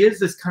 I mean, he is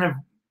this kind of,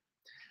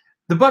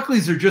 the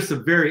Buckleys are just a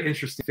very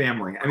interesting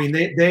family. I mean,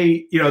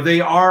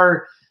 they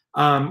are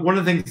one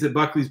of the things that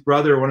Buckley's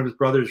brother, one of his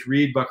brothers,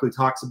 Reed Buckley,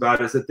 talks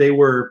about is that they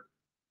were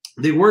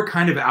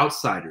kind of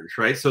outsiders,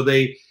 right? So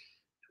they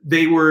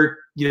were,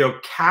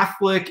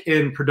 Catholic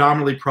in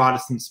predominantly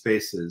Protestant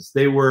spaces.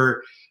 They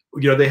were,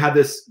 they had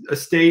this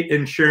estate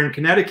in Sharon,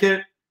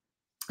 Connecticut,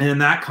 and in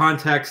that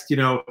context,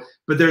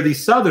 but they're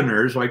these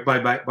Southerners, like by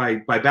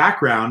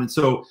background, and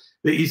so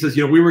he says,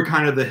 we were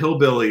kind of the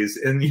hillbillies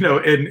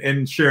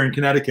in Sharon,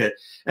 Connecticut,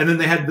 and then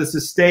they had this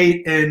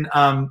estate in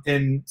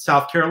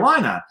South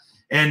Carolina,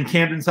 and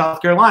Camden,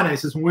 South Carolina. He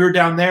says, when we were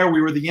down there,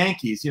 we were the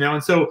Yankees,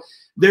 and so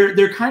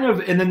they're kind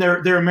of, and then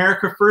they're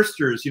America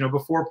firsters,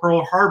 before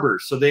Pearl Harbor.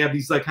 So they have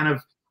these like kind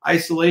of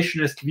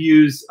isolationist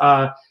views.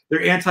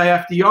 They're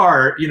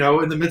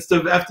anti-FDR, in the midst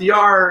of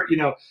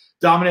FDR,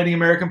 dominating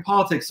American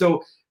politics.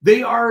 So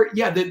they are,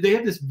 yeah, they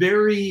have this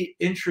very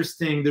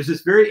interesting, there's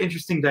this very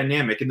interesting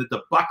dynamic in that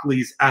the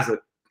Buckleys as a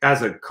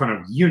kind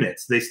of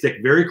units, they stick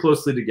very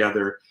closely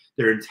together.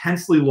 They're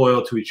intensely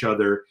loyal to each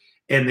other,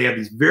 and they have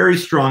these very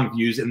strong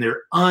views, and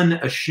they're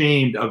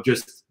unashamed of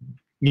just,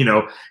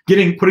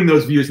 putting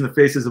those views in the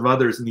faces of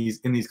others in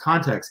these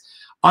contexts.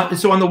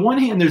 So on the one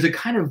hand, there's a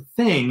kind of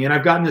thing, and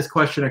I've gotten this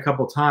question a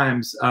couple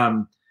times.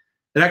 And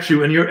actually,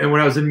 when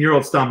I was in your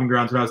old stomping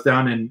grounds, when I was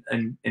down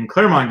in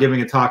Claremont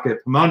giving a talk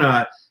at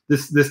Pomona,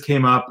 this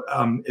came up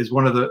as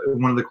one of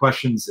the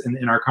questions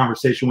in our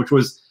conversation, which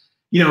was,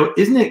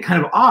 isn't it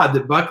kind of odd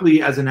that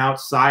Buckley, as an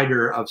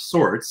outsider of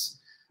sorts,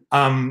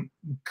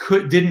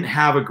 didn't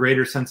have a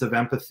greater sense of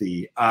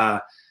empathy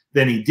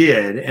than he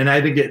did? And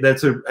I think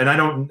and I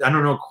don't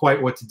know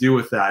quite what to do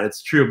with that.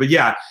 It's true, but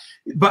yeah.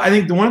 But I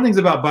think one of the things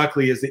about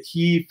Buckley is that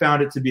he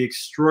found it to be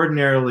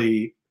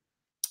extraordinarily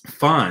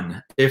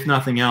fun, if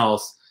nothing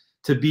else,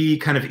 to be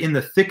kind of in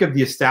the thick of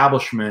the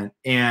establishment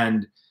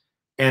and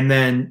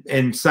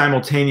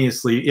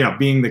simultaneously,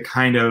 being the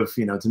kind of,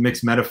 to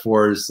mix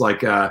metaphors,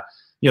 like the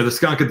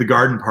skunk at the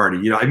garden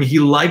party. I mean, he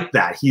liked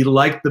that. He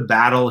liked the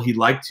battle. He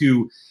liked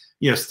to,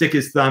 stick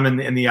his thumb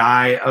in the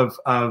eye of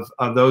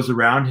those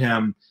around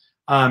him.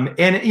 And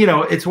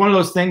it's one of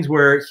those things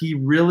where he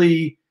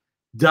really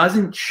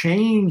doesn't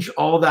change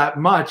all that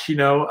much.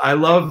 I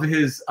love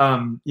his,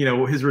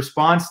 his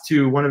response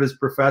to one of his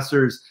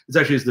professors. It's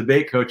actually his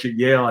debate coach at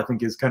Yale, I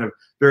think, is kind of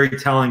very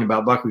telling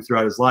about Buckley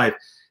throughout his life.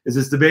 Is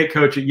this debate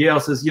coach at Yale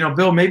says,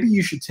 Bill, maybe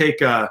you should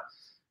take a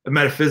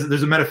metaphysics.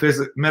 There's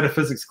a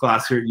metaphysics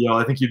class here at Yale.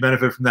 I think you'd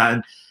benefit from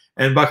that.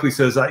 And Buckley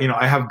says,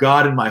 I have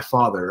God and my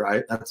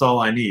father. That's all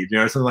I need,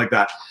 something like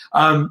that.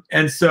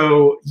 And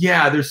so,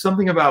 yeah, there's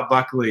something about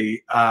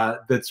Buckley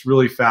that's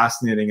really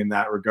fascinating in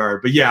that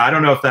regard. But yeah, I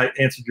don't know if that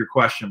answered your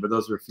question, but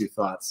those are a few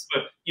thoughts.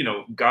 But,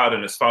 God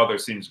and his father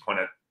seems to point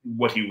at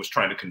what he was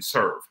trying to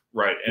conserve,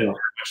 right? And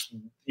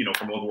very much,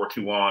 from World War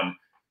II on,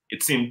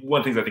 it seemed,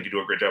 one of the things I think you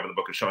do a great job in the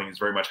book of showing is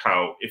very much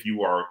how, if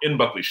you are in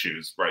Buckley's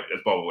shoes, right,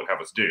 as Baldwin would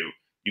have us do,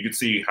 you could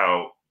see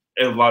how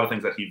a lot of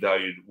things that he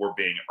valued were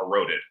being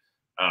eroded.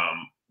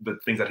 The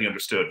things that he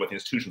understood, what the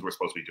institutions were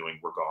supposed to be doing,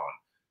 were gone.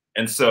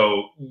 And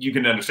so you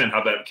can understand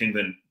how that can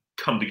then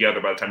come together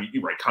by the time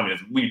you write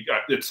communism.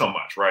 It's so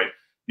much, right?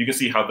 You can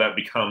see how that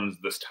becomes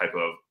this type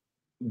of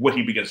what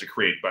he begins to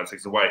create by the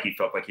 60s, and why he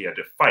felt like he had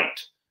to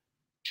fight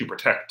to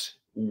protect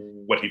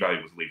what he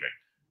valued was leaving.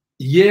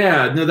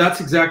 Yeah, no, that's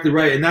exactly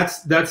right. And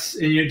that's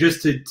and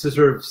just to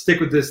sort of stick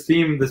with this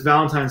theme, this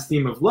Valentine's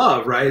theme of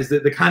love, right? Is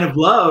that the kind of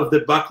love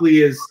that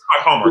Buckley is.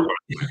 Hallmark.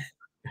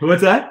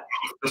 What's that?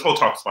 This whole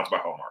talk is sponsored by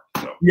Hallmark.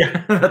 So.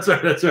 Yeah, that's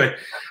right. That's right.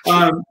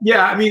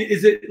 Yeah, I mean,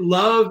 is it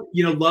love?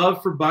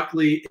 Love for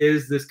Buckley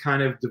is this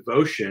kind of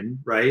devotion,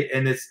 right?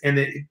 And it's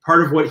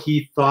part of what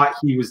he thought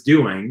he was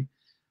doing.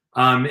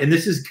 And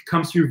this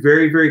comes through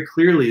very, very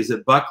clearly. Is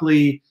that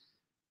Buckley,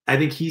 I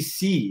think he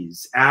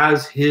sees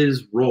as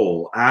his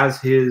role,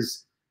 as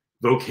his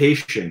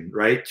vocation,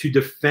 right, to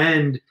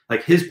defend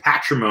like his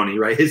patrimony,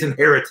 right, his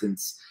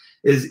inheritance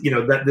is,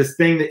 that this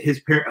thing that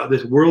his parent,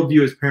 this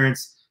worldview his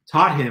parents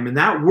taught him, and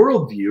that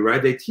worldview,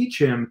 right, they teach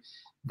him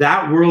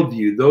that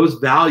worldview, those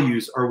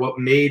values are what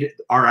made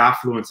our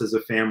affluence as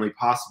a family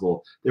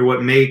possible. They're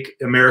what make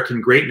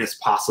American greatness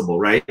possible,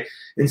 right?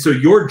 And so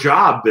your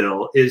job,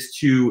 Bill, is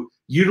to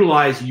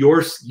utilize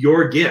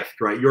your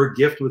gift, right? Your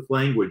gift with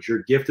language,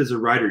 your gift as a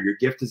writer, your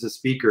gift as a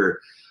speaker,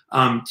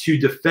 to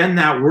defend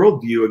that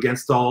worldview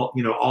against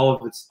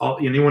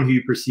anyone who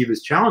you perceive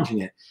as challenging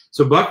it.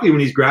 So Buckley,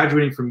 when he's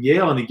graduating from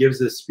Yale and he gives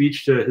this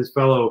speech to his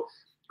fellow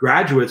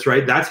graduates,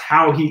 right? That's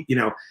how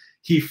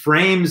he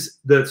frames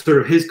the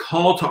sort of his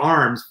call to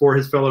arms for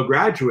his fellow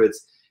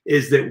graduates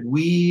is that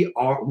we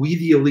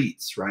the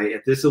elites, right,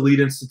 at this elite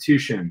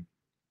institution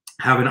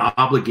have an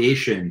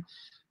obligation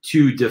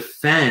to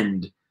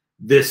defend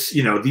this,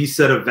 you know, this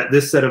set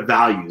of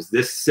values,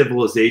 this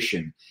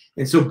civilization.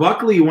 And so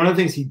Buckley, one of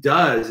the things he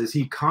does is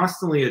he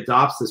constantly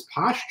adopts this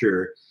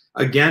posture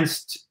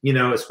against, you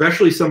know,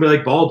 especially somebody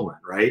like Baldwin,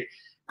 right?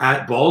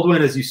 At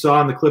Baldwin, as you saw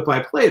in the clip I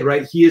played,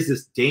 right, he is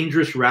this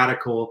dangerous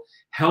radical,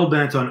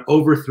 hell-bent on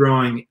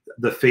overthrowing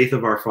the faith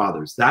of our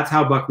fathers. That's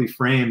how Buckley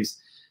frames,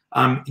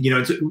 you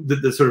know,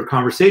 the sort of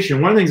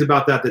conversation. One of the things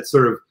about that that's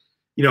sort of,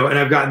 you know, and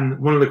I've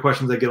gotten, one of the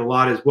questions I get a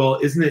lot is, well,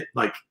 isn't it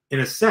like, in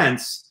a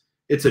sense,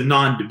 it's a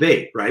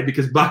non-debate, right?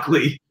 Because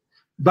Buckley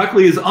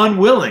is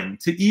unwilling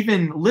to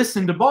even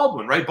listen to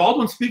Baldwin, right?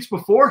 Baldwin speaks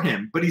before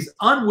him, but he's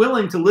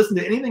unwilling to listen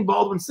to anything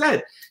Baldwin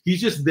said.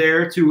 He's just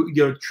there to,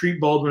 you know,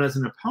 treat Baldwin as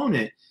an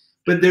opponent.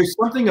 But there's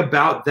something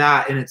about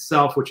that in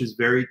itself which is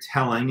very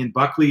telling. And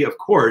Buckley, of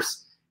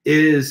course,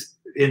 is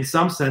in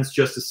some sense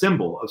just a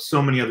symbol of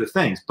so many other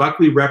things.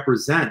 Buckley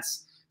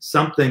represents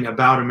something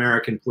about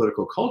American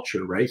political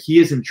culture, right? He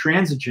is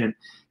intransigent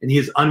and he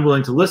is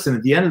unwilling to listen.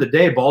 At the end of the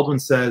day, Baldwin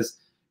says,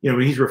 you know,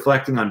 when he's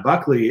reflecting on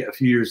Buckley a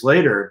few years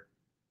later,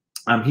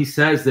 he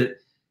says that,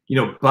 you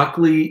know,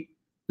 Buckley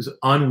is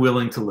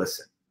unwilling to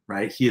listen,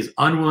 right? He is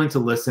unwilling to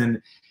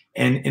listen.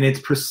 And it's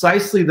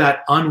precisely that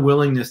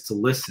unwillingness to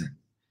listen,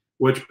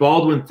 which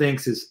Baldwin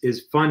thinks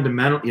is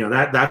fundamental. You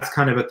know, that's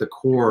kind of at the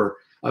core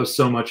of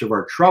so much of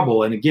our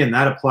trouble. And again,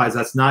 that applies,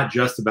 that's not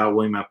just about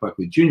William F.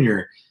 Buckley Jr.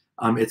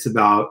 It's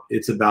about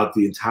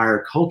the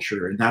entire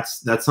culture. And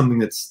that's something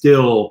that's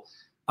still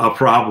a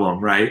problem,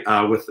 right,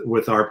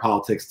 with our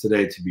politics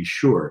today, to be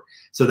sure.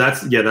 So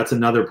that's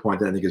another point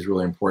that I think is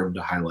really important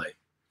to highlight.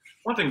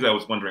 One thing that I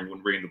was wondering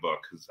when reading the book,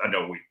 because I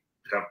know we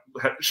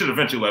should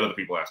eventually let other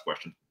people ask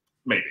questions,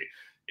 maybe,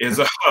 is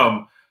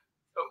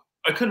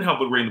I couldn't help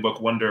but reading the book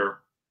wonder,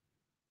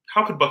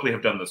 how could Buckley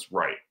have done this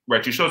right?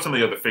 Right, you showed some of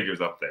the other figures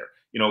up there,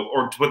 you know,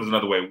 or to put this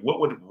another way, what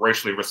would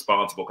racially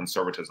responsible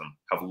conservatism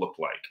have looked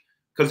like?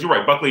 Because you're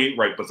right, Buckley,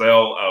 right,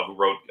 Bazell,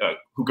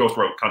 who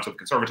wrote Concept of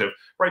Conservative,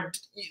 right,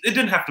 it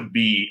didn't have to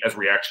be as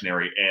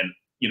reactionary and,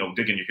 you know,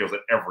 dig in your heels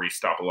at every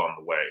stop along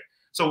the way.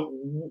 So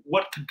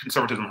what could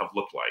conservatism have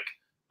looked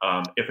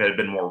like if it had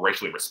been more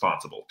racially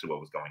responsible to what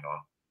was going on?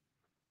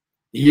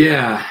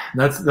 Yeah,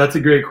 that's a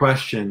great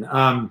question.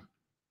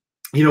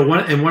 You know,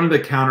 one of the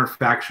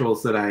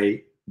counterfactuals that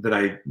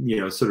I you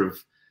know sort of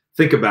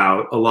think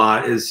about a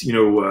lot is, you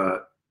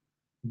know,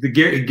 the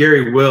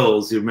Gary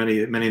Wills, who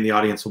many in the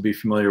audience will be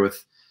familiar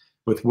with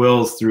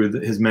Wills through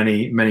his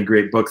many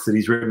great books that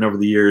he's written over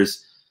the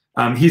years.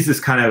 He's this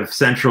kind of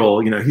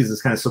central, you know, he's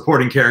this kind of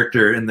supporting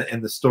character in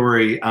the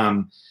story,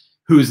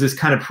 who's this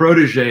kind of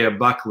protege of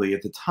Buckley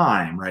at the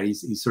time, right?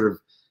 He's sort of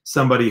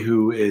somebody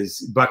who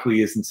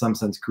Buckley is in some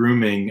sense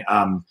grooming,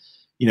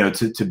 you know,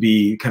 to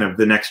be kind of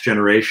the next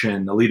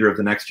generation, the leader of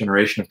the next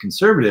generation of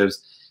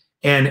conservatives.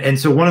 And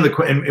so one of the,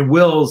 and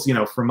Wills, you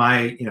know, from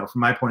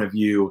my point of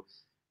view,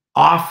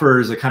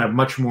 offers a kind of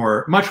much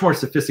more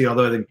sophisticated,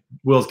 although I think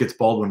Wills gets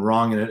Baldwin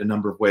wrong in a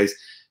number of ways,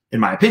 in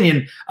my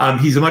opinion.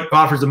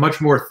 Offers a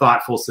much more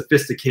thoughtful,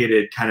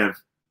 sophisticated kind of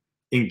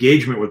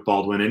engagement with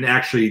Baldwin, and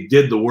actually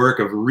did the work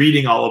of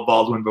reading all of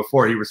Baldwin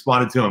before he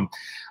responded to him.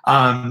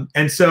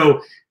 And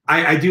so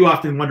I do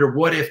often wonder,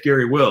 what if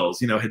Gary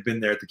Wills, you know, had been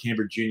there at the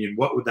Cambridge Union?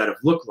 What would that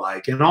have looked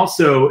like? And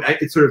also,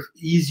 it's sort of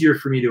easier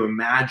for me to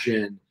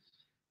imagine,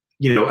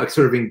 you know, a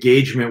sort of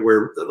engagement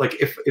where, like,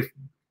 if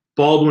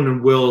Baldwin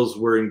and Wills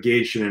were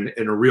engaged in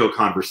a real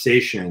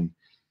conversation,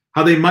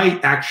 how they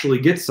might actually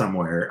get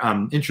somewhere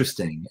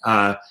interesting.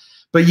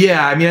 But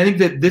yeah, I mean, I think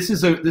that this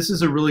is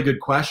a really good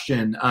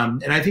question,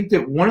 and I think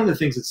that one of the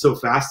things that's so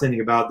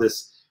fascinating about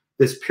this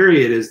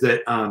period is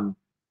that, and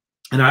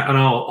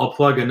I'll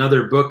plug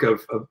another book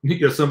of you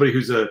know, somebody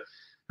who's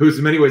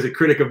in many ways a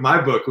critic of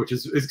my book, which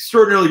is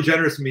extraordinarily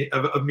generous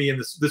of me in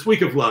this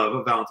week of love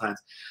of Valentine's.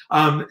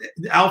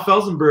 Al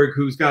Felsenberg,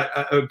 who's got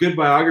a good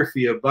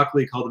biography of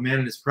Buckley called The Man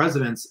and His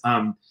Presidents.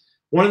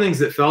 One of the things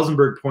that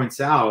Felsenberg points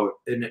out,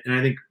 and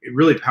I think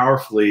really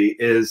powerfully,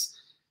 is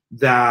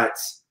that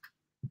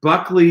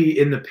Buckley,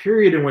 in the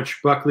period in which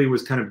Buckley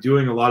was kind of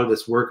doing a lot of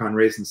this work on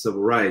race and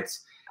civil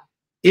rights,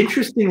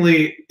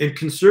 interestingly, in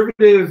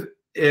conservative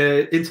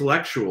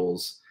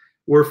intellectuals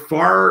were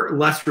far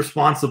less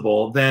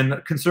responsible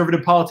than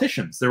conservative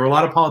politicians. There were a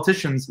lot of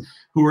politicians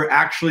who were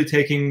actually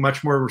taking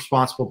much more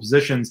responsible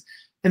positions,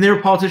 and there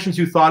were politicians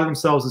who thought of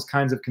themselves as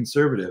kinds of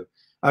conservatives.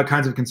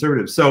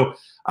 So,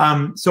 I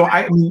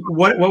mean,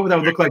 what would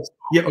that look like?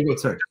 Yeah, sorry.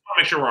 Just want to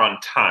make sure we're on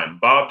time.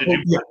 Bob, did you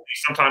need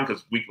some time,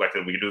 because we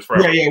can do this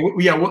forever?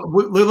 Yeah.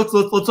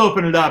 Let's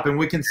open it up and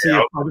we can see. Yeah,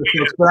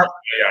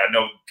 I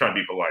know, trying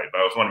to be polite, but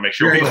I just want to make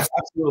sure we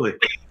absolutely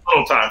a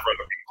little time for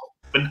other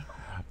people.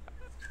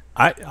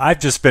 I've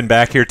just been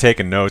back here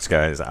taking notes,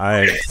 guys.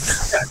 I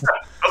was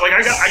like,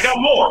 I got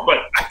more, but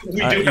we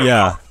do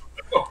have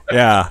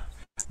yeah.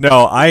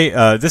 No,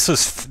 this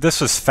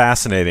was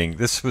fascinating.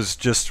 This was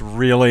just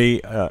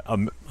really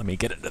let me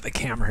get into the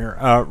camera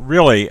here.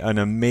 Really an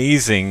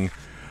amazing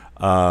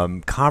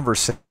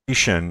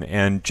conversation,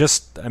 and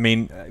just, I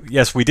mean,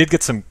 yes, we did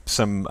get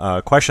some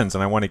questions,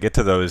 and I want to get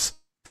to those.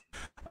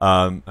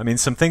 I mean,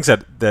 some things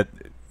that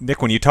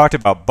Nick, when you talked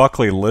about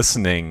Buckley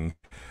listening,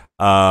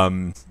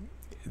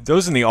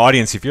 those in the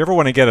audience, if you ever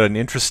want to get an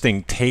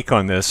interesting take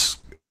on this,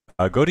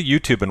 go to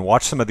YouTube and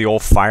watch some of the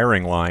old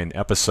Firing Line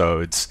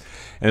episodes.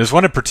 And there's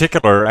one in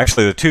particular,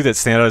 actually the two that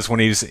stand out, is when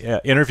he's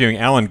interviewing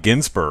Allen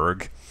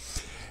Ginsberg,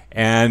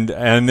 and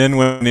then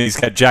when he's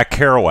got Jack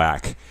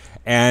Kerouac,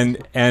 and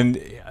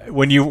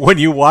when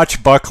you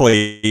watch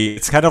Buckley,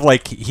 it's kind of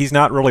like he's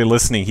not really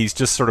listening. He's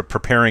just sort of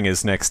preparing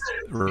his next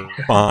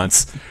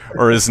response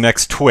or his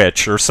next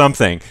twitch or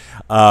something.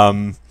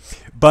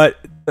 But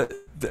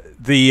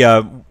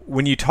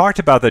when you talked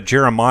about the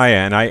Jeremiah,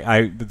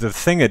 and the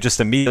thing that just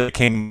immediately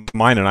came to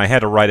mind, and I had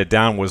to write it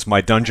down, was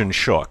My Dungeon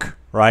Shook.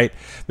 Right?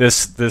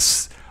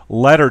 This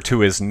letter to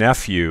his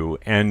nephew,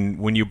 and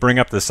when you bring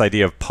up this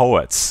idea of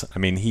poets, I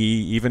mean,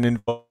 he even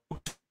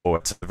invoked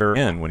poets at the very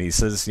end when he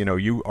says, you know,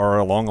 you are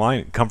a long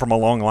line, come from a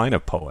long line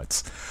of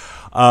poets.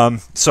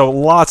 So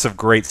lots of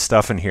great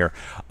stuff in here.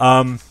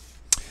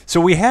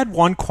 So we had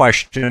one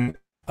question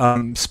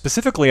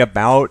specifically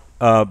about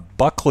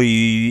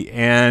Buckley,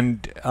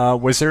 and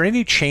was there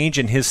any change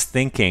in his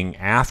thinking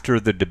after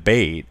the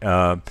debate?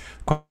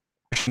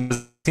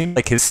 It seemed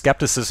like his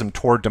skepticism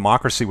toward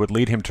democracy would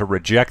lead him to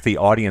reject the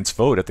audience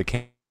vote at the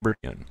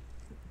Cambrian.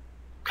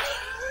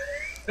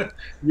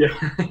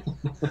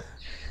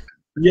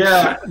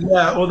 Yeah.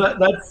 Well,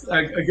 that's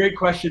a great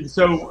question.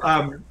 So,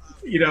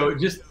 you know,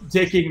 just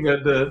taking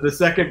the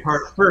second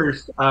part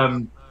first,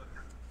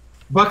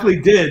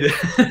 Buckley did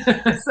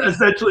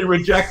essentially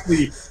reject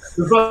the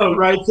vote,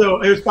 right?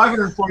 So it was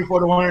 544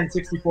 to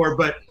 164,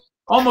 but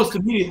almost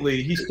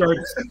immediately he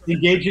starts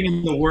engaging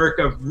in the work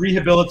of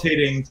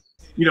rehabilitating,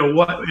 you know,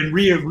 what, and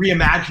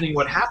reimagining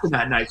what happened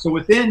that night. So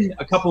within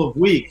a couple of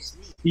weeks,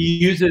 he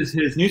uses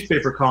his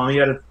newspaper column. He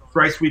had a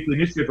thrice weekly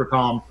newspaper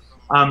column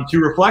to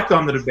reflect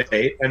on the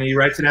debate, and he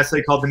writes an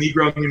essay called "The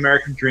Negro and the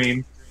American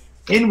Dream,"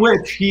 in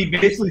which he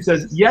basically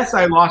says, yes,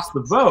 I lost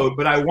the vote,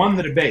 but I won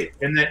the debate,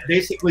 and that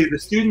basically the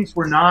students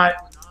were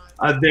not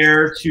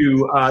there to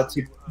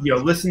you know,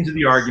 listen to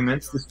the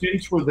arguments. The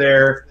students were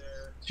there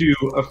to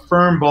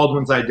affirm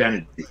Baldwin's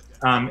identity,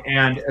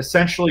 and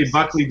essentially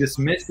Buckley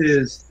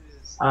dismisses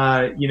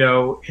you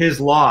know, his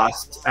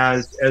loss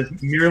as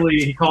merely,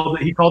 he called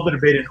the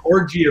debate an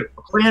orgy of,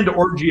 a planned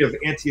orgy of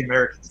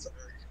anti-Americanism.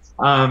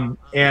 I mean,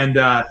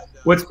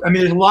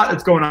 there's a lot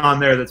that's going on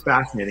there that's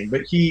fascinating,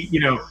 but he, you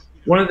know,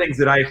 one of the things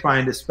that I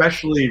find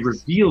especially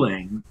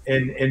revealing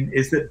and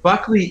is that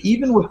Buckley,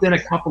 even within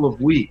a couple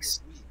of weeks,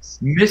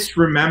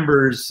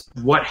 misremembers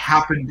what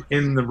happened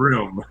in the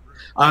room.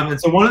 And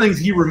so one of the things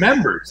he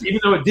remembers, even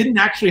though it didn't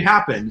actually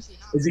happen,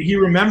 is that he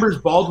remembers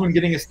Baldwin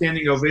getting a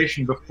standing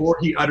ovation before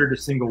he uttered a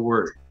single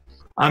word.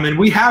 And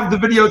we have the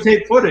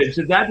videotape footage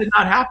that did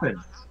not happen.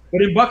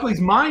 But in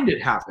Buckley's mind,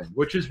 it happened,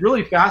 which is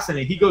really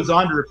fascinating. He goes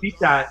on to repeat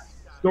that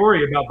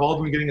story about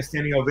Baldwin getting a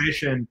standing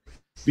ovation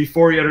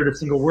before he uttered a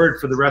single word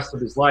for the rest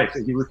of his life.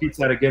 He repeats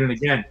that again and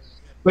again.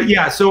 But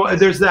yeah, so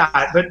there's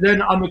that. But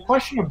then on the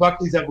question of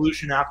Buckley's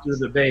evolution after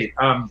the debate,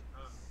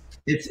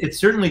 it's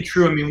certainly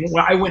true. I mean,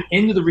 when I went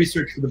into the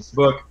research for the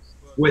book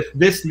with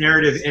this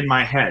narrative in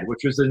my head,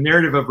 which was a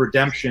narrative of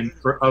redemption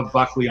of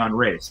Buckley on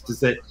race, is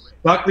that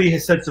Buckley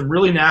has said some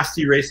really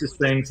nasty racist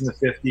things in the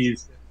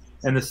 50s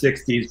and the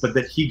 60s, but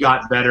that he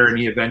got better and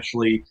he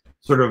eventually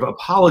sort of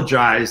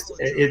apologized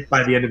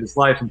by the end of his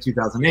life in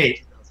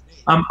 2008.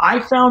 I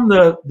found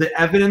the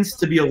evidence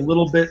to be a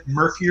little bit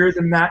murkier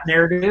than that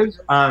narrative.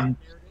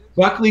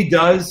 Buckley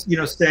does, you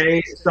know,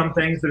 say some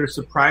things that are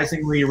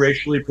surprisingly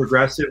racially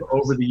progressive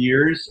over the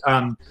years.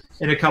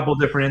 In a couple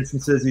different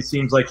instances, he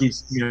seems like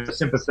he's, you know,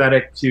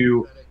 sympathetic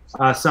to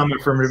some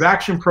affirmative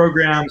action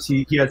programs.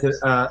 He has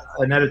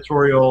an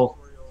editorial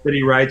that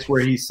he writes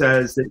where he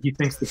says that he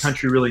thinks the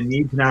country really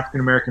needs an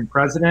African-American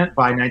president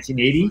by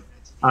 1980.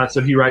 So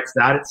he writes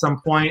that at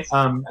some point,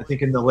 I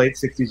think in the late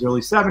 60s,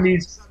 early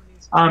 70s.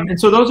 And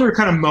so those are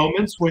kind of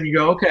moments when you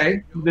go,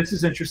 okay, this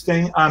is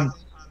interesting.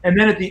 And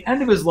then at the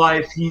end of his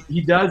life,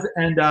 he does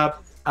end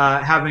up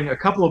having a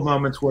couple of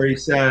moments where he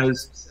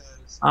says,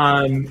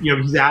 you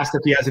know, he's asked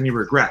if he has any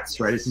regrets,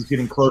 right, as he's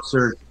getting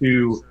closer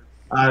to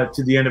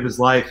the end of his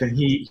life. And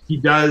he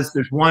does,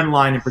 there's one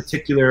line in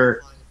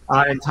particular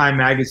in Time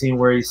magazine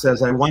where he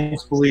says, I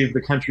once believed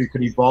the country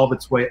could evolve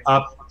its way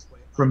up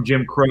from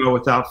Jim Crow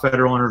without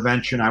federal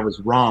intervention. I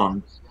was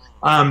wrong.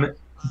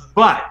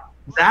 But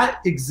that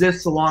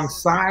exists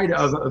alongside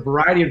of a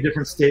variety of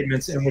different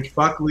statements in which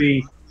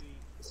Buckley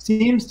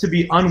seems to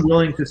be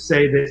unwilling to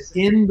say that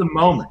in the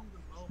moment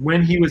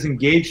when he was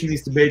engaged in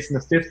these debates in the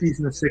 50s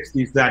and the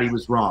 60s that he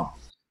was wrong.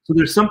 So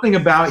there's something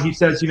about, he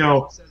says, you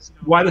know,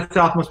 Why the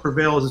South Must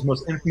Prevail is his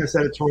most infamous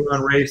editorial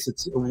on race.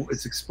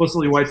 It's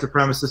explicitly white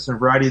supremacist in a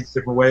variety of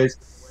different ways.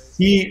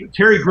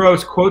 Terry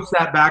Gross quotes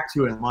that back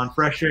to him on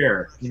Fresh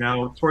Air, you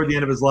know, toward the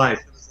end of his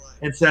life,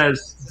 and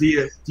says,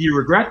 do you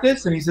regret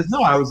this? And he says,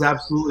 no, I was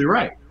absolutely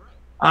right.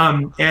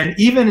 And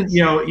even,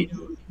 you know,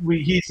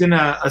 he's in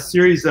a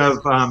series of,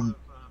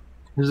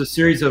 there's a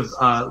series of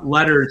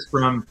letters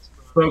from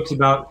folks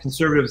about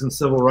conservatives and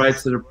civil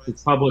rights that are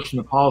published in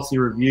the Policy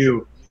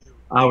Review,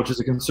 which is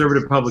a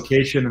conservative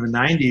publication in the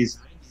 90s.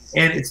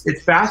 And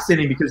it's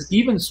fascinating because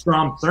even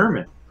Strom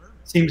Thurmond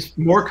seems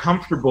more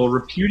comfortable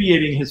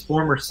repudiating his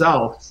former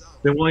self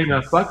than William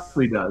F.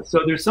 Buckley does. So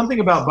there's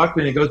something about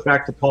Buckley, and it goes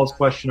back to Paul's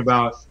question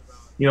about,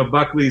 you know,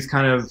 Buckley's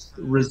kind of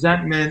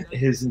resentment,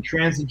 his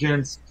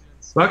intransigence.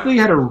 Buckley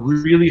had a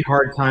really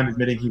hard time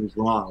admitting he was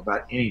wrong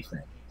about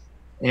anything.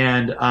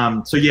 And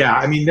so, yeah,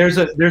 I mean, there's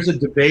a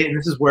debate, and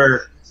this is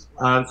where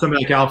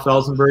somebody like Al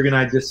Felsenberg and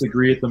I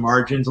disagree at the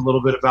margins a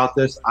little bit about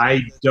this.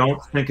 I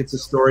don't think it's a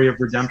story of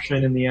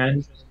redemption in the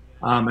end.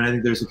 And I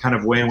think there's a kind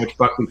of way in which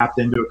Buckley tapped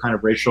into a kind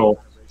of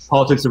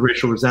politics of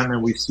racial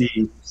resentment we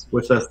see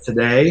with us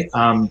today.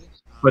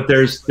 But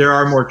there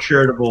are more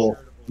charitable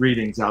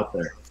readings out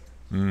there.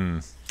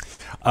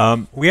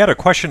 We had a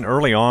question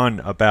early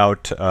on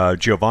about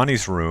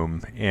Giovanni's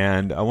Room,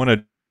 and I want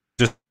to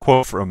just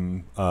quote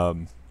from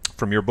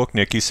your book,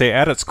 Nick. You say,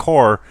 at its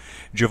core,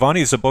 Giovanni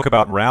is a book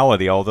about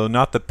morality, although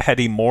not the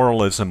petty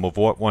moralism of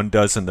what one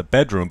does in the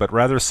bedroom, but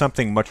rather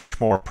something much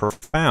more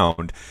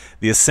profound,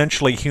 the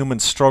essentially human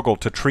struggle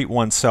to treat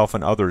oneself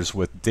and others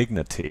with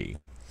dignity.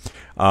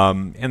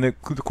 And the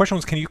question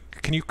was, can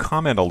you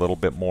comment a little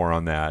bit more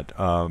on that?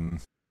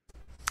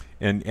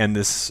 And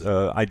this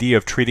idea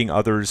of treating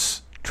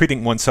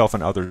oneself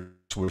and others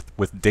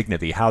with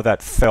dignity, how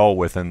that fell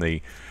within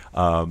the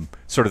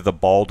sort of the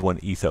Baldwin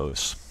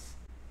ethos.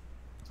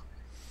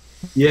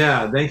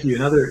 Yeah, thank you.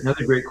 Another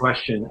great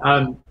question.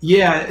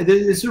 Yeah,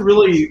 this is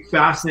really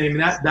fascinating.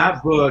 I mean,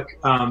 that book,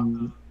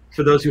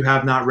 for those who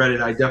have not read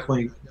it, I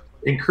definitely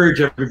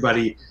encourage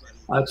everybody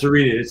to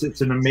read it.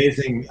 It's an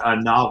amazing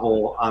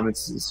novel.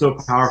 It's so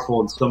powerful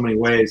in so many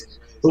ways.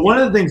 But one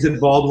of the things that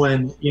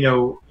Baldwin, you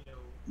know,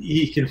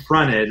 he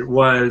confronted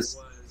was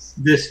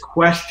this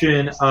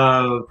question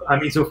of, I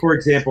mean, so for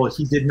example,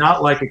 he did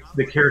not like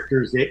the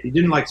characters. He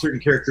didn't like certain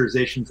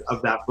characterizations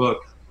of that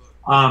book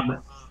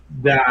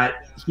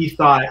that he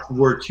thought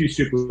were too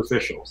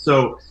superficial.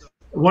 So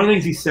one of the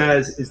things he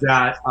says is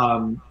that,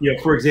 you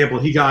know, for example,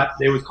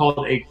 it was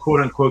called a quote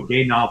unquote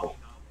gay novel.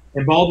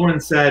 And Baldwin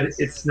said,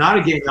 it's not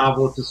a gay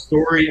novel, it's a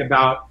story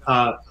about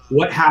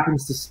what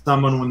happens to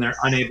someone when they're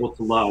unable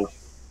to love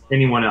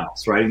anyone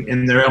else, right?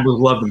 And they're able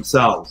to love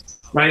themselves,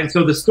 right? And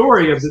so the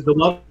story of the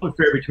love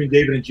affair between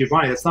David and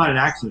Giovanni, that's not an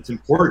accident, it's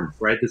important,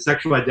 right? The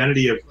sexual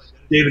identity of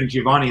David and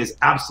Giovanni is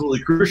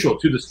absolutely crucial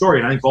to the story,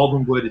 and I think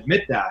Baldwin would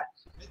admit that.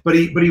 But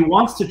he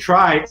wants to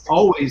try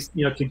always,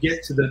 you know, to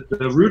get to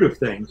the root of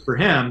things for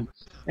him.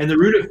 And the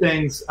root of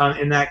things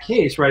in that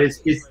case, right,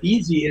 is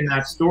easy in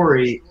that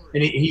story,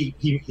 and he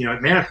you know,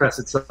 it manifests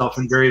itself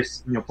in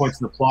various, you know, points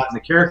in the plot and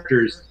the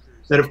characters.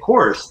 That of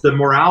course the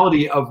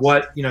morality of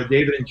what, you know,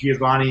 David and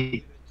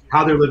Giovanni,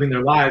 how they're living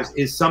their lives,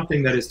 is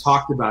something that is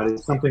talked about,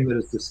 is something that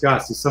is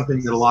discussed, is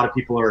something that a lot of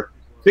people are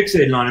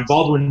fixated on. And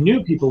Baldwin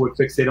knew people would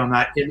fixate on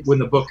that when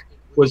the book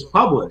was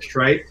published,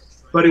 right?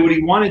 But what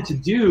he wanted to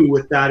do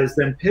with that is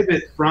then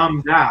pivot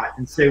from that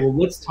and say, well,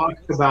 let's talk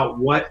about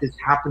what is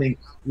happening.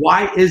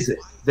 Why is it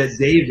that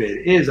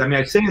David is, I mean,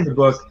 I say in the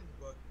book,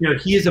 you know,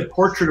 he is a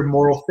portrait of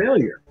moral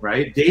failure,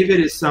 right? David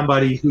is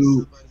somebody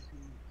who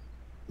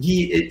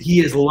he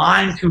is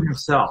lying to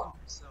himself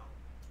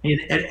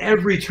at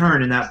every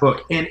turn in that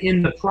book, and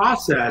in the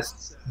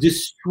process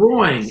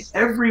destroying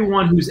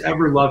everyone who's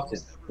ever loved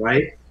him,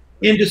 right?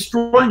 And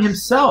destroying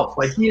himself.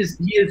 Like he is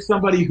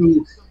somebody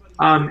who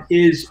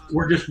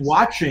we're just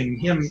watching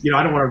him, you know,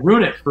 I don't want to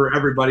ruin it for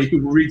everybody who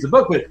reads the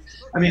book, but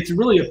I mean, it's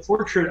really a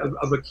portrait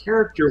of a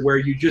character where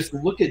you just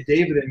look at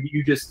David and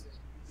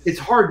it's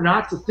hard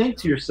not to think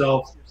to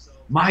yourself,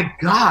 my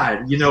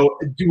God, you know,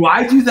 do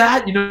I do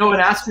that? You know,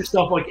 and ask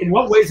yourself, like, in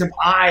what ways am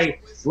I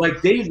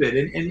like David?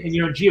 And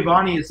you know,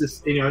 Giovanni is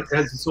this, you know,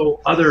 has this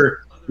whole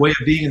other way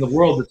of being in the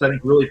world that's, I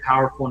think, really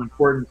powerful and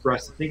important for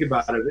us to think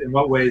about it. In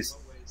what ways,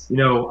 you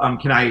know,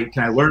 can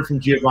I learn from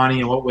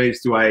Giovanni? In what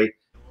ways do I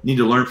need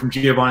to learn from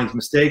Giovanni's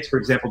mistakes, for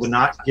example, to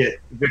not get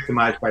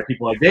victimized by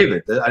people like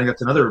David? I think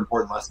that's another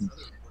important lesson.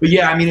 But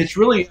yeah, I mean, it's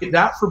really,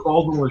 that for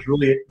Baldwin was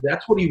really,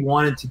 that's what he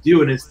wanted to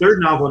do. And his third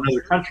novel,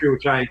 Another Country,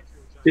 which I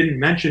didn't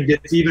mention,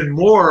 gets even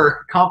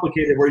more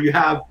complicated, where you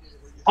have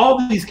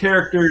all these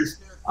characters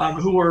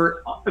who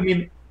are, I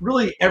mean,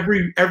 really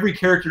every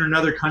character in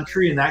Another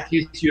Country. In that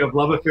case, you have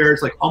love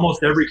affairs. Like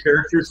almost every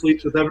character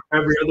sleeps with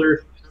every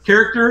other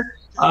character.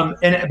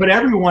 But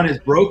everyone is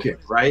broken,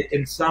 right,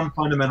 in some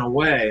fundamental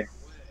way.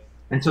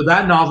 And so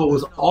that novel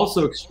was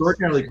also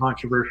extraordinarily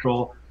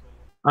controversial.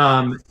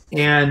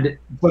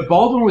 But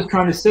Baldwin was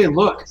trying to say,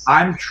 look,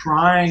 I'm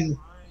trying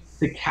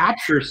to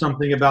capture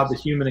something about the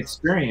human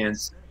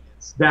experience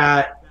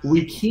that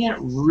we can't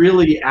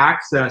really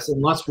access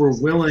unless we're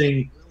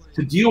willing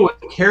to deal with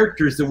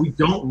characters that we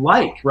don't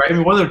like, right? I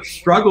mean, one of the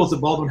struggles that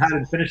Baldwin had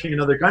in finishing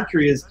Another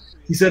Country is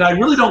he said, I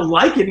really don't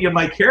like any of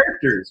my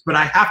characters, but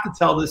I have to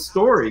tell this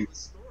story.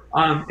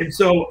 And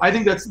so I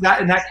think that's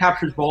that, and that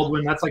captures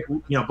Baldwin. That's like,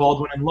 you know,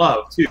 Baldwin and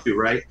love too,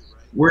 right?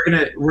 We're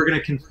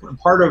gonna confront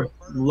part of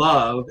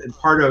love and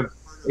part of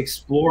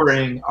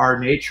exploring our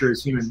nature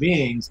as human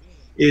beings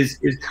is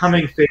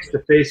coming face to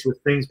face with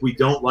things we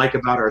don't like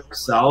about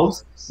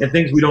ourselves and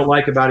things we don't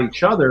like about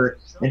each other,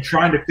 and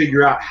trying to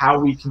figure out how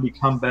we can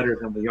become better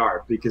than we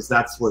are, because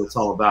that's what it's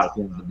all about at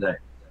the end of the day.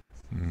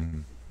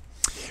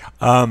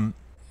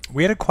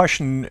 We had a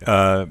question,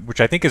 which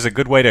I think is a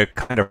good way to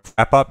kind of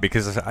wrap up,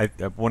 because I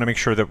want to make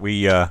sure that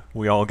we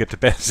all get to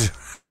bed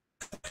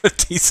a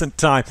decent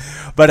time.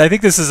 But I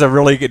think this is a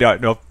really good.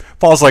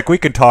 Paul's like, we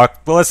can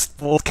talk, but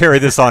we'll carry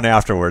this on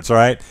afterwards,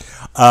 right?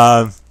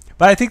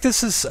 But I think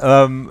this is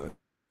a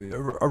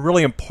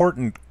really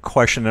important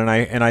question, and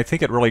I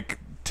think it really,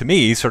 to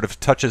me, sort of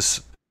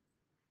touches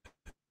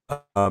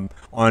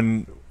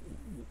on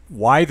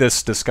why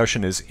this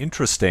discussion is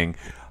interesting.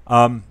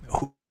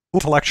 Who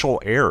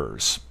intellectual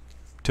heirs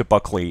to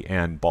Buckley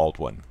and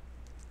Baldwin?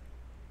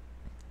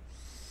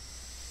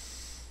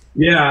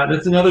 Yeah,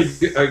 that's another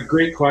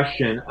great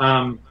question.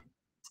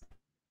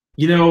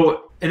 You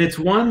know, and it's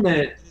one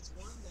that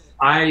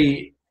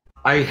I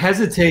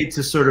hesitate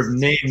to sort of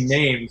name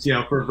names, you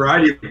know, for a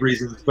variety of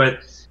reasons. But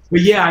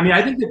yeah, I mean,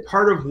 I think that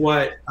part of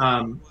what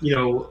you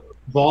know,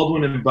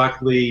 Baldwin and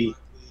Buckley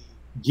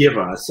give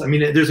us. I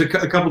mean, there's a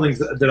couple things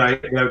that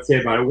I would say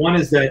about it. One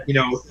is that, you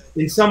know,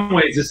 in some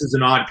ways this is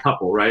an odd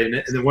couple, right?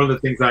 And then one of the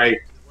things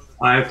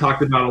I've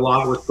talked about a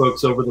lot with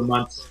folks over the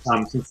months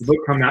since the book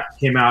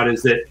came out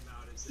is that,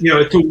 you know,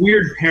 it's a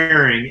weird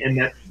pairing, and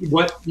that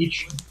what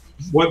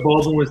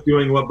Baldwin was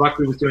doing, what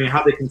Buckley was doing,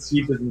 how they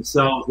conceived of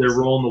themselves, their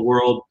role in the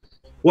world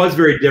was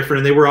very different,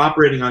 and they were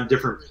operating on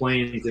different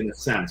planes in a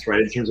sense,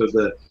 right, in terms of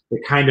the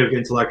kind of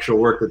intellectual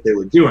work that they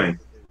were doing.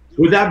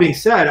 With that being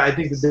said, I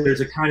think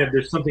that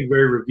there's something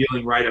very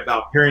revealing, right,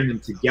 about pairing them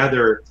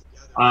together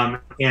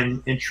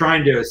and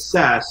trying to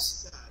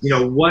assess, you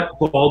know, what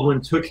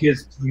Baldwin took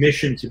his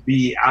mission to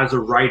be as a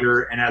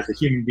writer and as a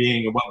human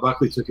being, and what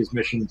Buckley took his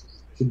mission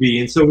to be.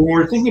 And so when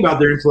we're thinking about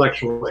their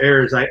intellectual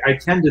heirs, I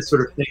tend to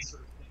sort of think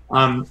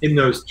in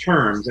those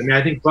terms. I mean,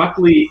 I think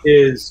Buckley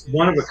is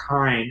one of a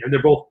kind, and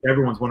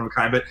everyone's one of a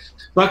kind, but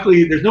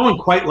Buckley, there's no one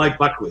quite like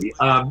Buckley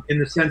in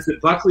the sense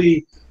that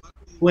Buckley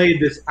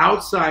played this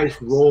outsized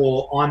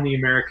role on the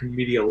American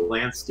media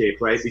landscape,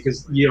 right?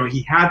 Because, you know,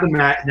 he had the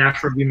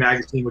National Review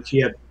magazine, which he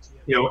had,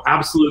 you know,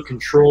 absolute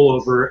control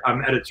over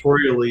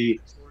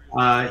editorially.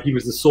 He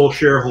was the sole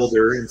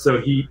shareholder, and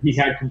so he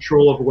had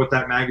control over what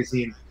that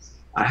magazine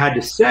had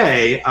to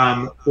say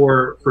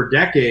for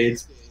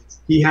decades.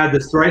 He had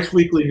this thrice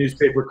weekly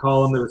newspaper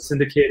column that was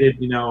syndicated,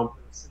 you know,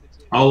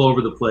 all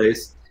over the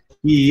place.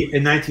 He,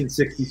 in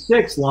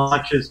 1966,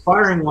 launches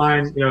Firing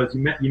Line, you know, as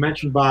you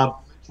mentioned, Bob,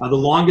 the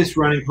longest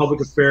running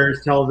public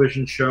affairs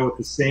television show with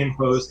the same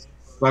host.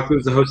 Buckley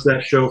was the host of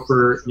that show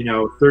for, you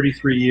know,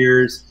 33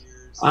 years.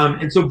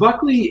 And so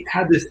Buckley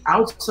had this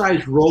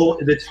outsized role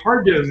that's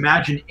hard to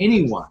imagine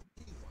anyone,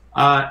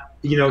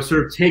 you know,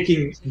 sort of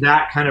taking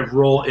that kind of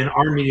role in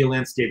our media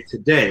landscape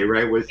today,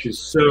 right, which is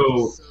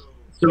so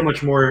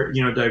much more,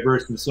 you know,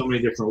 diverse in so many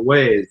different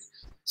ways.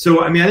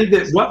 So, I mean, I think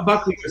that what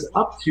Buckley was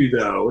up to,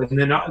 though, and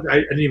then I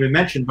didn't even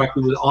mention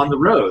Buckley was on the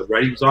road,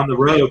 right? He was on the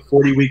road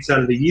 40 weeks out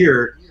of the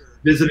year,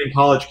 visiting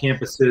college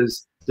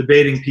campuses,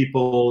 debating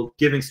people,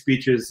 giving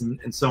speeches,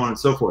 and so on and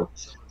so forth.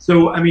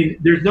 So, I mean,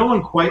 there's no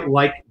one quite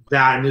like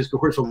that, and there's, of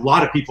course, a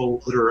lot of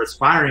people that are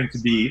aspiring to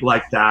be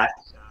like that.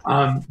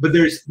 But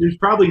there's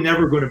probably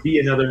never going to be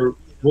another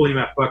William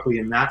F. Buckley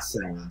in that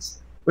sense.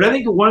 But I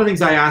think one of the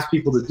things I ask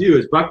people to do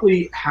is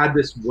Buckley had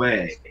this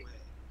way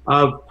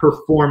of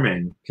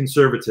performing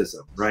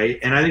conservatism, right?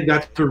 And I think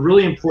that's a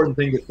really important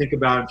thing to think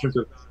about in terms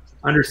of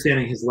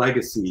understanding his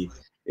legacy,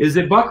 is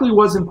that Buckley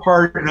was in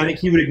part, and I think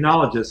he would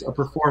acknowledge this, a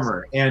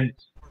performer. And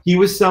he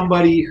was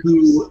somebody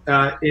who,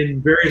 in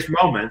various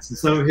moments, and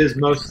some of his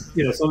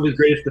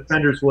greatest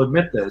defenders will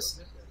admit this,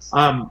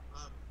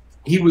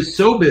 he was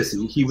so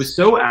busy, he was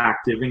so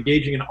active,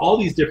 engaging in all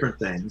these different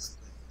things,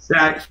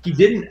 that he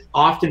didn't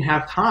often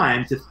have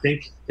time to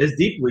think as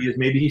deeply as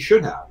maybe he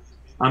should have,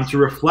 to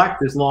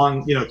reflect as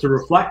long, you know, to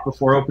reflect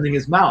before opening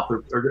his mouth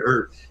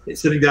or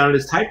sitting down at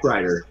his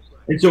typewriter.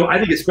 And so I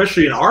think,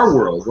 especially in our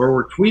world where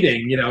we're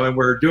tweeting, you know, and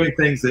we're doing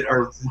things that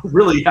are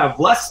really have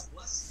less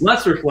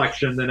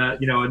reflection than a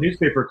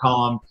newspaper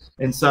column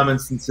in some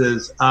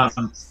instances,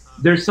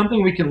 there's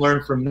something we can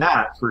learn from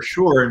that for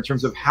sure in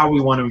terms of how we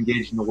want to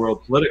engage in the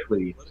world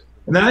politically.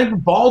 And then I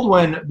think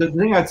Baldwin, the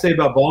thing I'd say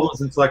about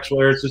Baldwin's intellectual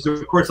heirs, there's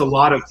of course a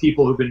lot of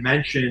people who've been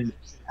mentioned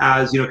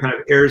as, you know, kind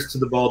of heirs to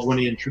the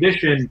Baldwinian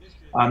tradition,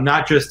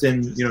 not just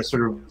in, you know,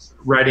 sort of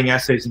writing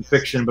essays and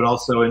fiction, but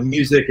also in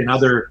music and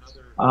other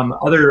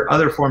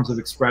forms of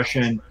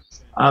expression.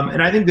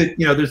 And I think that,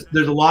 you know,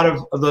 there's a lot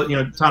of the, you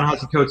know,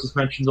 Ta-Nehisi Coates is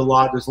mentioned a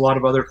lot. There's a lot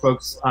of other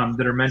folks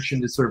that are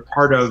mentioned as sort of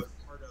part of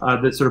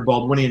the sort of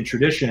Baldwinian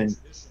tradition.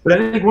 But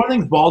I think one of the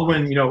things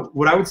Baldwin, you know,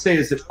 what I would say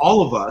is that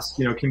all of us,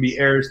 you know, can be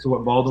heirs to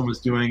what Baldwin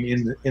was doing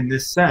in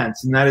this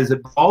sense, and that is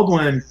that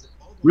Baldwin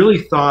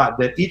really thought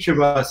that each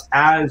of us,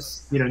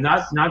 as, you know,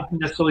 not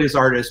necessarily as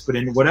artists, but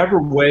in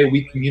whatever way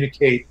we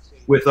communicate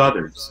with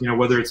others, you know,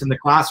 whether it's in the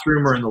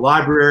classroom or in the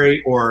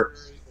library or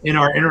in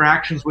our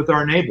interactions with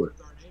our neighbor,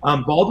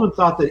 Baldwin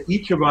thought that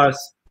each of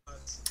us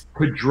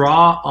could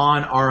draw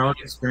on our own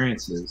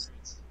experiences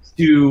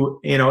to,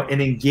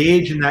 and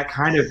engage in that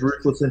kind of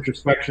ruthless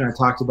introspection I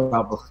talked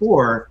about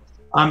before,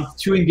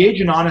 to engage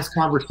in honest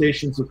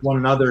conversations with one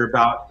another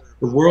about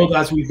the world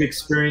as we've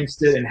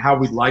experienced it and how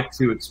we'd like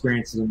to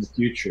experience it in the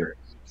future.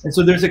 And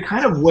so there's a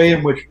kind of way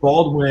in which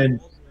Baldwin,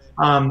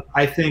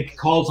 I think,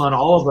 calls on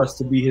all of us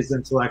to be his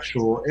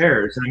intellectual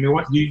heirs. And I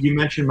mean, you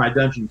mentioned My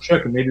Dungeon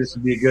Shook, and maybe this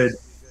would be a good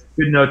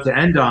note to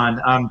end on.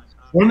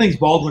 One of the things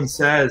Baldwin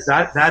says,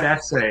 that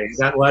essay,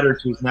 that letter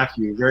to his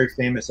nephew, very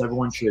famous,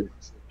 everyone should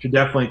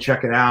definitely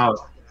check it out.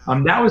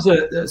 That was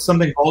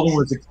something Baldwin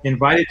was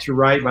invited to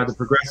write by the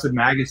Progressive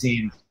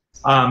magazine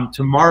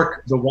to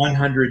mark the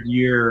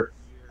 100-year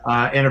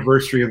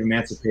anniversary of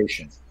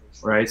emancipation,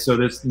 right? So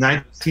this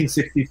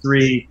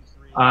 1963,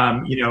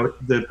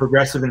 the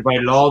Progressive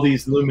invited all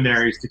these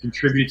luminaries to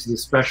contribute to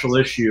this special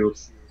issue.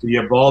 So you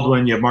have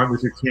Baldwin, you have Martin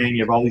Luther King,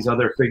 you have all these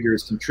other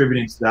figures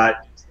contributing to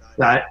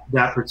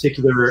that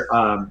particular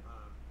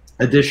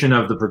edition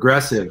of the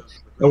Progressive.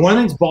 And one of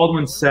the things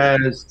Baldwin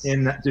says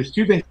there's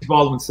two things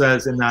Baldwin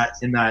says in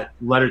that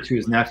letter to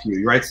his nephew.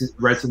 He writes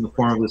in the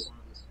form of this,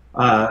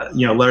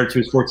 letter to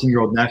his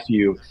 14-year-old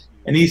nephew,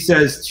 and he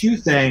says two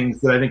things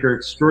that I think are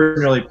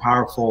extraordinarily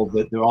powerful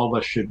that all of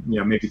us should,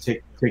 maybe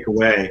take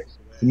away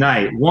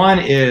tonight. One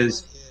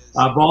is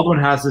Baldwin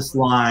has this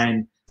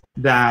line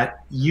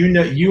that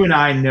you and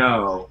I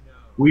know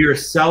we are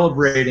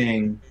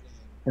celebrating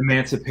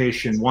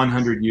emancipation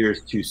 100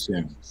 years too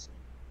soon.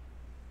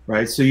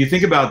 Right, so you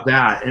think about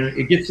that, and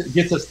it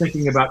gets us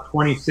thinking about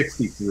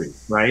 2063.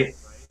 Right,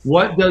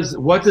 what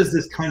does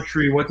this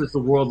country, what does the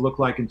world look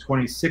like in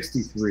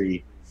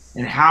 2063,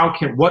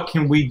 and what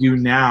can we do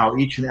now,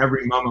 each and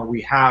every moment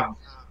we have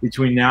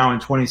between now and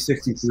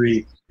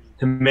 2063,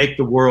 to make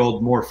the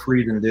world more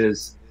free than it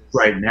is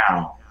right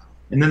now?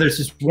 And then there's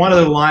just one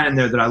other line in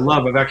there that I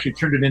love. I've actually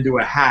turned it into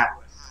a hat.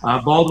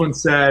 Baldwin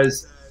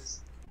says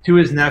to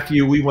his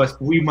nephew,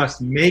 "We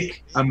must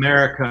make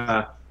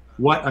America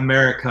what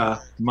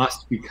America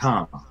must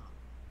become."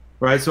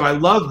 Right? So I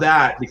love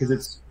that because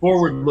it's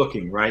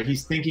forward-looking, right?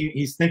 He's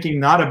thinking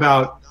not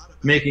about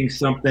making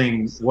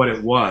something what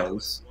it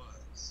was,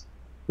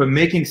 but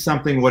making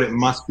something what it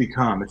must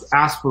become. It's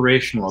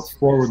aspirational, it's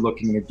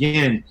forward-looking. And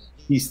again,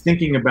 he's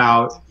thinking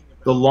about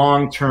the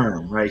long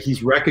term, right?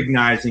 He's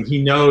recognizing,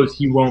 he knows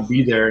he won't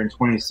be there in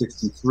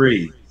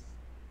 2063,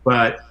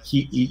 but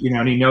he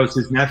knows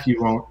his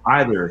nephew won't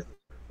either.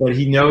 But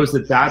he knows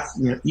that that's,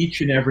 each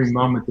and every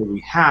moment that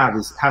we have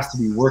has to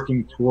be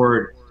working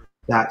toward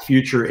that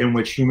future in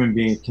which human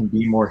beings can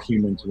be more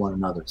human to one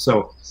another.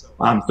 So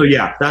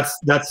yeah, that's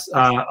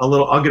a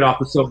little. I'll get off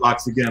the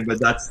soapbox again, but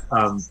those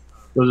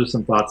are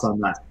some thoughts on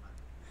that.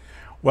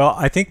 Well,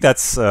 I think that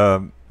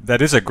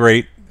is a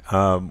great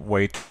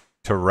way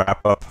to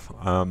wrap up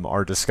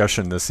our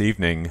discussion this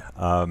evening,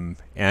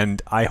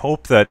 and I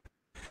hope that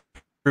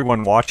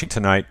everyone watching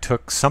tonight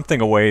took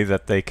something away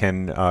that they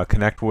can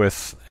connect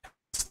with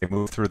as they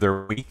move through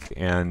their week.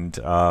 And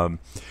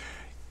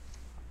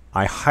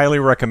I highly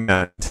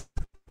recommend the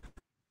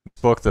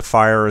book, The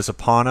Fire is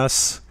Upon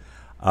Us,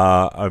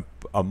 a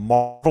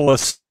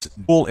marvelous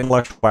dual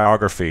intellectual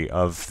biography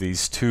of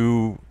these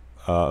two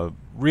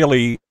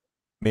really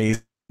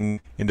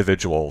amazing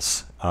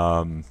individuals.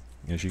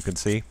 As you can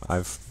see,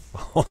 I've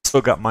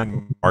also got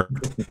mine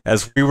marked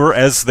as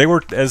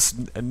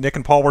Nick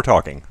and Paul were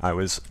talking. I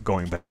was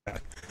going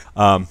back.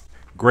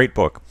 Great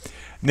book.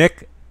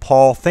 Nick,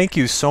 Paul, thank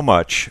you so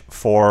much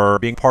for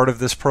being part of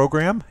this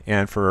program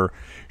and for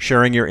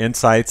sharing your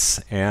insights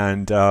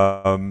and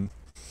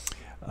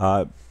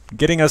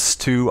getting us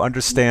to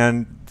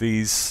understand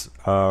these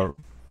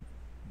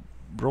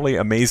really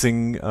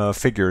amazing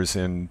figures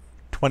in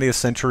 20th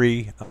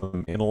century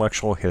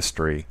intellectual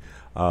history.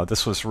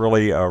 This was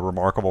really a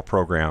remarkable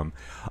program.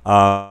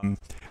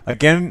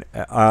 Again,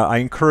 I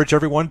encourage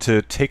everyone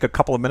to take a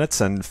couple of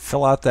minutes and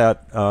fill out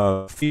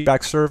that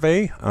feedback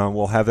survey.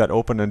 We'll have that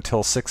open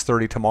until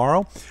 6:30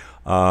 tomorrow.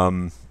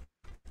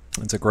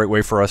 It's a great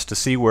way for us to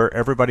see where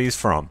everybody's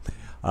from.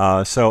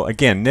 So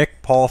again,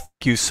 Nick, Paul,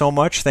 thank you so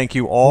much. Thank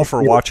you all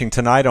for watching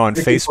tonight on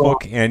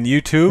Facebook and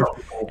YouTube.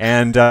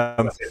 And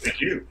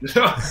thank you.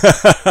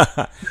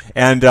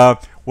 and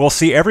we'll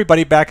see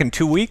everybody back in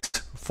 2 weeks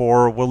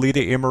for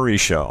Walida y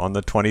Mauritia on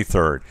the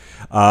 23rd.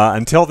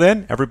 Until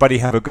then, everybody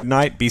have a good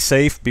night, be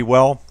safe, be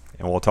well,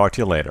 and we'll talk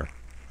to you later.